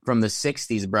group from the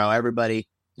 60s, bro. Everybody,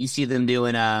 you see them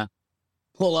doing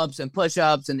pull-ups and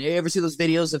push-ups, and you ever see those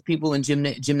videos of people in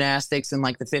gymnastics in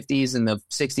like the 50s and the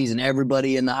 60s, and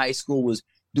everybody in the high school was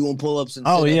doing pull-ups and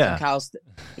cows.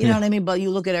 You know what I mean? But you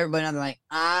look at everybody and they're like,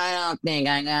 I don't think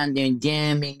I can do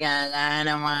gym because I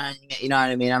don't want, you know what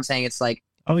I mean? I'm saying it's like,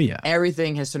 oh yeah,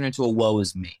 everything has turned into a woe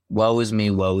is me, woe is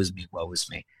me, woe is me, woe is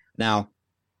me. Now,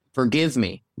 forgive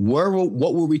me. What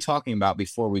were we talking about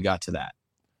before we got to that?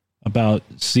 About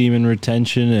semen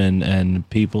retention and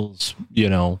people's,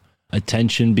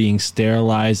 attention being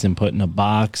sterilized and put in a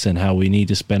box, and how we need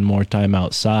to spend more time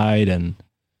outside and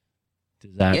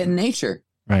get in nature.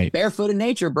 Right. Barefoot in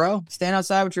nature, bro. Stand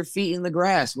outside with your feet in the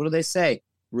grass. What do they say?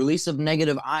 Release of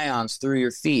negative ions through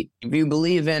your feet. If you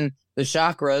believe in the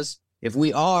chakras, if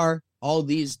we are all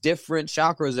these different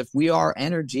chakras, if we are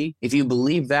energy, if you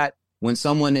believe that when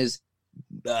someone is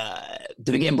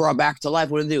getting brought back to life,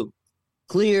 what do they do?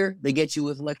 Clear, they get you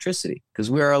with electricity, because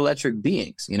we are electric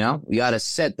beings, We got to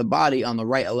set the body on the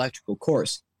right electrical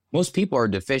course. Most people are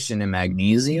deficient in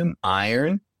magnesium,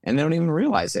 iron, and they don't even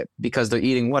realize it because they're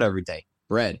eating what every day?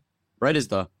 Bread. Bread is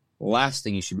the last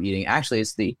thing you should be eating. Actually,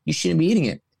 you shouldn't be eating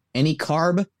it. Any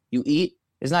carb you eat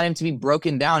is not even to be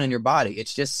broken down in your body.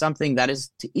 It's just something that is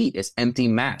to eat. It's empty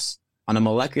mass. On a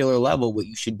molecular level, what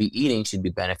you should be eating should be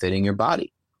benefiting your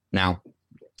body. Now,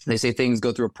 they say things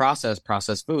go through a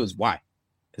processed foods. Why?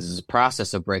 Because it's a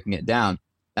process of breaking it down.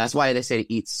 That's why they say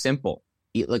to eat simple.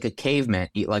 Eat like a caveman.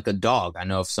 Eat like a dog. I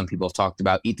know some people have talked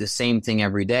about eat the same thing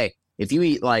every day. If you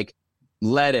eat like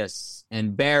lettuce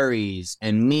and berries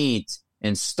and meat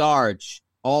and starch,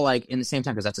 all like in the same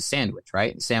time, because that's a sandwich,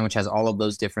 right? The sandwich has all of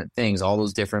those different things, all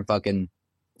those different fucking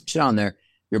shit on there.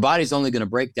 Your body's only going to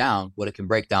break down what it can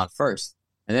break down first.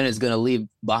 And then it's going to leave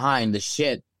behind the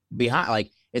shit behind. Like,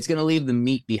 it's going to leave the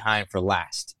meat behind for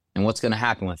last. And what's going to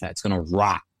happen with that? It's going to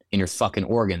rot in your fucking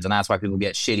organs. And that's why people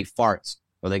get shitty farts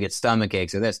or they get stomach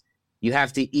aches or this. You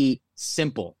have to eat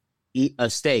simple. Eat a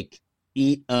steak.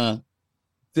 Eat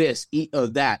this. Eat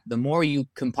that. The more you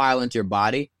compile into your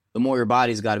body, the more your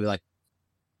body's got to be like,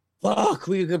 fuck,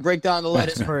 we could break down the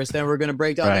lettuce first. Then we're going to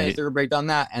break down this. Then we're going to break down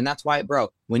that. And that's why, bro,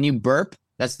 when you burp,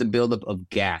 that's the buildup of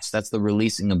gas. That's the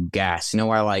releasing of gas. You know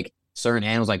why, like, certain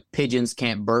animals like pigeons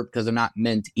can't burp because they're not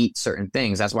meant to eat certain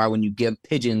things. That's why when you give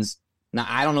pigeons, now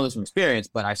I don't know this from experience,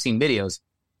 but I've seen videos.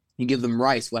 You give them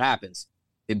rice, what happens?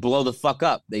 They blow the fuck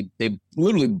up. They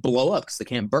literally blow up because they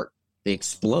can't burp. They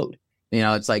explode.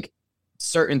 It's like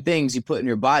certain things you put in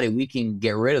your body, we can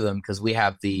get rid of them because we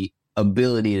have the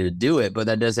ability to do it, but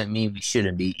that doesn't mean we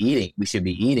shouldn't be eating. We should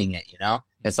be eating it,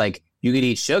 It's like you could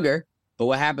eat sugar, but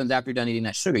what happens after you're done eating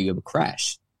that sugar? You have a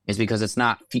crash. It's because it's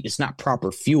not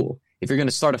proper fuel. If you're going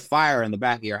to start a fire in the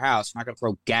back of your house, you're not going to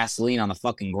throw gasoline on the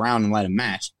fucking ground and light a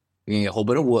match. You're going to get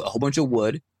a whole bunch of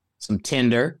wood, some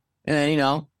tinder, and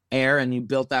then, air, and you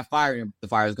built that fire, and the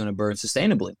fire is going to burn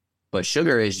sustainably. But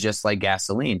sugar is just like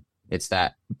gasoline. It's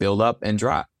that build up and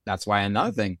drop. That's why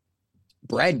another thing,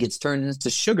 bread gets turned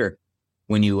into sugar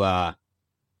when you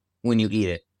eat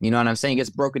it. You know what I'm saying? It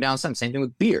gets broken down. Same thing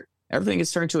with beer. Everything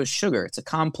gets turned into a sugar. It's a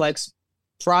complex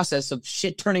process of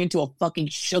shit turning into a fucking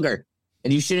sugar.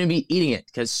 And you shouldn't be eating it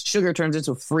because sugar turns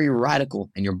into a free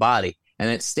radical in your body, and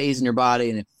it stays in your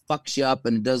body and it fucks you up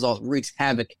and it wreaks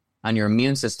havoc on your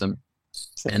immune system.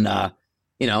 And,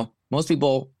 most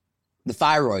people, the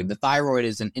thyroid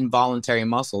is an involuntary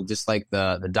muscle, just like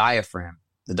the diaphragm.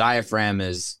 The diaphragm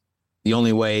is the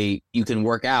only way you can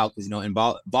work out because,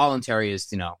 voluntary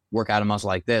is, work out a muscle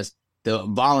like this. to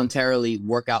voluntarily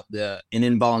work out an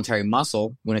involuntary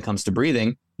muscle when it comes to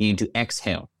breathing, you need to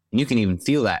exhale. And you can even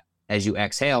feel that as you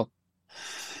exhale.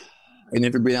 And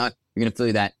if you're breathing out, you're going to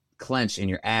feel that clench in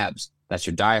your abs. That's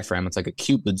your diaphragm. It's like a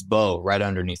Cupid's bow right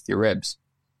underneath your ribs.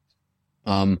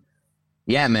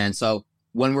 Yeah, man. So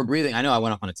when we're breathing, I know I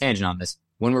went off on a tangent on this.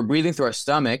 When we're breathing through our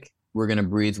stomach, we're going to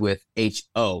breathe with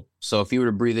HO. So if you were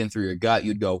to breathe in through your gut,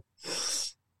 you'd go.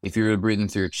 If you were to breathe in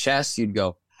through your chest, you'd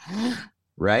go,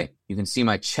 right? You can see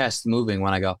my chest moving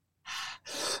when I go,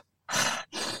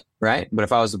 right? But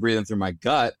if I was to breathe in through my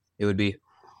gut, it would be,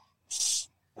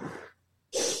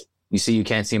 you see, you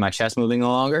can't see my chest moving no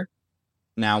longer.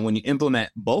 Now, when you implement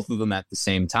both of them at the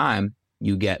same time,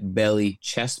 you get belly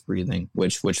chest breathing,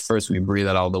 which first we breathe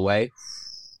out all the way.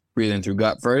 Breathe in through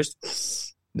gut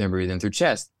first, then breathe in through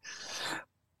chest.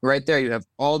 Right there, you have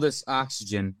all this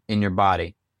oxygen in your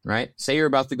body, right? Say you're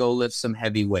about to go lift some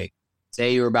heavy weight.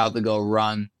 Say you're about to go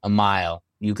run a mile.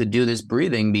 You could do this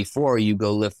breathing before you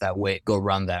go lift that weight, go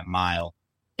run that mile.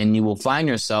 And you will find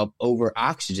yourself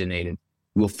over-oxygenated.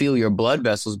 You will feel your blood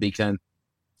vessels begin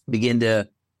to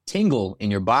tingle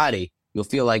in your body. You'll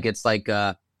feel like it's like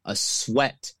a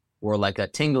sweat or like a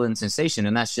tingling sensation.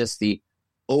 And that's just the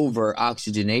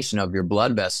over-oxygenation of your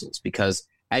blood vessels. Because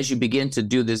as you begin to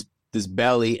do this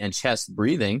belly and chest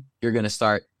breathing, you're going to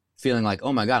start feeling like,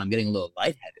 oh my God, I'm getting a little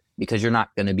lightheaded, because you're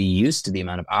not going to be used to the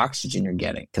amount of oxygen you're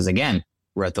getting. Because again,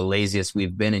 we're at the laziest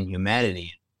we've been in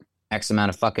humanity in X amount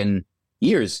of fucking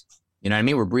years. You know what I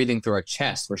mean? We're breathing through our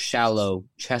chest. We're shallow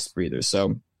chest breathers.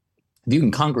 So if you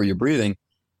can conquer your breathing,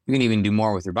 you can even do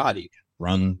more with your body. You can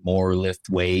run more, lift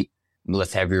weight,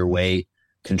 lift heavier weight,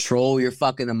 control your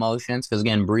fucking emotions. Because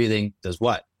again, breathing does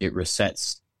what? It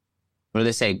resets. What do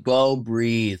they say? Go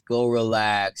breathe, go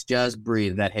relax, just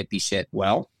breathe, that hippie shit.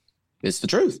 Well, it's the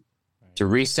truth. To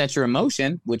reset your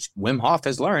emotion, which Wim Hof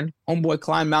has learned, homeboy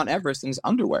climbed Mount Everest in his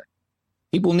underwear.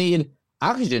 People need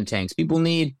oxygen tanks. People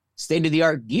need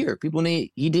state-of-the-art gear.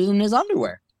 He did it in his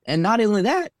underwear. And not only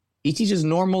that, he teaches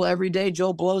normal, everyday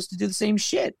Joe Blows to do the same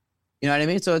shit. You know what I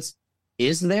mean? So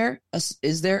is there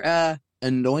a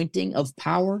anointing of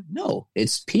power? No,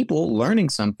 it's people learning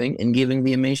something and giving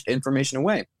the information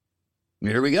away.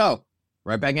 Here we go.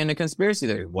 Right back into conspiracy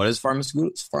theory. What does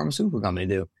pharmaceutical company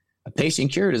do? A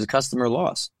patient cured is a customer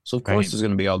loss. So of course there's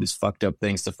going to be all these fucked up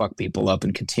things to fuck people up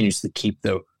and continuously keep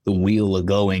the wheel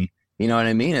going. You know what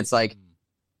I mean? It's like,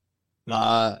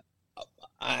 I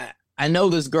know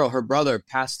this girl, her brother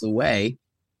passed away,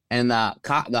 and the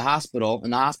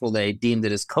hospital they deemed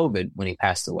it as COVID when he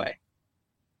passed away.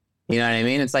 You know what I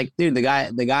mean? It's like, dude, the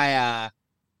guy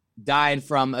died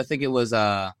from, I think it was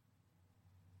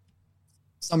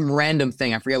some random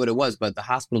thing. I forget what it was, but the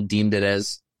hospital deemed it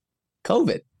as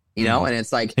COVID. You know, and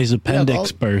it's like his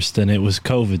appendix burst and it was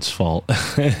COVID's fault.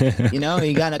 You know,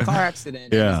 he got in a car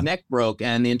accident and his neck broke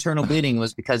and the internal bleeding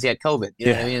was because he had COVID. You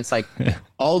know what I mean? It's like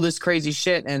all this crazy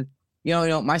shit. And, you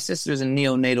know, my sister's a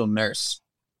neonatal nurse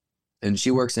and she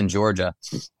works in Georgia.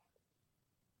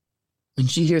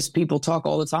 And she hears people talk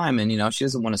all the time. And, you know, she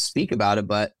doesn't want to speak about it,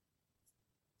 but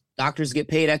doctors get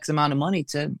paid X amount of money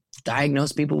to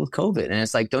diagnose people with COVID. And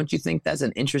it's like, don't you think that's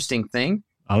an interesting thing?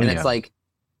 It's like,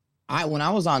 when I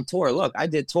was on tour, look, I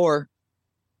did tour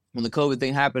when the COVID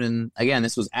thing happened. And again,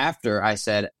 this was after I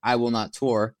said, I will not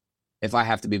tour if I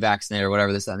have to be vaccinated or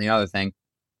whatever, this, that, and the other thing.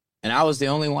 And I was the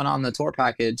only one on the tour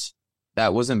package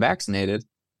that wasn't vaccinated,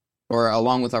 or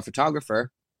along with our photographer.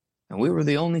 And we were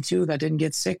the only two that didn't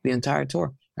get sick the entire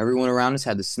tour. Everyone around us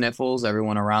had the sniffles.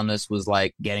 Everyone around us was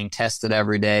like getting tested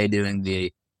every day, doing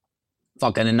the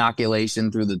fucking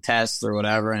inoculation through the tests or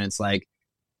whatever. And it's like,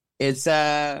 it's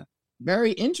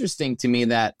very interesting to me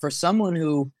that for someone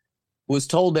who was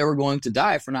told they were going to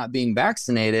die for not being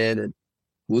vaccinated, it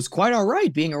was quite all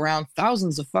right being around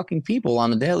thousands of fucking people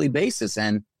on a daily basis.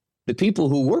 And the people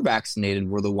who were vaccinated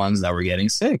were the ones that were getting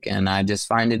sick. And I just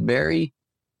find it very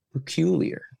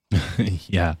peculiar.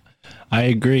 Yeah, I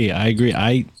agree.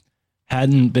 I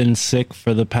hadn't been sick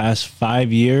for the past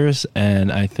 5 years.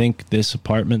 And I think this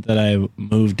apartment that I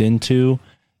moved into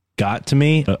got to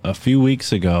me a few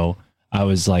weeks ago. I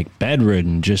was like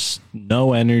bedridden, just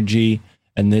no energy.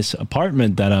 And this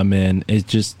apartment that I'm in is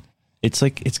just, it's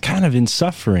kind of in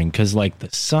suffering because like the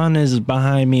sun is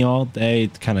behind me all day.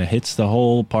 It kind of hits the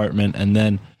whole apartment. And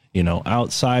then, you know,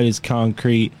 outside is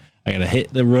concrete. I got to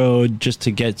hit the road just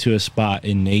to get to a spot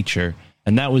in nature.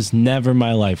 And that was never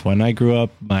my life. When I grew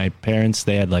up, my parents,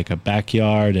 they had like a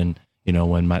backyard. And, you know,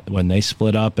 when they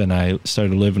split up and I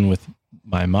started living with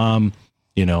my mom,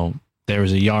 you know, there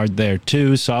was a yard there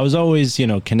too. So I was always, you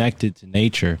know, connected to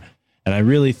nature. And I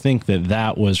really think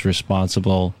that was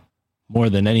responsible more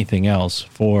than anything else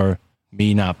for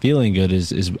me not feeling good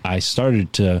is I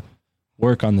started to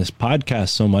work on this podcast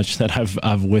so much that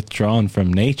I've withdrawn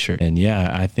from nature. And yeah,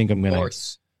 I think I'm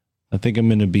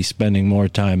gonna be spending more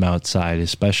time outside,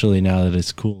 especially now that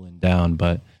it's cooling down.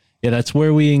 But yeah, that's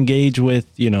where we engage with,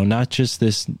 not just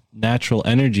this natural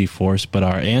energy force, but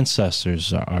our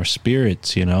ancestors, our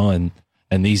spirits, and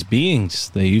these beings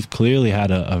that you've clearly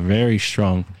had a very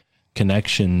strong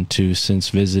connection to since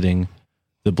visiting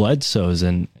the Bledsoes.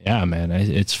 And yeah, man,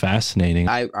 it's fascinating.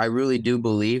 I really do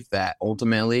believe that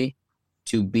ultimately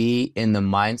to be in the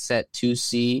mindset to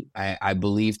see, I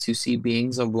believe to see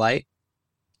beings of light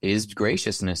is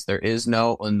graciousness. There is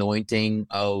no anointing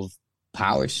of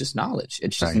power. It's just knowledge.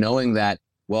 It's just knowing that,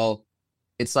 well,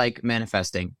 it's like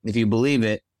manifesting. If you believe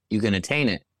it, you can attain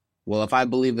it. Well, if I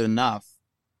believe it enough,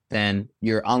 then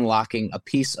you're unlocking a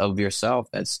piece of yourself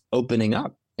that's opening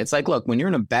up. It's like, look, when you're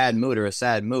in a bad mood or a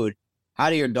sad mood, how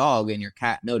do your dog and your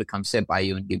cat know to come sit by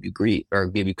you and give you grief or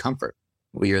give you comfort?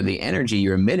 Well, you're the energy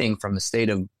you're emitting from the state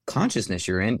of consciousness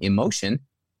you're in, emotion.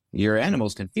 Your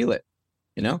animals can feel it,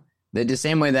 The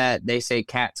same way that they say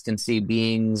cats can see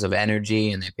beings of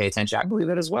energy and they pay attention, I believe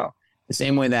that as well. The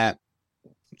same way that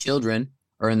children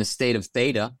are in the state of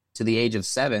theta to the age of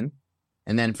 7,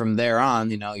 and then from there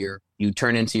on, you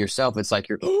turn into yourself. It's like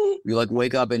you like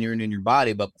wake up and you're in your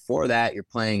body, but before that, you're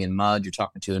playing in mud, you're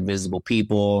talking to invisible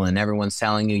people, and everyone's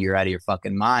telling you you're out of your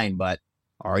fucking mind. But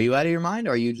are you out of your mind,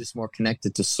 or are you just more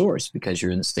connected to source because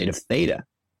you're in the state of theta?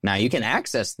 Now you can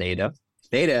access theta.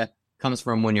 Theta comes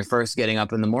from when you're first getting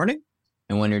up in the morning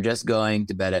and when you're just going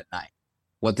to bed at night.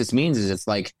 What this means is it's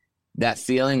like that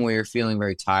feeling where you're feeling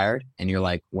very tired and you're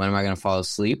like, when am I going to fall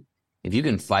asleep? If you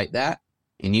can fight that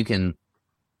and you can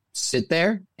sit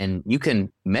there and you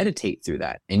can meditate through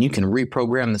that and you can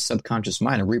reprogram the subconscious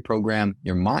mind and reprogram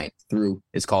your mind through,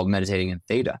 it's called meditating in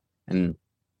theta. And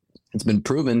it's been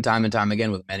proven time and time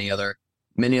again with many other,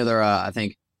 I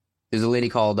think there's a lady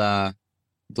called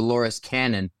Dolores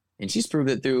Cannon, and she's proved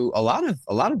it through a lot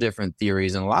of different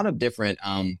theories and a lot of different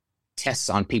tests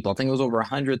on people. I think it was over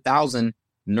 100,000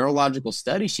 neurological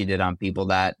studies she did on people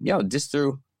that, just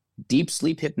through deep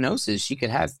sleep hypnosis, she could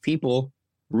have people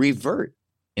revert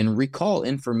and recall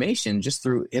information just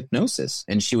through hypnosis.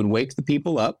 And she would wake the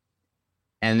people up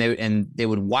and they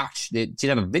would watch. She'd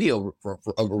have a video for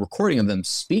a recording of them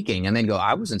speaking, and they'd go,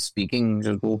 I wasn't speaking.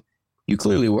 Just, well, you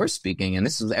clearly were speaking, and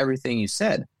this is everything you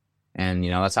said. And,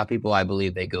 that's how people, I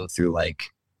believe, they go through like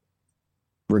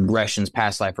regressions,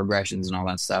 past life regressions and all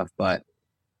that stuff. But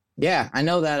yeah, I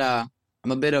know that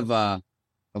I'm a bit of a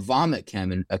vomit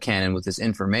cannon with this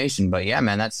information. But yeah,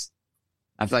 man, I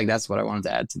feel like that's what I wanted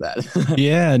to add to that.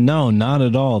 Yeah, no, not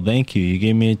at all. Thank you. You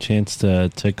gave me a chance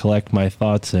to collect my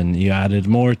thoughts, and you added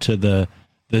more to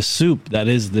the soup that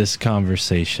is this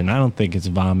conversation. I don't think it's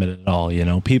vomit at all.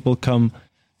 People come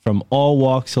from all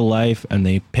walks of life and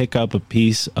they pick up a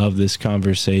piece of this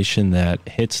conversation that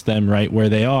hits them right where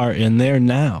they are in their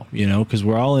now, because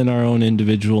we're all in our own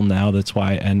individual now. That's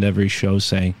why I end every show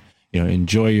saying,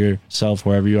 enjoy yourself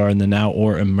wherever you are in the now,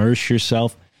 or immerse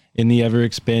yourself in the ever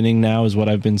expanding now is what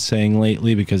I've been saying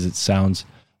lately, because it sounds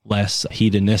less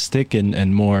hedonistic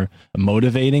and more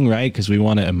motivating, right? Because we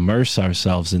want to immerse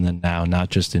ourselves in the now,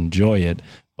 not just enjoy it.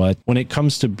 But when it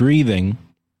comes to breathing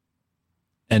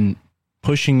and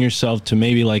pushing yourself to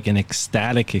maybe like an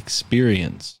ecstatic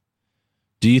experience,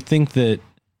 do you think that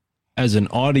as an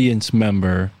audience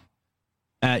member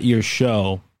at your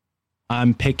show,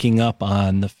 I'm picking up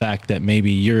on the fact that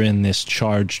maybe you're in this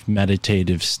charged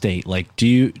meditative state? Like, do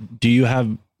you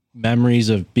have memories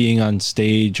of being on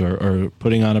stage or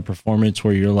putting on a performance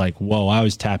where you're like, whoa, I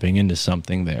was tapping into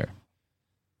something there?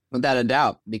 Without a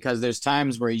doubt, because there's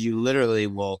times where you literally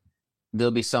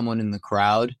there'll be someone in the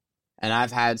crowd, and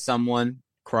I've had someone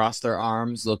cross their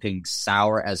arms looking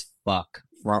sour as fuck,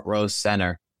 front row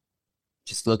center,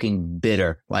 just looking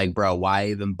bitter. Like, bro, why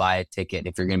even buy a ticket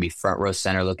if you're going to be front row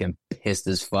center looking pissed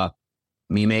as fuck?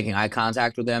 Me making eye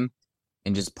contact with them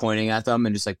and just pointing at them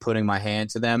and just like putting my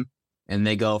hand to them, and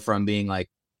they go from being like,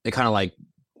 they kind of like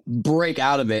break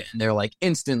out of it and they're like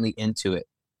instantly into it.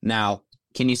 Now,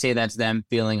 can you say that's them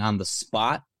feeling on the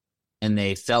spot and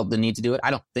they felt the need to do it? I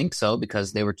don't think so,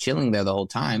 because they were chilling there the whole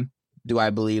time. Do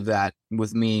I believe that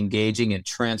with me engaging and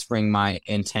transferring my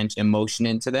emotion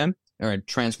into them, or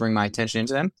transferring my attention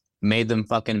into them, made them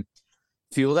fucking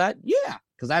feel that? Yeah,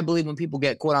 because I believe when people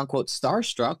get quote unquote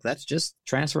starstruck, that's just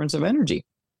transference of energy.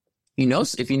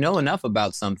 If you know enough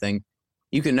about something,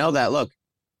 you can know that, look,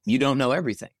 you don't know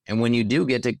everything. And when you do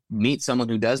get to meet someone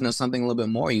who does know something a little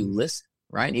bit more, you listen,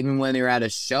 right? Even when you're at a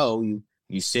show,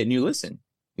 you sit and you listen.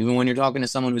 Even when you're talking to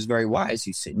someone who's very wise,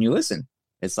 you sit and you listen.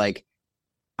 It's like,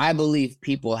 I believe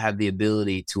people have the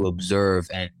ability to observe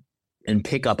and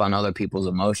pick up on other people's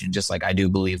emotion, just like I do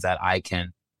believe that I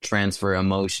can transfer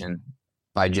emotion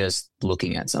by just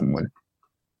looking at someone.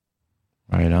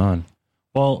 Right on.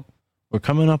 Well, we're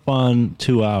coming up on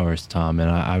 2 hours, Tom, and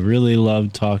I really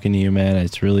love talking to you, man.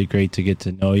 It's really great to get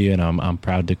to know you, and I'm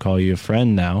proud to call you a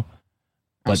friend now.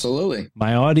 But absolutely.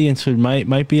 My audience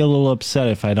might be a little upset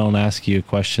if I don't ask you a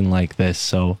question like this.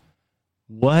 So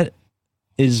what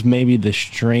is maybe the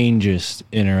strangest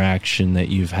interaction that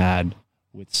you've had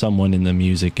with someone in the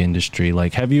music industry?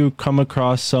 Like, have you come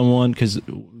across someone? Because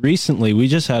recently we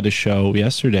just had a show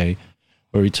yesterday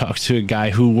where we talked to a guy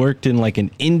who worked in like an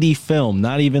indie film,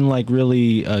 not even like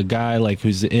really a guy like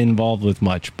who's involved with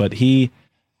much, but he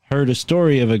heard a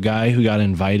story of a guy who got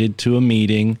invited to a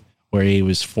meeting where he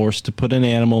was forced to put an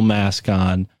animal mask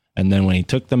on. And then when he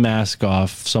took the mask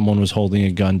off, someone was holding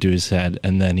a gun to his head,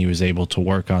 and then he was able to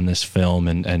work on this film.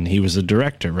 And he was a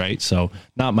director, right? So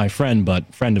not my friend,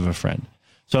 but friend of a friend.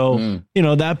 So,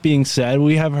 that being said,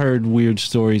 we have heard weird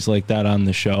stories like that on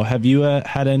the show. Have you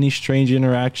had any strange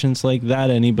interactions like that?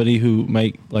 Anybody who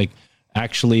might like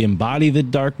actually embody the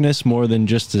darkness more than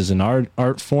just as an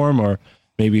art form, or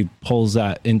maybe pulls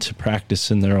that into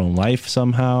practice in their own life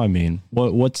somehow? I mean,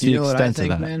 what's the extent of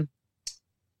that? Man?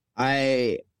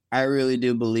 I really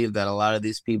do believe that a lot of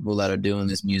these people that are doing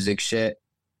this music shit,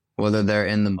 whether they're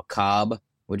in the macabre,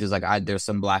 which is like, there's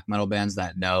some black metal bands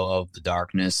that know of the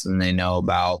darkness and they know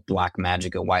about black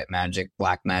magic and white magic,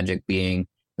 black magic being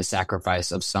the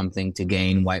sacrifice of something to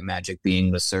gain, white magic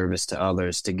being the service to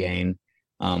others to gain.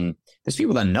 There's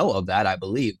people that know of that, I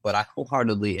believe, but I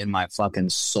wholeheartedly in my fucking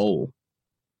soul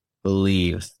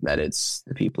believe that it's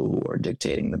the people who are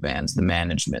dictating the bands, the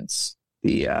managements,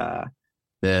 the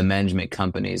management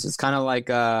companies. It's kind of like,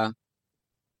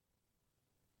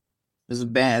 there's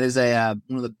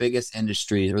one of the biggest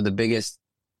industries, or the biggest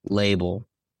label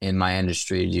in my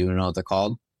industry. Do you know what they're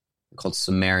called? They're called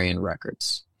Sumerian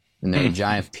Records, and they're a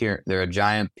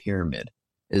giant pyramid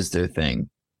is their thing,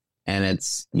 and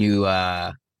it's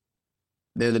they're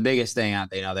the biggest thing out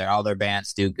there. They're all their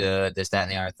bands do good, this, that,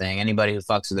 and the other thing. Anybody who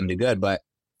fucks with them do good, but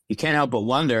you can't help but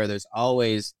wonder. There's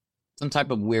always some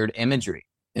type of weird imagery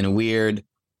and weird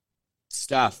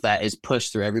stuff that is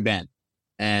pushed through every band,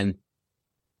 and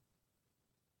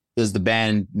does the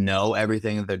band know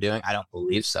everything that they're doing? I don't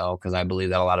believe so, because I believe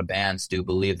that a lot of bands do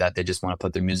believe that they just want to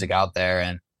put their music out there,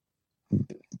 and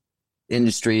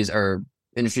industries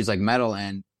like metal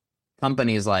and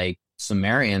companies like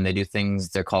Sumerian, they do things,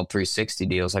 they're called 360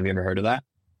 deals. Have you ever heard of that?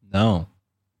 No.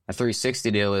 A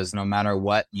 360 deal is no matter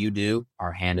what you do,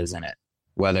 our hand is in it.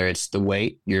 Whether it's the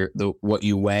weight, what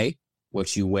you weigh,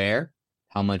 what you wear,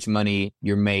 how much money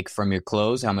you make from your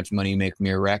clothes, how much money you make from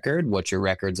your record, what your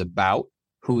record's about,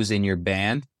 who's in your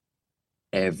band,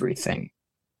 everything.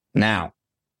 Now,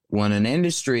 when an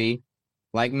industry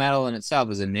like metal in itself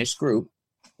is a niche group,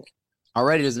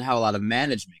 already doesn't have a lot of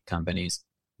management companies,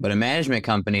 but a management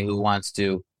company who wants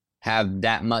to have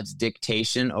that much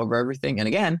dictation over everything. And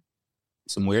again,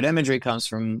 some weird imagery comes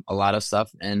from a lot of stuff,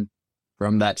 and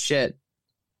from that shit,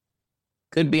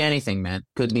 could be anything, man.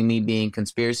 Could be me being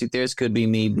conspiracy theorist, could be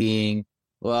me being,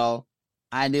 well,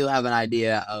 I do have an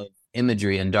idea of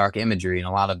imagery and dark imagery, and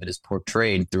a lot of it is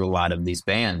portrayed through a lot of these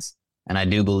bands, and I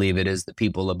do believe it is the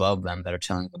people above them that are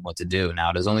telling them what to do.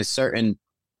 Now, there's only certain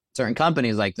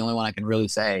companies, like the only one I can really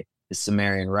say is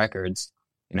Sumerian Records,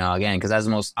 again, because that's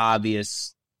the most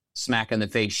obvious smack in the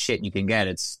face shit you can get.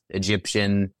 It's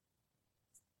Egyptian,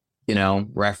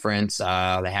 reference. They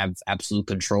have absolute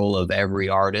control of every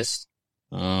artist,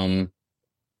 and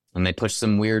they push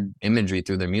some weird imagery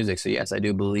through their music. So yes, I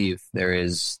do believe there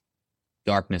is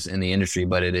darkness in the industry,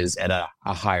 but it is at a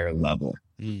higher level.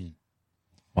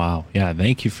 Wow. Yeah.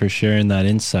 Thank you for sharing that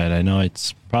insight. I know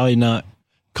it's probably not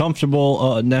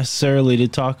comfortable necessarily to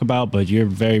talk about, but you're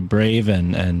very brave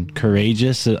and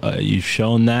courageous. You've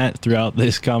shown that throughout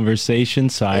this conversation.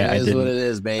 So it is what it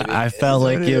is, baby. I felt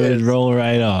like it would roll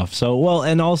right off. So, well,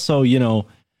 and also,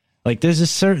 like there's a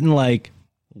certain like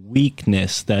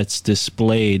weakness that's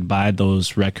displayed by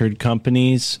those record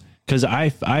companies. Because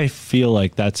I feel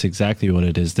like that's exactly what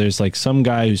it is. There's like some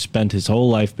guy who spent his whole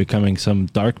life becoming some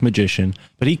dark magician,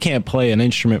 but he can't play an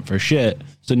instrument for shit.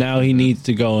 So now he needs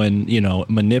to go and,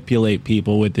 manipulate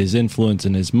people with his influence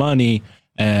and his money.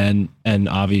 And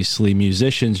obviously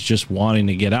musicians just wanting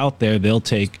to get out there, they'll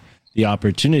take the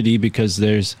opportunity because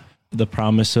there's the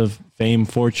promise of fame,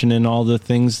 fortune, and all the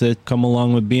things that come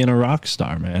along with being a rock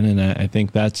star, man. And I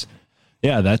think that's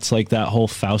like that whole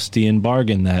Faustian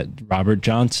bargain that Robert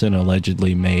Johnson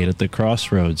allegedly made at the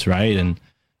Crossroads, right? And,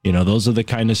 those are the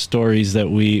kind of stories that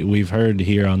we've heard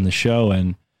here on the show.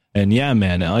 And And yeah,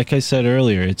 man, like I said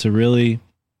earlier, it's a really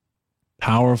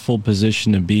powerful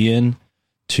position to be in,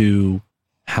 to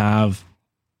have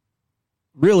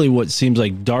really what seems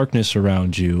like darkness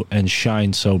around you and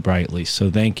shine so brightly.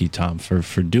 So thank you, Tom, for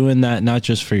doing that, not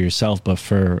just for yourself, but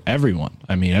for everyone.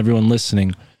 I mean, everyone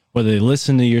listening, whether they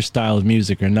listen to your style of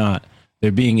music or not,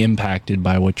 they're being impacted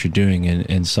by what you're doing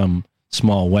in some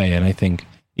small way. And I think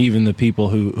even the people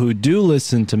who do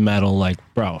listen to metal, like,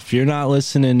 bro, if you're not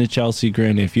listening to Chelsea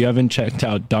Grin, if you haven't checked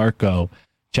out Darko,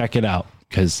 check it out,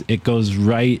 because it goes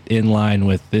right in line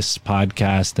with this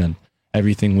podcast and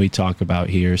everything we talk about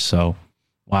here. So,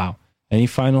 wow. Any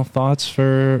final thoughts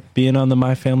for being on the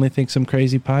My Family Thinks I'm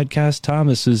Crazy podcast, Tom?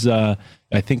 This is, I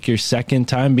think, your second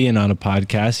time being on a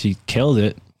podcast. You killed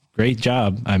it. Great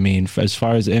job. I mean, as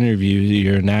far as interviews,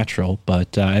 you're natural.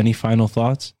 But any final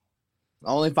thoughts? The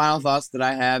only final thoughts that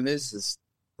I have is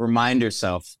remind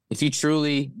yourself, if you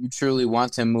truly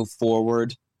want to move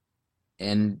forward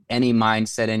in any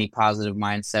mindset, any positive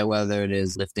mindset, whether it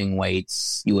is lifting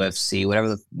weights, UFC,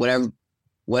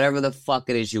 whatever the fuck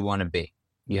it is you want to be,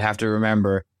 you have to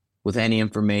remember, with any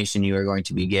information you are going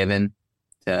to be given,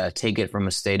 to take it from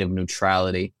a state of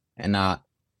neutrality and not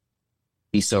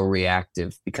be so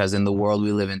reactive. Because in the world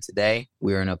we live in today,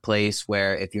 we're in a place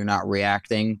where if you're not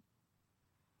reacting,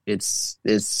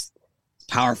 it's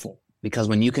powerful. Because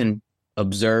when you can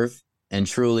observe and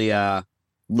truly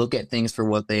look at things for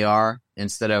what they are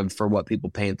instead of for what people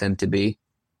paint them to be,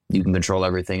 you can control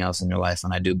everything else in your life.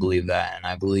 And I do believe that. And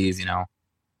I believe,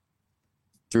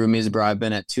 through music, bro, I've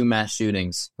been at 2 mass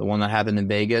shootings, the one that happened in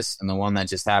Vegas and the one that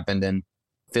just happened in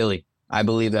Philly. I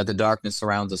believe that the darkness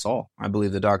surrounds us all. I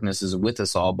believe the darkness is with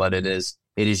us all, but it is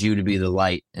you to be the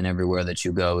light, and everywhere that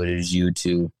you go, it is you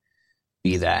to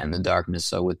be that in the darkness.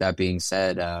 So with that being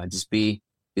said, just be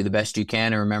the best you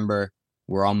can, and remember,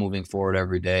 we're all moving forward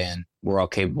every day, and we're all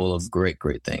capable of great,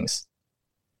 great things.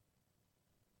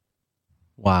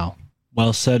 Wow.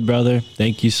 Well said, brother.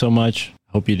 Thank you so much.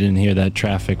 Hope you didn't hear that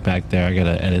traffic back there. I got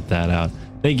to edit that out.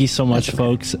 Thank you so much,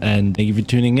 folks, and thank you for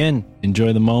tuning in.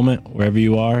 Enjoy the moment wherever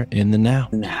you are in the now.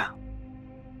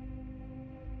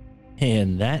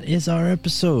 And that is our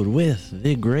episode with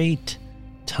the great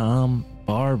Tom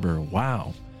Barber.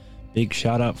 Wow. Big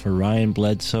shout out for Ryan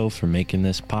Bledsoe for making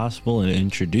this possible and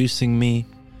introducing me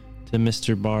to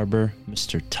Mr. Barber,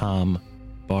 Mr. Tom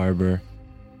Barber,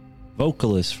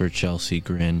 vocalist for Chelsea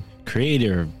Grin,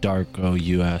 creator of Darko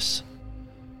US.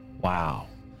 Wow.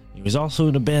 He was also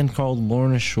in a band called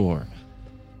Lorna Shore.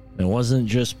 It wasn't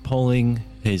just pulling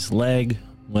his leg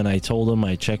when I told him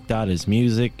I checked out his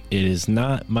music. It is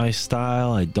not my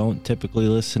style. I don't typically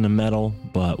listen to metal,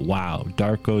 but wow,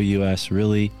 Darko US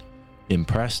really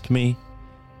impressed me,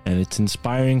 and it's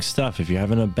inspiring stuff. If you're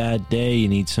having a bad day, you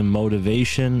need some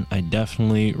motivation, I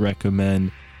definitely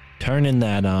recommend turning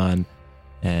that on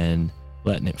and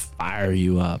letting it fire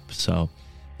you up. So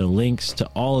the links to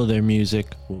all of their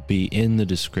music will be in the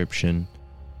description.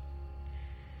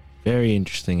 Very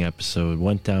interesting episode.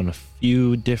 Went down a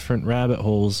few different rabbit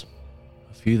holes,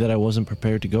 a few that I wasn't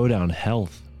prepared to go down.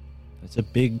 Health. That's a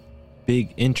big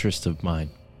interest of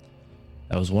mine.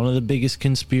 That was one of the biggest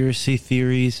conspiracy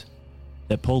theories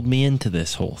that pulled me into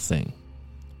this whole thing,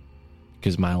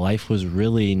 because my life was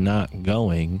really not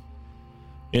going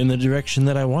in the direction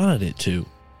that I wanted it to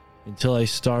until I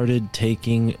started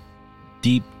taking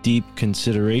deep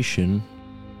consideration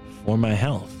for my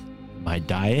health, my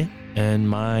diet, and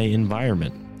my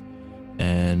environment.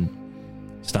 And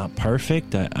it's not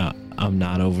perfect. I'm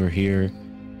not over here,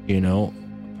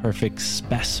 perfect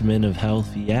specimen of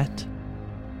health yet,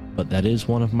 but that is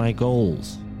one of my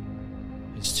goals,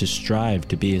 is to strive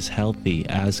to be as healthy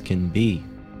as can be.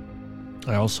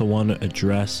 I also want to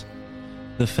address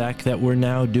the fact that we're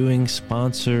now doing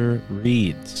sponsor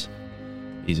reads.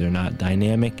 These are not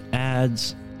dynamic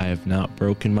ads. I have not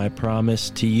broken my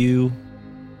promise to you.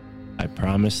 I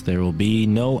promise there will be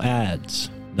no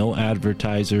ads, no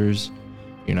advertisers.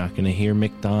 You're not going to hear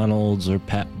McDonald's or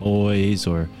Pep Boys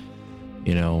or,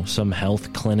 some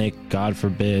health clinic, God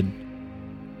forbid.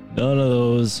 None of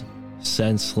those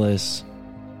senseless,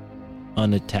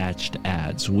 unattached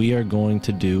ads. We are going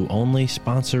to do only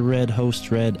sponsor-read,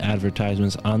 host-read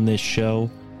advertisements on this show,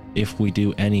 if we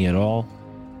do any at all.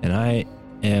 And I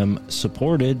am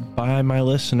supported by my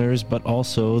listeners, but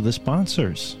also the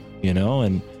sponsors,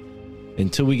 and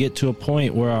until we get to a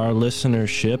point where our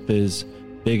listenership is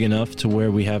big enough to where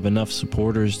we have enough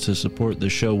supporters to support the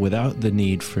show without the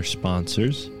need for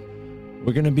sponsors,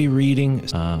 we're going to be reading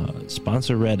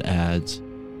sponsor-read ads,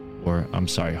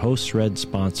 host-read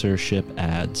sponsorship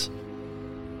ads.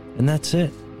 And that's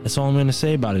it. that's all I'm going to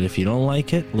say about it. If you don't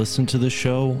like it, listen to the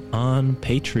show on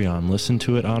Patreon. Listen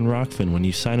to it on Rockfin. When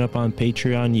you sign up on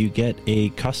Patreon, you get a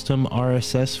custom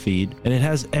RSS feed, and it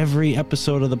has every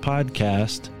episode of the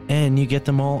podcast, and you get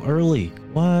them all early.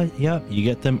 What? Yep, you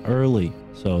get them early.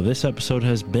 So this episode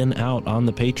has been out on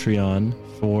the Patreon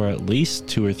for at least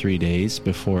 2 or 3 days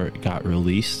before it got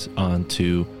released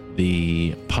onto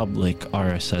the public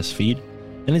RSS feed.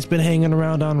 And it's been hanging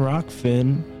around on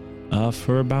Rockfin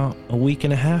for about a week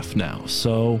and a half now.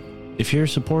 So if you're a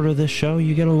supporter of this show,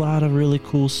 you get a lot of really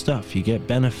cool stuff. You get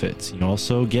benefits. You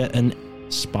also get an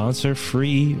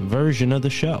sponsor-free version of the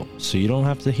show, so you don't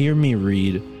have to hear me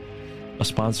read a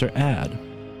sponsor ad.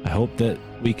 I hope that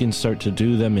we can start to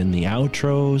do them in the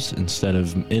outros instead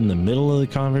of in the middle of the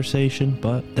conversation,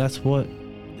 but that's what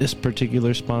this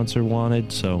particular sponsor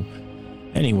wanted. So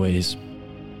anyways,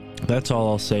 that's all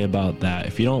I'll say about that.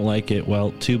 If you don't like it,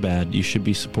 well, too bad. You should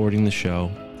be supporting the show,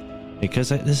 because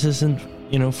this isn't,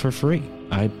 for free.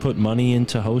 I put money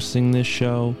into hosting this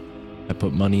show. I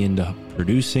put money into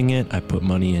producing it. I put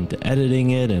money into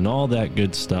editing it and all that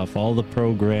good stuff, all the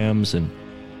programs and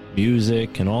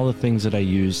music and all the things that I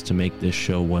use to make this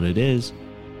show what it is.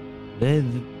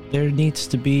 There needs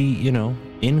to be,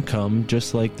 income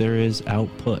just like there is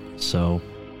output. So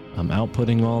I'm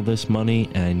outputting all this money,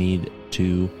 and I need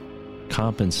to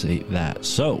compensate that.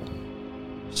 So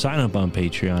sign up on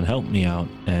Patreon, help me out,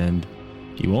 and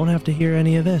you won't have to hear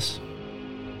any of this.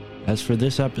 As for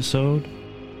this episode,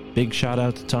 big shout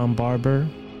out to Tom Barber,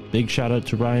 big shout out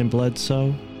to Ryan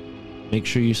Bledsoe. Make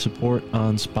sure you support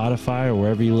on Spotify or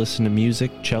wherever you listen to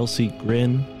music. Chelsea,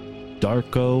 Grin,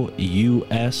 Darko,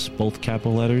 US, both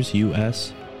capital letters,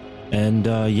 US. And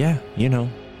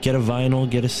get a vinyl,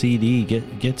 get a CD,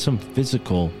 get some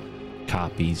physical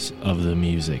copies of the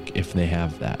music if they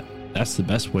have that. That's the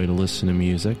best way to listen to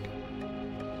music.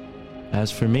 As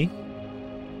for me,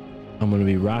 I'm going to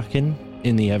be rocking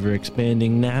in the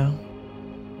ever-expanding now.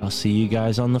 I'll see you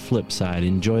guys on the flip side.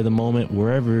 Enjoy the moment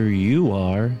wherever you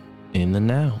are in the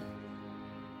now.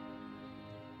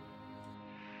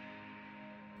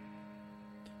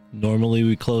 Normally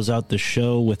we close out the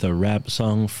show with a rap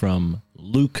song from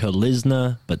Luke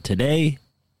Halizna, but today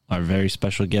our very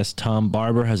special guest Tom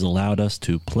Barber has allowed us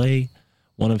to play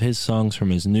one of his songs from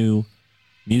his new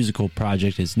musical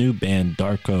project, his new band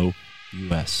Darko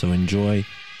US. So enjoy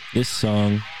this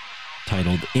song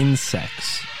titled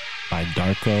Insects by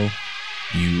Darko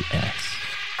US.